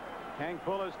 Hank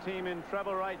Fuller's team in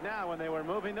trouble right now when they were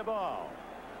moving the ball.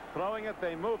 Throwing it,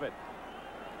 they move it.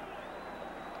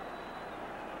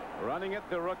 Running it,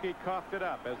 the rookie coughed it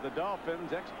up as the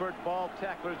Dolphins' expert ball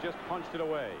tacklers just punched it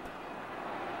away.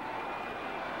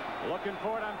 Looking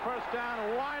for it on first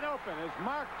down, wide open is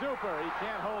Mark Duper. He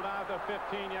can't hold on at the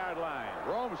 15-yard line.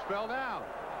 Romes fell down.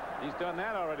 He's done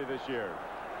that already this year.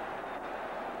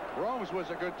 Romes was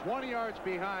a good 20 yards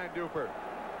behind Duper.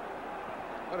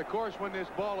 But of course, when this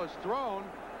ball is thrown,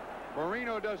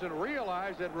 Marino doesn't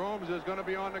realize that Romes is going to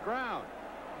be on the ground.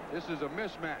 This is a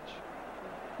mismatch.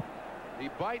 He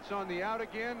bites on the out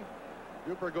again.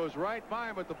 Duper goes right by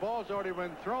him, but the ball's already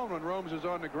been thrown when Romes is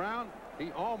on the ground. He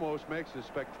almost makes a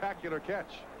spectacular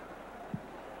catch.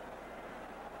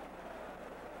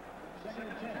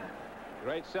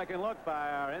 Great second look by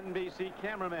our NBC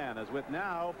cameraman, as with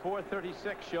now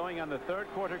 4:36 showing on the third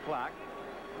quarter clock.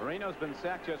 Marino's been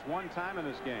sacked just 1 time in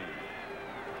this game.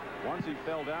 Once he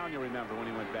fell down, you remember, when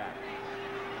he went back.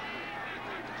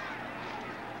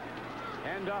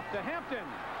 Hand off to Hampton.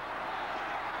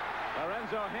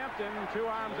 Lorenzo Hampton, 2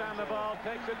 arms on the ball,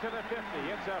 takes it to the 50.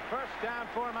 It's a first down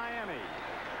for Miami.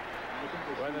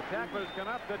 When the tacklers come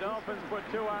up, the Dolphins put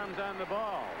 2 arms on the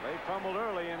ball. They fumbled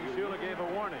early, and Shula gave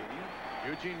a warning.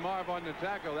 Eugene Marv on the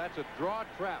tackle. That's a draw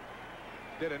trap.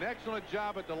 Did an excellent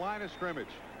job at the line of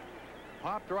scrimmage.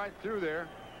 Popped right through there.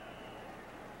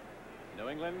 New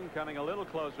England coming a little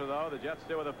closer, though. The Jets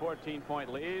still with a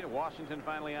 14-point lead. Washington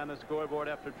finally on the scoreboard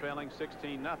after trailing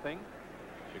 16-0.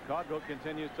 Chicago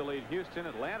continues to lead Houston.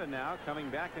 Atlanta now coming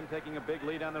back and taking a big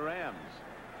lead on the Rams.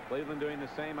 Cleveland doing the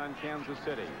same on Kansas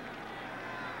City.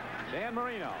 Dan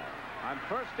Marino on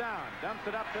first down dumps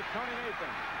it up to Tony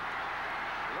Nathan.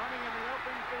 Running in the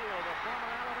open field, the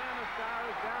former Alabama star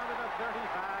is down to the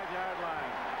 35-yard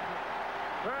line.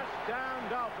 First down,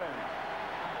 Dolphins.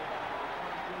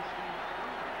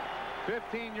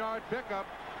 15-yard pickup.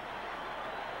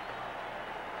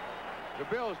 The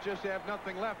Bills just have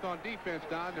nothing left on defense,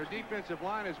 Don. Their defensive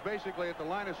line is basically at the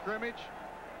line of scrimmage.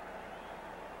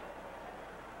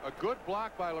 A good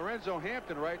block by Lorenzo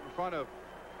Hampton right in front of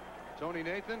Tony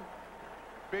Nathan.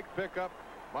 Big pickup.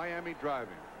 Miami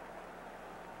driving.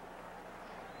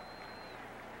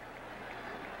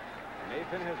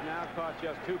 Nathan has now caught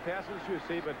just 2 passes, you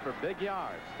see, but for big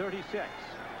yards. 36.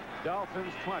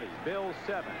 Dolphins 20. Bills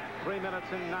 7. 3 minutes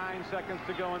and 9 seconds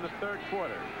to go in the third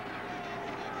quarter.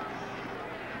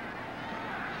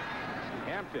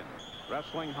 Hampton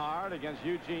wrestling hard against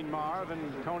Eugene Marv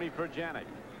and Tony Perjanik.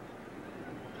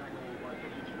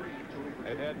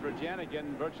 They've had Perjanik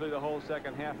in virtually the whole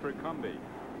second half for Cumbie.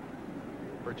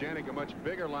 Perjanik, a much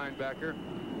bigger linebacker.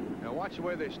 Now watch the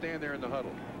way they stand there in the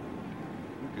huddle.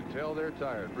 You can tell they're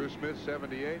tired. Bruce Smith,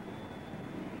 78.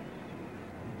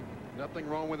 Nothing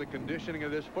wrong with the conditioning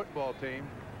of this football team.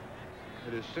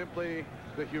 It is simply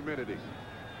the humidity.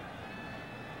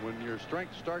 When your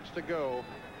strength starts to go,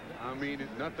 I mean,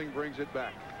 nothing brings it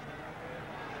back.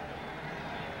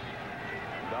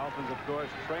 Dolphins, of course,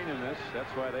 training this. That's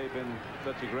why they've been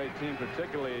such a great team,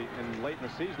 particularly late in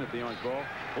the season at the Orange Bowl.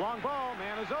 Long ball,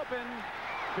 man is open.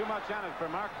 Too much on it for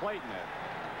Mark Clayton.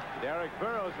 Derek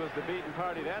Burrows was the beaten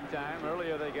party that time.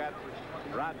 Earlier they got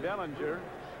Rod Bellinger.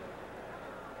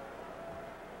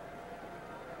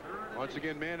 Once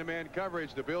again, man-to-man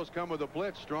coverage. The Bills come with a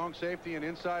blitz, strong safety and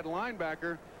inside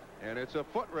linebacker, and it's a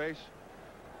foot race.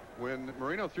 When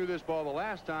Marino threw this ball the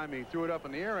last time, he threw it up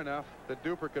in the air enough that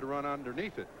Duper could run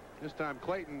underneath it. This time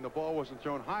Clayton, the ball wasn't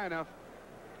thrown high enough,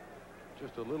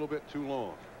 just a little bit too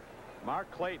long. Mark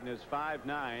Clayton is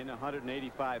 5'9",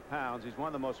 185 pounds. He's one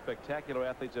of the most spectacular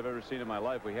athletes I've ever seen in my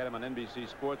life. We had him on NBC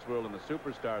Sports World in the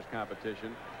Superstars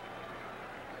competition.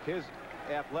 His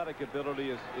athletic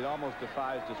ability it almost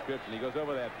defies description. He goes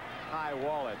over that high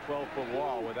wall, that 12-foot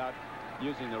wall, without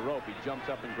using the rope. He jumps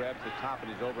up and grabs the top,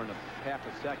 and he's over in half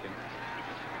a second.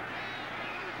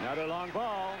 Another long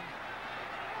ball.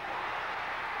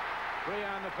 3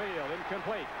 on the field.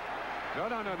 Incomplete. No.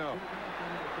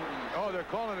 Oh, they're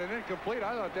calling it incomplete.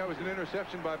 I thought that was an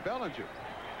interception by Bellinger.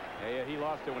 Yeah, he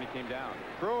lost it when he came down.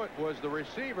 Pruitt was the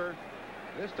receiver.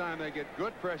 This time they get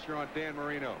good pressure on Dan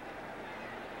Marino.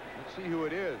 Let's see who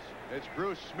it is. It's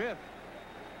Bruce Smith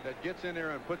that gets in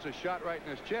there and puts a shot right in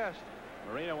his chest.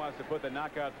 Marino wants to put the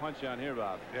knockout punch on here,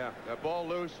 Bob. Yeah, that ball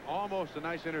loose. Almost a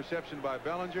nice interception by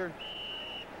Bellinger.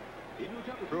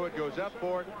 Pruitt goes up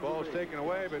for it. Ball's taken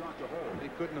away, but he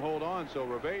couldn't hold on, so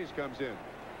Reves comes in.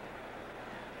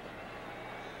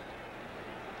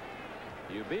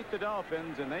 You beat the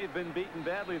Dolphins, and they've been beaten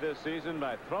badly this season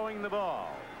by throwing the ball.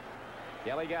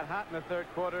 Kelly got hot in the third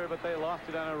quarter, but they lost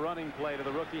it on a running play to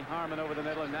the rookie Harmon over the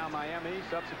middle, and now Miami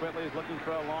subsequently is looking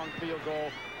for a long field goal.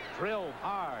 Drilled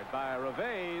hard by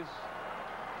Reves.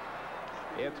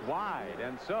 It's wide,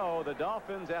 and so the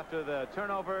Dolphins, after the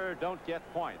turnover, don't get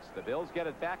points. The Bills get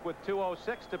it back with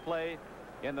 2:06 to play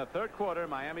in the third quarter.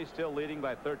 Miami still leading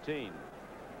by 13.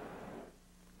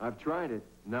 I've tried it.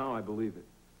 Now I believe it.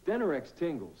 Denerex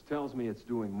Tingles tells me it's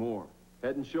doing more.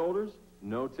 Head and Shoulders,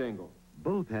 no tingle.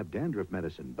 Both have dandruff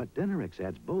medicine, but Denerex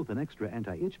adds both an extra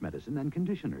anti-itch medicine and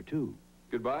conditioner, too.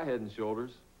 Goodbye, Head and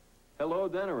Shoulders. Hello,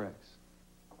 Denerex.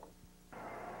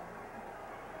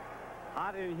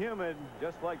 Hot and humid,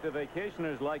 just like the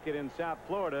vacationers like it in South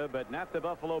Florida, but not the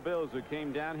Buffalo Bills, who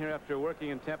came down here after working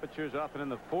in temperatures often in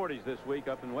the 40s this week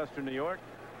up in western New York.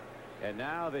 And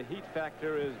now the heat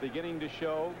factor is beginning to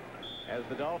show as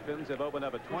the Dolphins have opened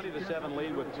up a 20-7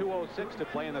 lead with 2:06 to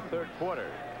play in the third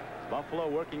quarter. Buffalo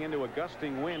working into a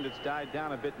gusting wind. It's died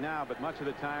down a bit now, but much of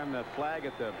the time the flag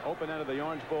at the open end of the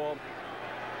Orange Bowl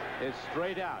is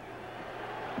straight out.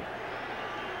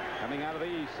 Coming out of the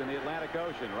east in the Atlantic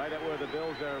Ocean, right at where the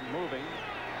Bills are moving.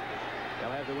 They'll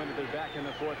have the wind at their back in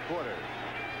the fourth quarter.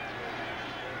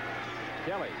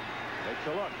 Kelly takes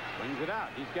a look, swings it out.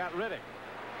 He's got Riddick.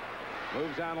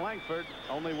 Moves on Langford.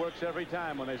 Only works every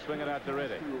time when they swing it out to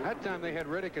Riddick. That time they had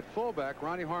Riddick at fullback,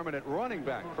 Ronnie Harmon at running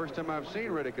back. First time I've seen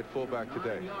Riddick at fullback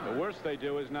today. The worst they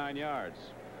do is 9 yards.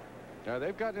 Now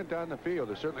they've gotten it down the field.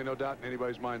 There's certainly no doubt in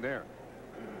anybody's mind there.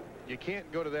 You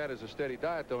can't go to that as a steady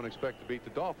diet, though, and expect to beat the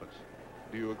Dolphins.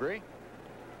 Do you agree?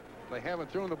 They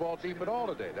haven't thrown the ball deep at all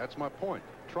today. That's my point.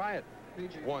 Try it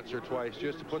once or twice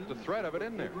just to put the threat of it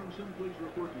in there.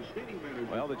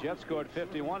 Well, the Jets scored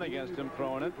 51 against him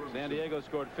throwing it. San Diego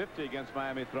scored 50 against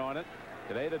Miami throwing it.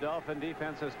 Today the Dolphin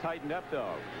defense has tightened up,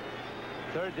 though.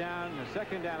 Third down,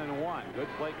 second down and 1. Good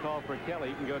play call for Kelly.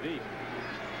 He can go deep.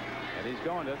 And he's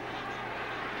going to.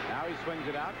 Now he swings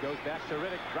it out, goes back to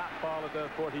Riddick. Drop ball at the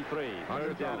 43.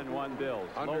 Third down and 1 Bills.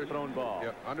 Low thrown ball.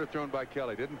 Yep, underthrown by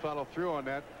Kelly. Didn't follow through on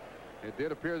that. It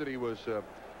did appear that he was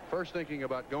first thinking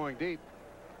about going deep.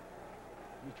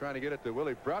 He's trying to get it to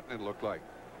Willie Broughton, it looked like.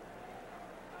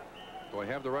 Do I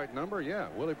have the right number? Yeah,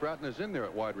 Willie Broughton is in there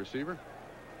at wide receiver.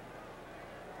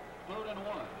 3rd and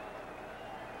 1.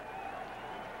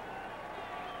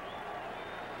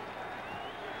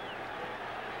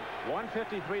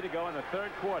 .153 to go in the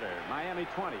third quarter. Miami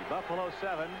 20, Buffalo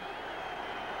 7.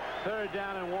 Third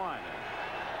down and 1.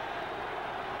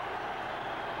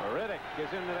 Riddick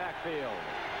is in the backfield.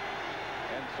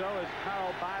 And so is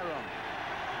Carl Byram.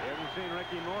 We haven't seen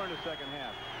Ricky Moore in the second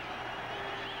half.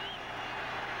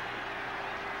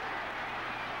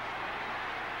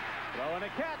 Throw and a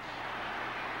catch.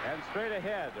 And straight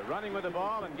ahead, running with the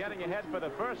ball and getting ahead for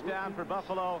the first down for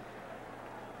Buffalo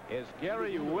is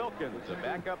Gary Wilkins, a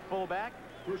backup fullback,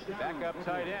 backup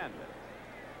tight end.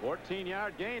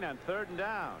 14-yard gain on 3rd and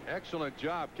down. Excellent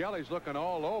job. Kelly's looking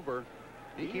all over.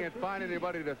 He can't find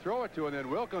anybody to throw it to, and then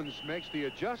Wilkins makes the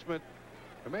adjustment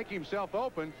to make himself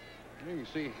open. You can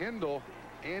see Hindle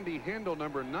Andy Hindle,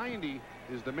 number 90,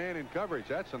 is the man in coverage.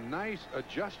 That's a nice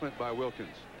adjustment by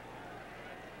Wilkins.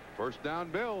 First down,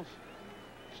 Bills.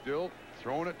 Still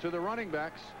throwing it to the running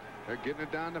backs. They're getting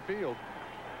it down the field.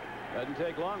 Doesn't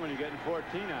take long when you're getting 14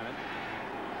 on it.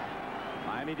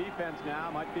 Miami defense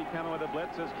now might be coming with a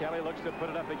blitz as Kelly looks to put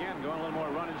it up again, going a little more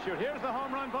run and shoot. Here's the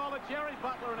home run ball to Jerry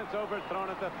Butler, and it's overthrown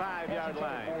at the 5-yard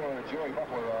line.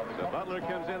 So Butler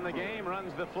comes in the game,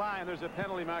 runs the fly, and there's a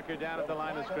penalty marker down at the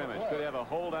line of scrimmage. Could have a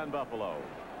hold on Buffalo.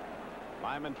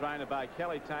 Lyman trying to buy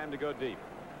Kelly time to go deep.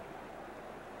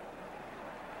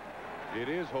 It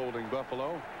is holding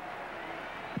Buffalo.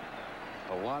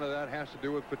 A lot of that has to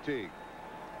do with fatigue.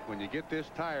 When you get this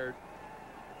tired,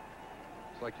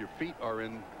 it's like your feet are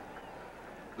in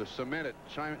the cement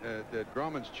at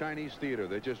Grauman's Chinese Theater.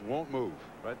 They just won't move.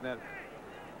 Right in that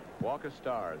Walk of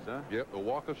Stars, huh? Yep, the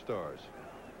Walk of Stars.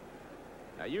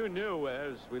 Now, you knew,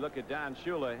 as we look at Don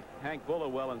Shula, Hank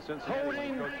Bullowell and Cincinnati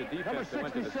when he coached the defense, they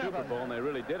went to the Super Bowl, and they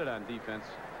really did it on defense.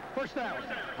 First down.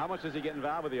 How much does he get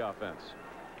involved with the offense?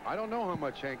 I don't know how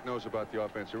much Hank knows about the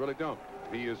offense. I really don't.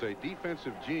 He is a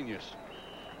defensive genius.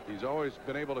 He's always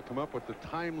been able to come up with the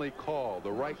timely call,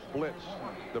 the right blitz,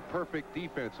 the perfect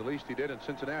defense. At least he did in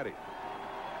Cincinnati.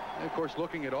 And of course,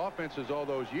 looking at offenses all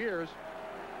those years,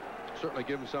 certainly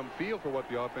give him some feel for what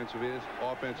the offense is.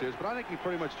 But I think he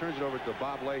pretty much turns it over to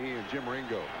Bob Leahy and Jim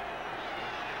Ringo.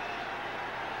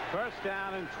 First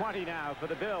down and 20 now for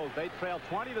the Bills. They trail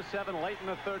 20-7 late in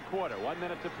the third quarter. 1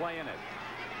 minute to play in it.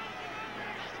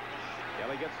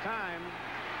 Kelly gets time.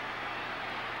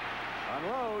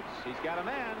 Unloads. He's got a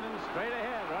man and straight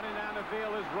ahead. Running down the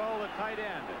field is Roll, at tight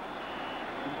end.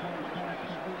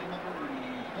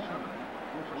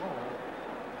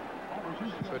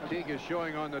 Fatigue is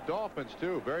showing on the Dolphins,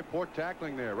 too. Very poor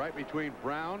tackling there, right between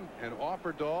Brown and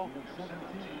Offerdahl.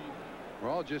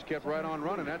 Rawl just kept right on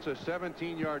running. That's a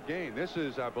 17-yard gain. This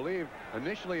is, I believe,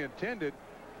 initially intended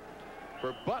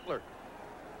for Butler.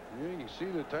 You can see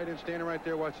the tight end standing right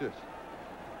there. Watch this.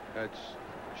 That's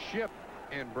Shipp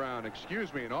and Brown,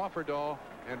 excuse me, and Offerdahl,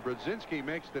 and Brzezinski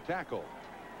makes the tackle.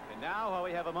 And now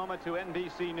we have a moment to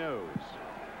NBC News.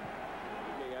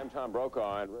 I'm Tom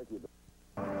Brokaw and Ricky.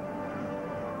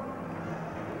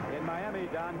 In Miami,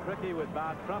 Don Criqui with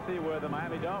Bob Trumpy, where the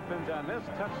Miami Dolphins on this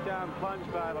touchdown plunge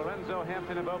by Lorenzo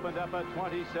Hampton have opened up a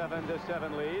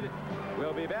 27-7 lead.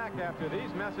 We'll be back after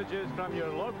these messages from your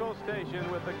local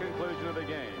station with the conclusion of the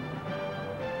game.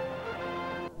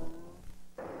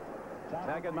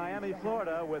 Back in Miami,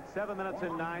 Florida, with 7 minutes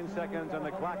and 9 seconds on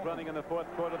the clock running in the fourth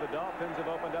quarter, the Dolphins have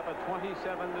opened up a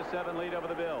 27-7 lead over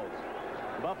the Bills.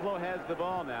 Buffalo has the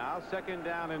ball now. Second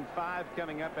down and 5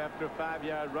 coming up after a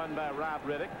 5-yard run by Rob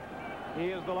Riddick. He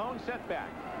is the lone setback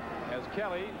as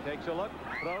Kelly takes a look,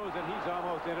 throws, and he's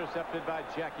almost intercepted by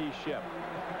Jackie Shipp.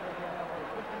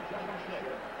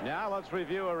 Now let's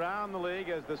review around the league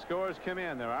as the scores come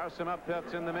in. There are some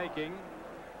upsets in the making,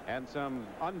 and some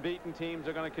unbeaten teams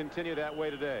are going to continue that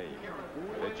way today.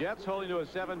 The Jets holding to a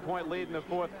 7-point lead in the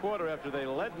fourth quarter after they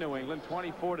led New England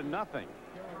 24-0.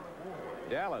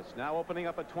 Dallas now opening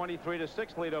up a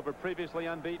 23-6 lead over previously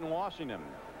unbeaten Washington.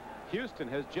 Houston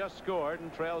has just scored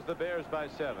and trails the Bears by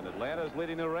 7. Atlanta is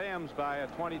leading the Rams by a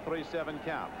 23-7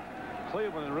 count.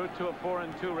 Cleveland en route to a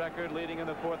 4-2 record, leading in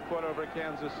the fourth quarter over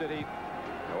Kansas City.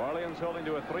 New Orleans holding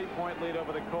to a 3-point lead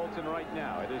over the Colts, and right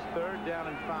now it is third down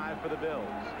and 5 for the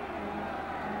Bills.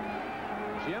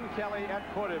 Jim Kelly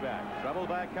at quarterback, troubled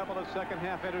by a couple of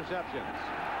second-half interceptions.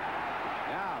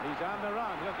 Now he's on the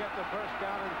run. He'll get the first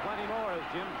down and plenty more as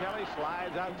Jim Kelly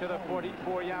slides out to the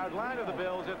 44-yard line of the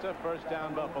Bills. It's a first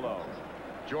down, Buffalo.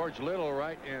 George Little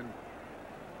right in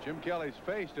Jim Kelly's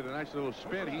face, did a nice little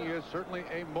spin. He is certainly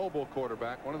a mobile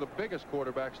quarterback, one of the biggest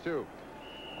quarterbacks too.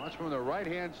 Watch from the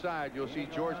right-hand side. You'll see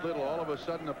George Little all of a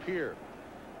sudden appear.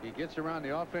 He gets around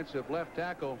the offensive left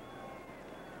tackle.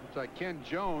 Looks like Ken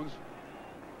Jones.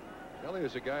 Kelly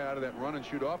is a guy out of that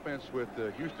run-and-shoot offense with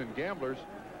the Houston Gamblers.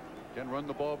 Can run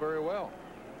the ball very well.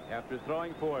 After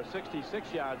throwing for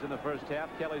 66 yards in the first half,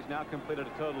 Kelly's now completed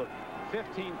a total of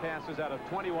 15 passes out of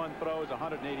 21 throws,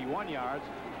 181 yards.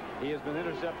 He has been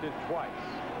intercepted twice.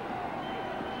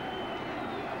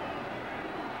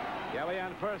 Kelly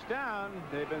on first down.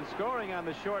 They've been scoring on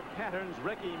the short patterns.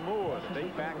 Ricky Moore, the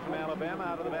big back from Alabama,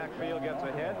 out of the backfield, gets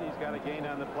ahead, and he's got a gain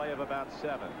on the play of about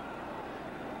 7.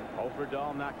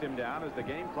 Offerdahl knocked him down as the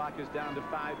game clock is down to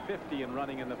 5:50 and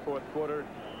running in the fourth quarter,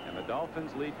 and the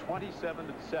Dolphins lead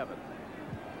 27-7.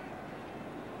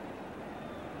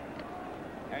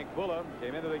 Hank Bulla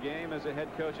came into the game as a head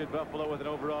coach at Buffalo with an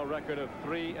overall record of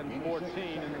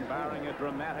 3-14, and barring a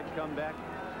dramatic comeback,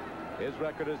 his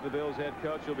record as the Bills head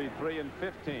coach will be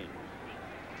 3-15.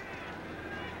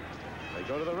 They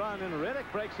go to the run, and Riddick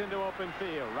breaks into open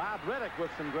field. Rob Riddick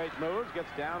with some great moves gets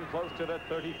down close to the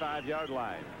 35-yard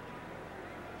line.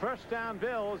 First down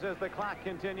Bills as the clock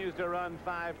continues to run.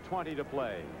 5:20 to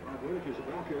play.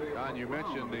 Don, you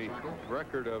mentioned the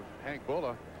record of Hank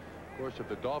Bulla. Of course, if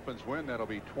the Dolphins win, that'll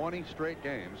be 20 straight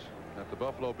games that the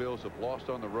Buffalo Bills have lost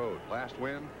on the road. Last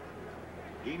win,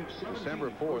 December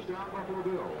 4th,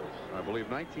 I believe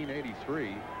 1983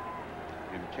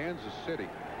 in Kansas City.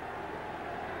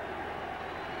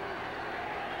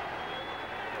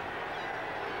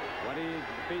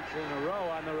 Beats in a row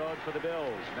on the road for the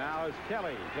Bills. Now as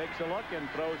Kelly takes a look and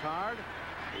throws hard.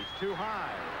 He's too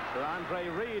high for Andre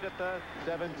Reed at the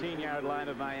 17-yard line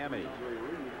of Miami.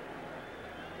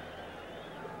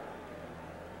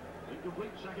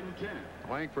 Incomplete, 2nd and 10.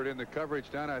 Langford in the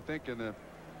coverage down, I think,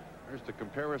 there's the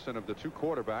comparison of the two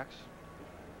quarterbacks.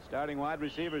 Starting wide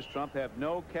receivers, Trump, have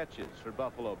no catches for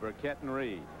Buffalo. Burkett and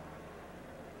Reed.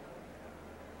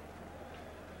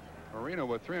 Marino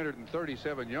with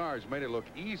 337 yards made it look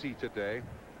easy today.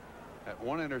 At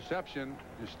one interception,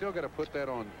 you still got to put that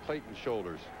on Clayton's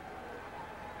shoulders.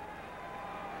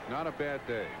 Not a bad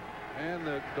day. And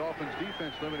the Dolphins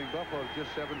defense limiting Buffalo to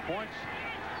just 7 points.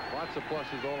 Lots of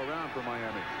pluses all around for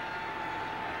Miami.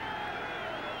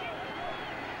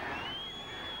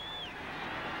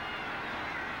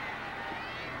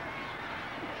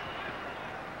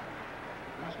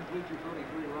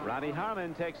 Ronnie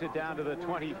Harmon takes it down to the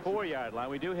 24-yard line.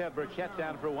 We do have Burkett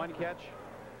down for 1 catch.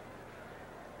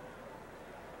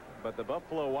 But the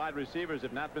Buffalo wide receivers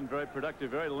have not been very productive.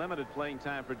 Very limited playing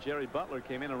time for Jerry Butler.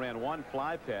 Came in and ran 1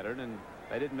 fly pattern, and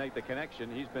they didn't make the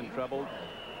connection. He's been troubled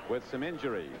with some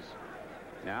injuries.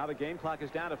 Now the game clock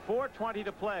is down to 4:20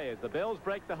 to play as the Bills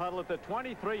break the huddle at the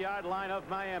 23-yard line of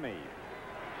Miami.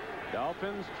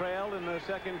 Dolphins trailed in the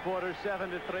second quarter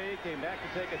 7-3. Came back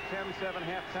to take a 10-7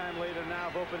 halftime lead, and now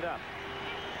have opened up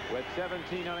with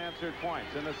 17 unanswered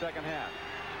points in the second half.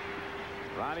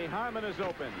 Ronnie Harmon is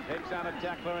open, takes on a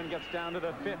tackler and gets down to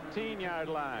the 15-yard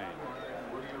line.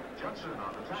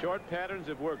 Short patterns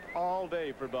have worked all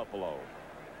day for Buffalo.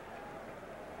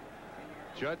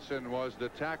 Judson was the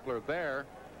tackler there.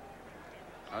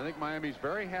 I think Miami's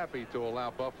very happy to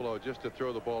allow Buffalo just to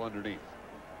throw the ball underneath.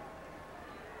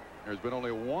 There's been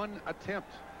only 1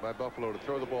 attempt by Buffalo to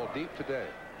throw the ball deep today.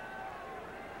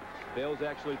 Bills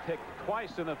actually picked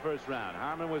twice in the first round.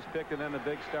 Harmon was picked, and then the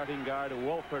big starting guard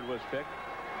Wolford was picked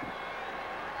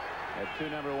at 2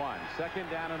 number 1. Second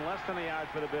down and less than a yard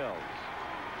for the Bills.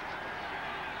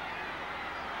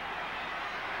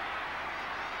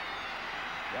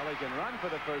 Kelly can run for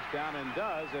the first down and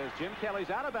does, as Jim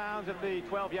Kelly's out of bounds at the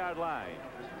 12-yard line.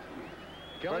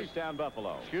 First down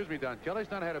Buffalo. Excuse me, Don.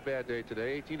 Kelly's not had a bad day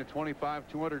today. 18 to 25,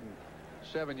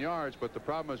 207 yards, but the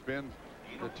problem has been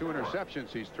the 2 interceptions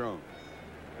he's thrown.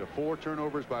 The 4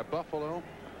 turnovers by Buffalo,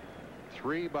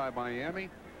 3 by Miami.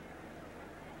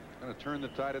 Going to turn the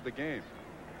tide of the game.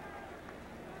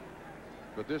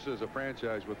 But this is a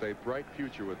franchise with a bright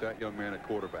future with that young man at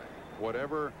quarterback.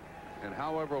 Whatever and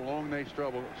however long they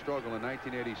struggle in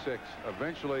 1986,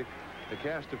 eventually the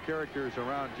cast of characters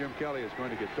around Jim Kelly is going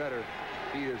to get better.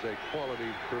 He is a quality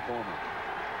performer.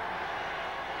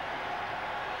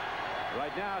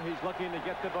 Right now he's looking to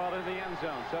get the ball in the end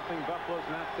zone, something Buffalo's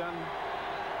not done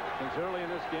since early in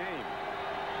this game.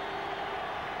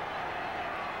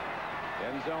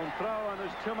 End zone throw, and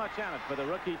there's too much on it for the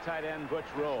rookie tight end Butch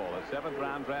Roll, a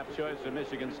 7th-round draft choice from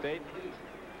Michigan State.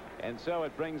 And so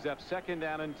it brings up 2nd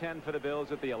down and 10 for the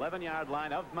Bills at the 11-yard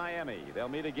line of Miami. They'll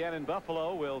meet again in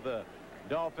Buffalo, will the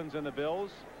Dolphins and the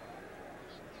Bills.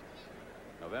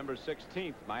 November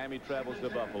 16th, Miami travels to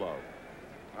Buffalo.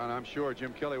 And I'm sure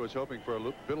Jim Kelly was hoping for a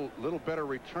little better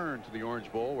return to the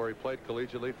Orange Bowl, where he played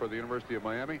collegiately for the University of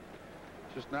Miami.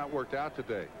 Just not worked out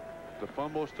today. The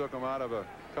fumbles took him out of a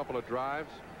couple of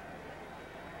drives.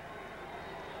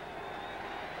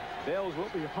 Bills will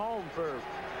be home for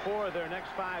 4 of their next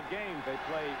 5 games. They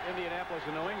play Indianapolis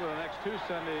and New England the next 2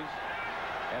 Sundays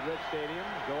at Rich Stadium.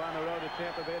 Go on the road to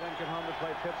Tampa Bay, then come home to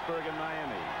play Pittsburgh and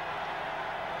Miami.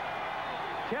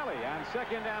 Kelly on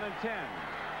 2nd down and 10.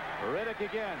 Riddick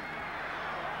again.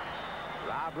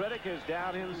 Rob Riddick is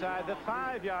down inside the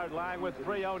 5-yard line with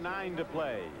 3:09 to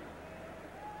play.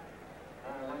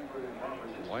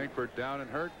 Langford down and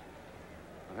hurt.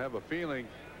 I have a feeling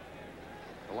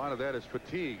a lot of that is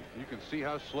fatigue. You can see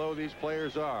how slow these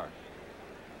players are.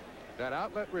 That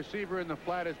outlet receiver in the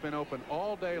flat has been open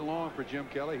all day long for Jim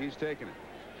Kelly. He's taken it.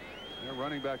 Their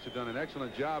running backs have done an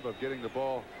excellent job of getting the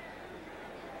ball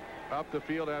up the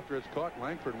field after it's caught.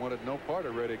 Langford wanted no part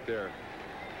of Riddick there.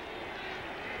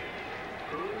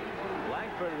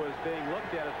 Langford Stafford was being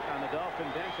looked at on the Dolphin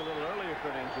bench a little earlier for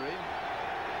an injury.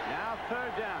 Now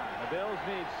third down. The Bills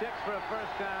need 6 for a first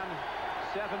down,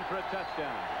 7 for a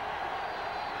touchdown.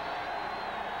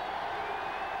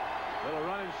 Little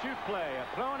run and shoot play.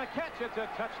 A throw and a catch. It's a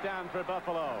touchdown for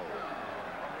Buffalo.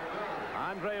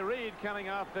 Andre Reed coming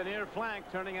off the near flank,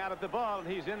 turning out at the ball, and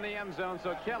he's in the end zone.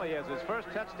 So Kelly has his first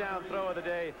touchdown throw of the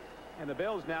day, and the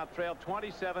Bills now trail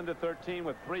 27-13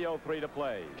 with 3:03 to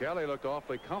play. Kelly looked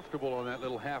awfully comfortable on that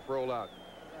little half rollout.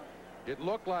 It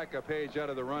looked like a page out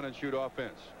of the run and shoot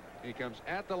offense. He comes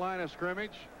at the line of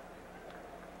scrimmage,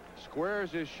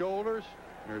 squares his shoulders.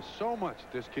 There's so much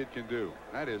this kid can do.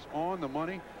 That is on the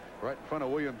money, right in front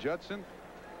of William Judson.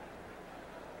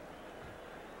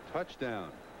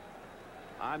 Touchdown.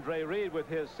 Andre Reed with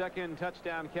his second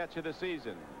touchdown catch of the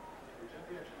season.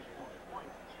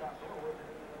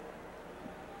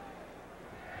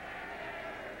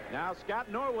 Now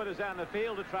Scott Norwood is on the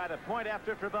field to try to point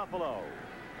after for Buffalo.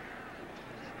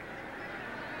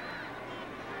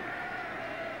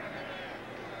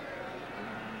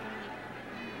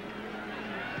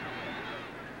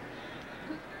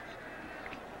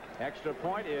 Extra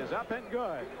point is up and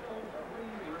good.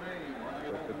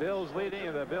 With the Bills leading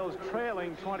and the Bills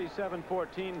trailing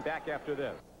 27-14 back after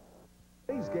this.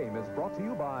 Today's game is brought to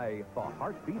you by the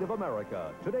heartbeat of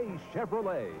America, today's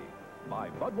Chevrolet. By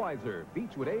Budweiser,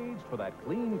 Beechwood aged for that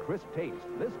clean, crisp taste.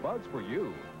 This Bud's for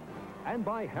you. And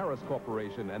by Harris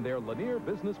Corporation and their Lanier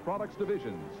Business Products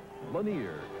divisions.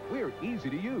 Lanier, we're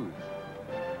easy to use.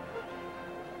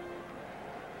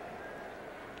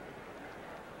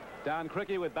 Don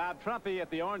Criqui with Bob Trumpy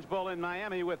at the Orange Bowl in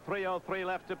Miami with 3:03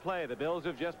 left to play. The Bills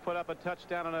have just put up a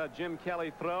touchdown on a Jim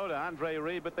Kelly throw to Andre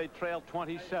Reed, but they trail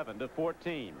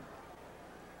 27-14.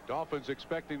 Dolphins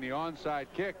expecting the onside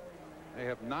kick. They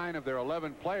have 9 of their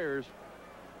 11 players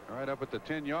right up at the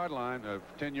 10-yard line,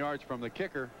 10 yards from the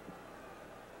kicker.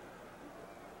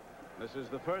 This is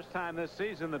the first time this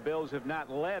season the Bills have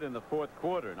not led in the fourth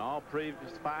quarter. In all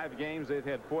previous 5 games, they've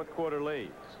had fourth quarter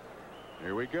leads.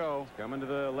 Here we go. It's coming to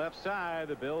the left side.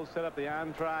 The Bills set up the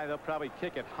on try. They'll probably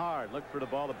kick it hard. Look for the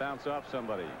ball to bounce off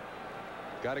somebody.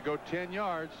 Got to go 10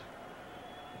 yards.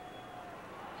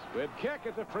 Good kick.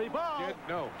 It's a free ball.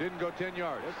 Didn't go 10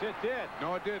 yards. Yes, it did.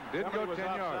 No, it didn't. Didn't go 10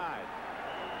 yards.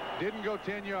 Didn't go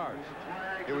 10 yards.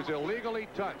 It was illegally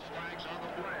touched.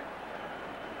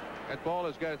 That ball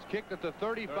has got, it's kicked at the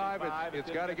 35. It's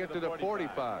got to get to the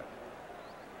 45.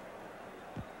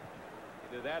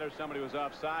 Either that or somebody was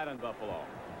offside on Buffalo.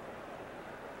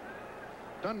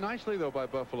 Done nicely, though, by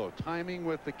Buffalo. Timing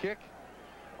with the kick.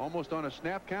 Almost on a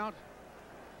snap count.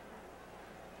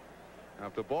 Now,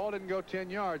 if the ball didn't go 10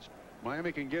 yards,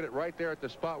 Miami can get it right there at the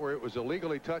spot where it was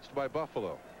illegally touched by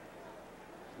Buffalo.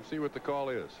 Let's see what the call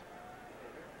is.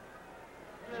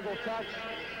 Illegal touch,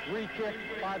 re-kick,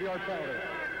 5-yard penalty.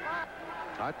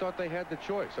 I thought they had the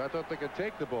choice. I thought they could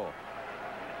take the ball.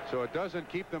 So it doesn't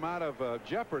keep them out of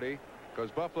jeopardy,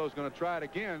 because Buffalo's going to try it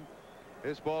again.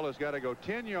 This ball has got to go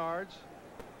 10 yards,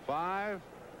 5.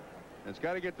 It's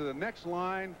got to get to the next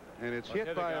line, and it's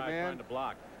hit by a man. Trying to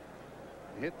block.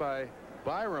 Hit by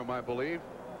Byram, I believe.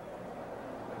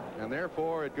 And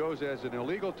therefore, it goes as an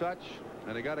illegal touch,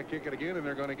 and they got to kick it again, and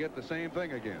they're going to get the same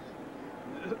thing again.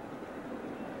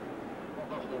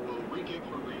 Buffalo will re-kick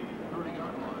from the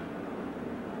 30-yard line.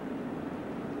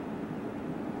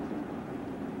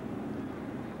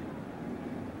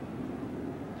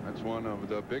 That's one of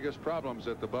the biggest problems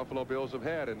that the Buffalo Bills have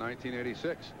had in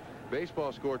 1986.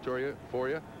 Baseball score for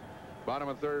you. Bottom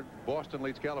of third, Boston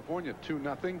leads California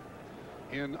 2-0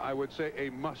 in, I would say, a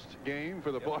must game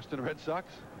for the Boston Red Sox.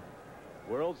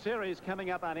 World Series coming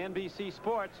up on NBC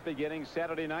Sports beginning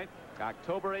Saturday night,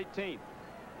 October 18th.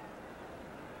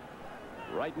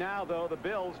 Right now, though, the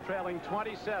Bills trailing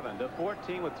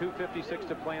 27-14 with 2:56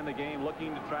 to play in the game,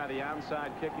 looking to try the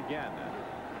onside kick again.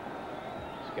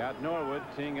 Scott Norwood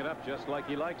teeing it up just like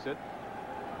he likes it.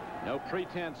 No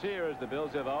pretense here as the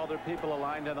Bills have all their people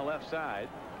aligned on the left side.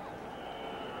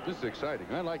 This is exciting.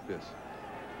 I like this.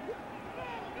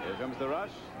 Here comes the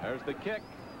rush. There's the kick.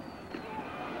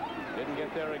 Didn't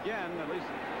get there again, at least.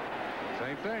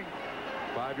 Same thing.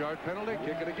 5-yard penalty.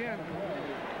 Kick it again.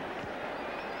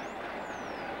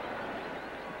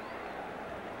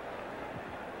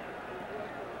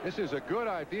 This is a good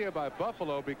idea by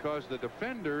Buffalo because the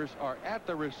defenders are at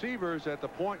the receivers at the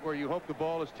point where you hope the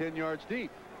ball is 10 yards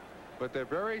deep. But they're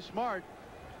very smart.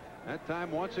 That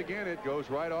time, once again, it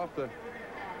goes right off the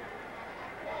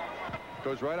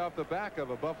back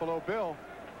of a Buffalo Bill.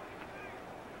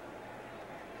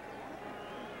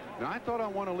 Now, I thought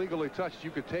on one illegally touched,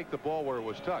 you could take the ball where it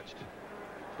was touched.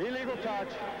 illegal touch,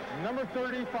 number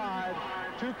 35,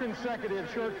 2 consecutive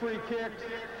short free kicks.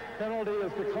 Penalty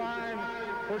is declined,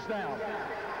 first down.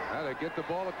 Now they get the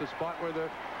ball at the spot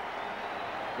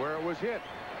where it was hit.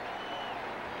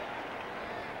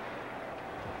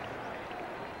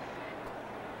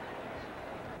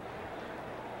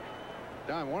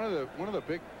 Don, one of the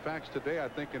big facts today, I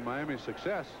think, in Miami's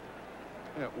success,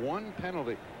 1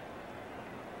 penalty.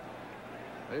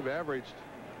 They've averaged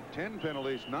 10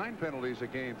 penalties, 9 penalties a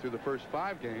game through the first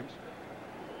 5 games.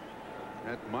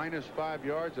 At -5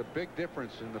 yards, a big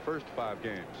difference in the first 5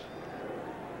 games.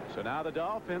 So now the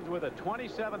Dolphins, with a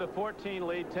 27-14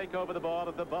 lead, take over the ball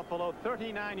at the Buffalo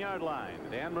 39-yard line.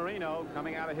 Dan Marino,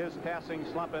 coming out of his passing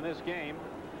slump in this game,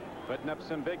 putting up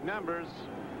some big numbers.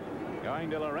 Going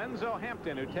to Lorenzo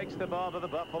Hampton, who takes the ball to the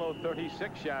Buffalo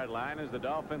 36-yard line, as the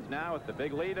Dolphins now, with the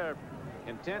big lead, are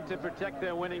intent to protect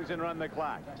their winnings and run the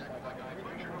clock.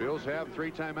 Bills have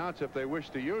 3 timeouts if they wish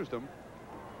to use them.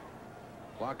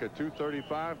 Clock at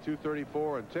 2:35,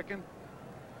 2:34 and ticking.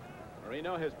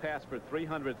 Marino has passed for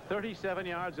 337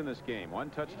 yards in this game. 1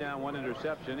 touchdown, 1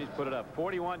 interception. He's put it up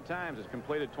 41 times. Has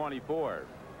completed 24.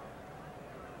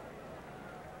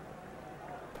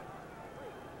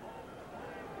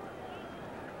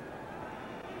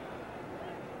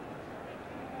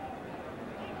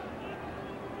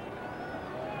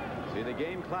 See the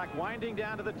game clock winding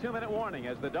down to the 2-minute warning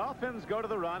as the Dolphins go to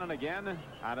the run, and again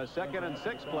on a 2nd and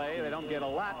 6 play, they don't get a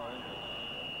lot.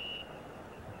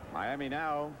 Miami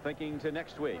now thinking to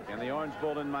next week and the Orange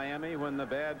Bowl in Miami when the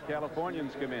bad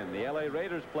Californians come in. The LA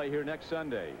Raiders play here next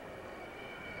Sunday.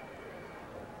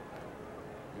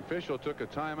 The official took a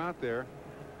timeout there.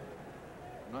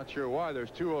 I'm not sure why.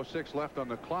 There's 2:06 left on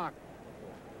the clock.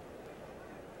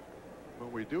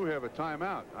 But we do have a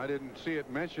timeout. I didn't see it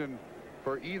mentioned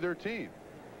for either team.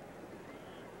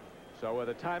 So with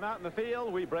a timeout in the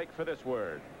field, we break for this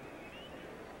word.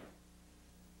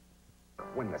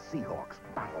 When the Seahawks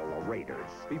battle the Raiders.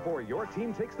 Before your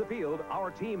team takes the field, our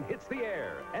team hits the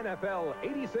air. NFL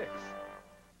 86.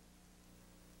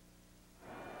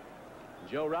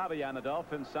 Joe Robbie on the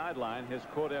Dolphins sideline. His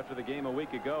quote after the game a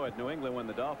week ago at New England when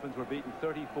the Dolphins were beaten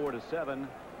 34-7.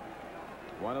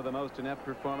 One of the most inept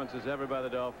performances ever by the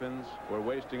Dolphins. We're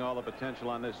wasting all the potential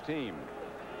on this team.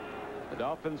 The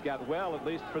Dolphins got well, at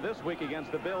least for this week,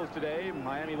 against the Bills today.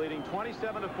 Miami leading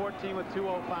 27-14 with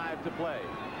 2:05 to play.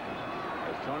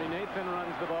 As Tony Nathan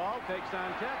runs the ball, takes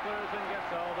on tacklers and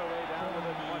gets all the way down to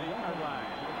the 20-yard line.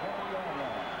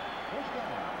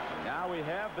 Now we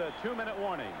have the 2-minute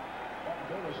warning.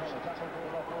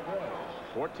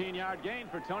 14-yard gain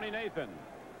for Tony Nathan.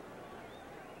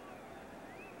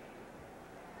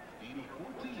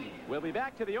 We'll be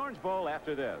back to the Orange Bowl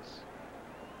after this.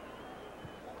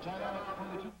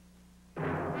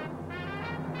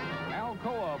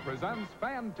 Alcoa presents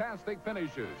Fantastic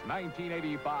Finishes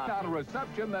 1985 on a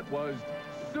reception that was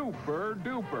super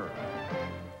duper.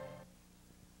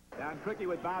 Don Criqui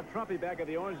with Bob Trumpy back at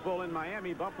the Orange Bowl in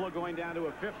Miami. Buffalo going down to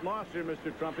a 5th loss here,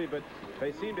 Mr. Trumpy, but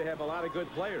they seem to have a lot of good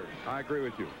players. I agree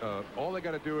with you. All they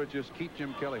got to do is just keep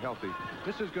Jim Kelly healthy.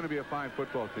 This is going to be a fine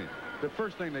football team. The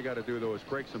first thing they got to do, though, is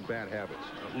break some bad habits.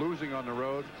 Losing on the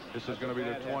road. This is going to be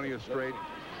their 20th straight.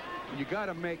 You got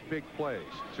to make big plays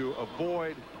to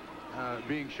avoid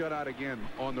being shut out again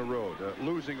on the road,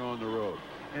 losing on the road.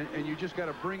 And you just got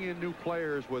to bring in new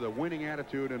players with a winning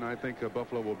attitude, and I think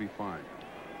Buffalo will be fine.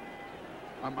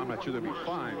 I'm not sure they'll be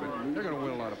fine, but they're going to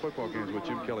win a lot of football games with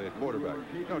Jim Kelly at quarterback.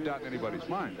 No doubt in anybody's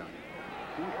mind.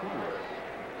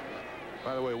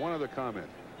 By the way, one other comment.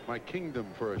 My kingdom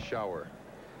for a shower.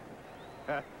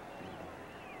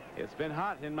 It's been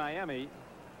hot in Miami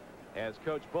as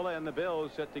Coach Bulla and the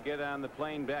Bills set to get on the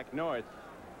plane back north.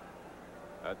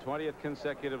 A 20th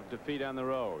consecutive defeat on the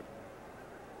road.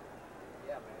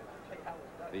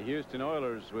 The Houston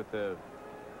Oilers with the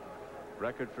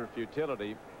record for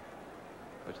futility,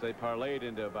 which they parlayed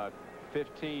into about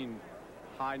 15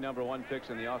 high number 1 picks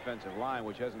in the offensive line,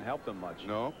 which hasn't helped them much.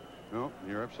 No,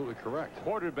 you're absolutely correct.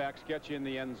 Quarterbacks get you in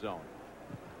the end zone.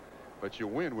 But you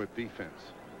win with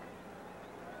defense.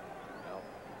 Well,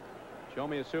 show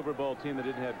me a Super Bowl team that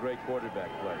didn't have great quarterback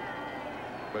play.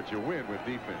 But you win with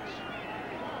defense.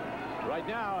 Right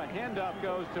now, a handoff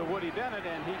goes to Woody Bennett,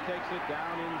 and he takes it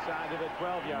down inside of the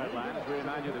 12-yard line. As we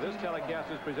remind you that this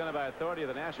telecast is presented by authority of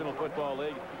the National Football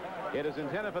League. It is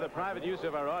intended for the private use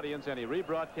of our audience. Any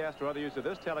rebroadcast or other use of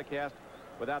this telecast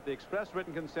without the express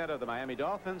written consent of the Miami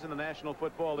Dolphins and the National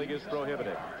Football League is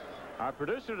prohibited. Our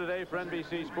producer today for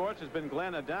NBC Sports has been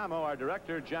Glenn Adamo. Our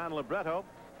director, John Libretto.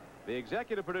 The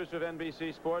executive producer of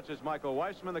NBC Sports is Michael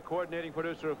Weissman. The coordinating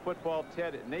producer of football,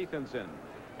 Ted Nathanson.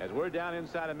 As we're down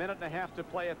inside a minute and a half to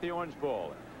play at the Orange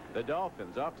Bowl. The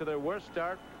Dolphins off to their worst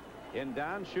start in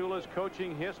Don Shula's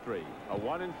coaching history. A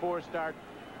 1-4 start.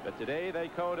 But today they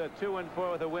code a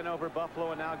 2-4 with a win over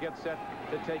Buffalo and now get set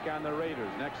to take on the Raiders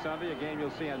next Sunday, a game you'll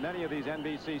see on many of these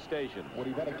NBC stations.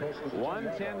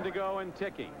 1:10 to go and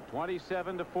ticking.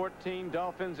 27-14,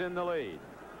 Dolphins in the lead.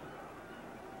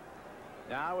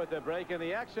 Now with the break in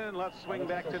the action, let's swing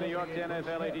back to New York to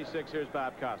NFL 86. Here's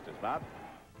Bob Costas. Bob?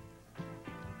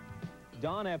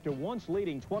 Don, after once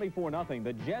leading 24-0,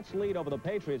 the Jets lead over the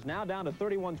Patriots now down to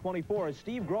 31-24 as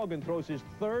Steve Grogan throws his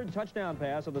third touchdown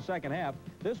pass of the second half.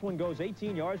 This one goes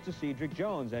 18 yards to Cedric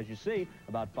Jones. As you see,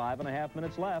 about 5.5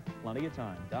 minutes left. Plenty of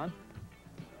time. Don?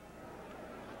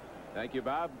 Thank you,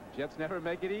 Bob. Jets never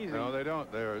make it easy. No, they don't.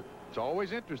 It's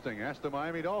always interesting. Ask the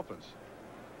Miami Dolphins.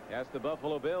 Ask the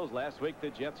Buffalo Bills. Last week,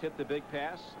 the Jets hit the big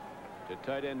pass to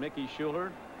tight end Mickey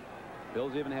Schuler.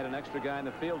 Bills even had an extra guy in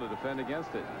the field to defend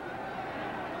against it.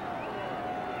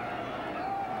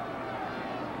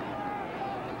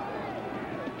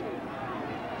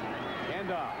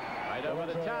 Right over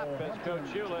the top as Coach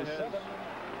Shula has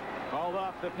called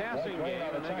off the passing game,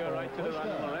 and they go right to the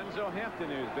run. Lorenzo Hampton,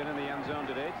 who's been in the end zone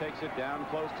today, takes it down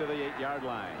close to the 8-yard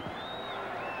line.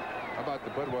 How about the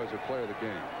Budweiser player of the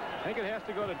game? I think it has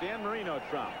to go to Dan Marino,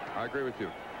 Trump. I agree with you.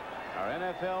 Our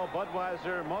NFL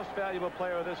Budweiser most valuable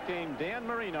player of this game, Dan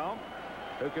Marino,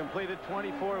 who completed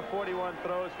 24 of 41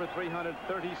 throws for 337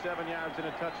 yards and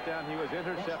a touchdown. He was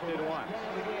intercepted once.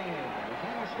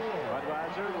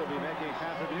 Budweiser will be making a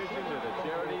contribution to the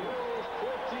charity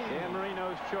Dan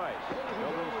Marino's Choice.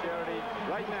 Children's charity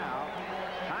right now.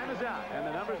 Time is out, and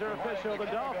the numbers are official. The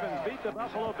Dolphins beat the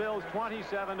Buffalo Bills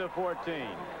 27-14.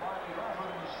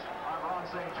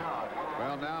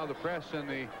 Well, now the press and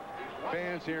the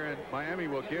fans here in Miami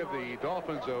will give the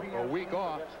Dolphins a week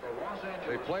off.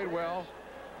 They played well.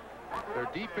 Their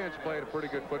defense played a pretty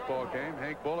good football game.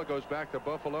 Hank Bullock goes back to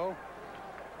Buffalo.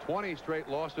 20 straight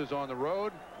losses on the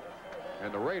road,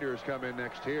 and the Raiders come in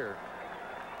next here.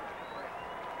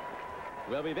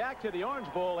 We'll be back to the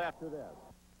Orange Bowl after this.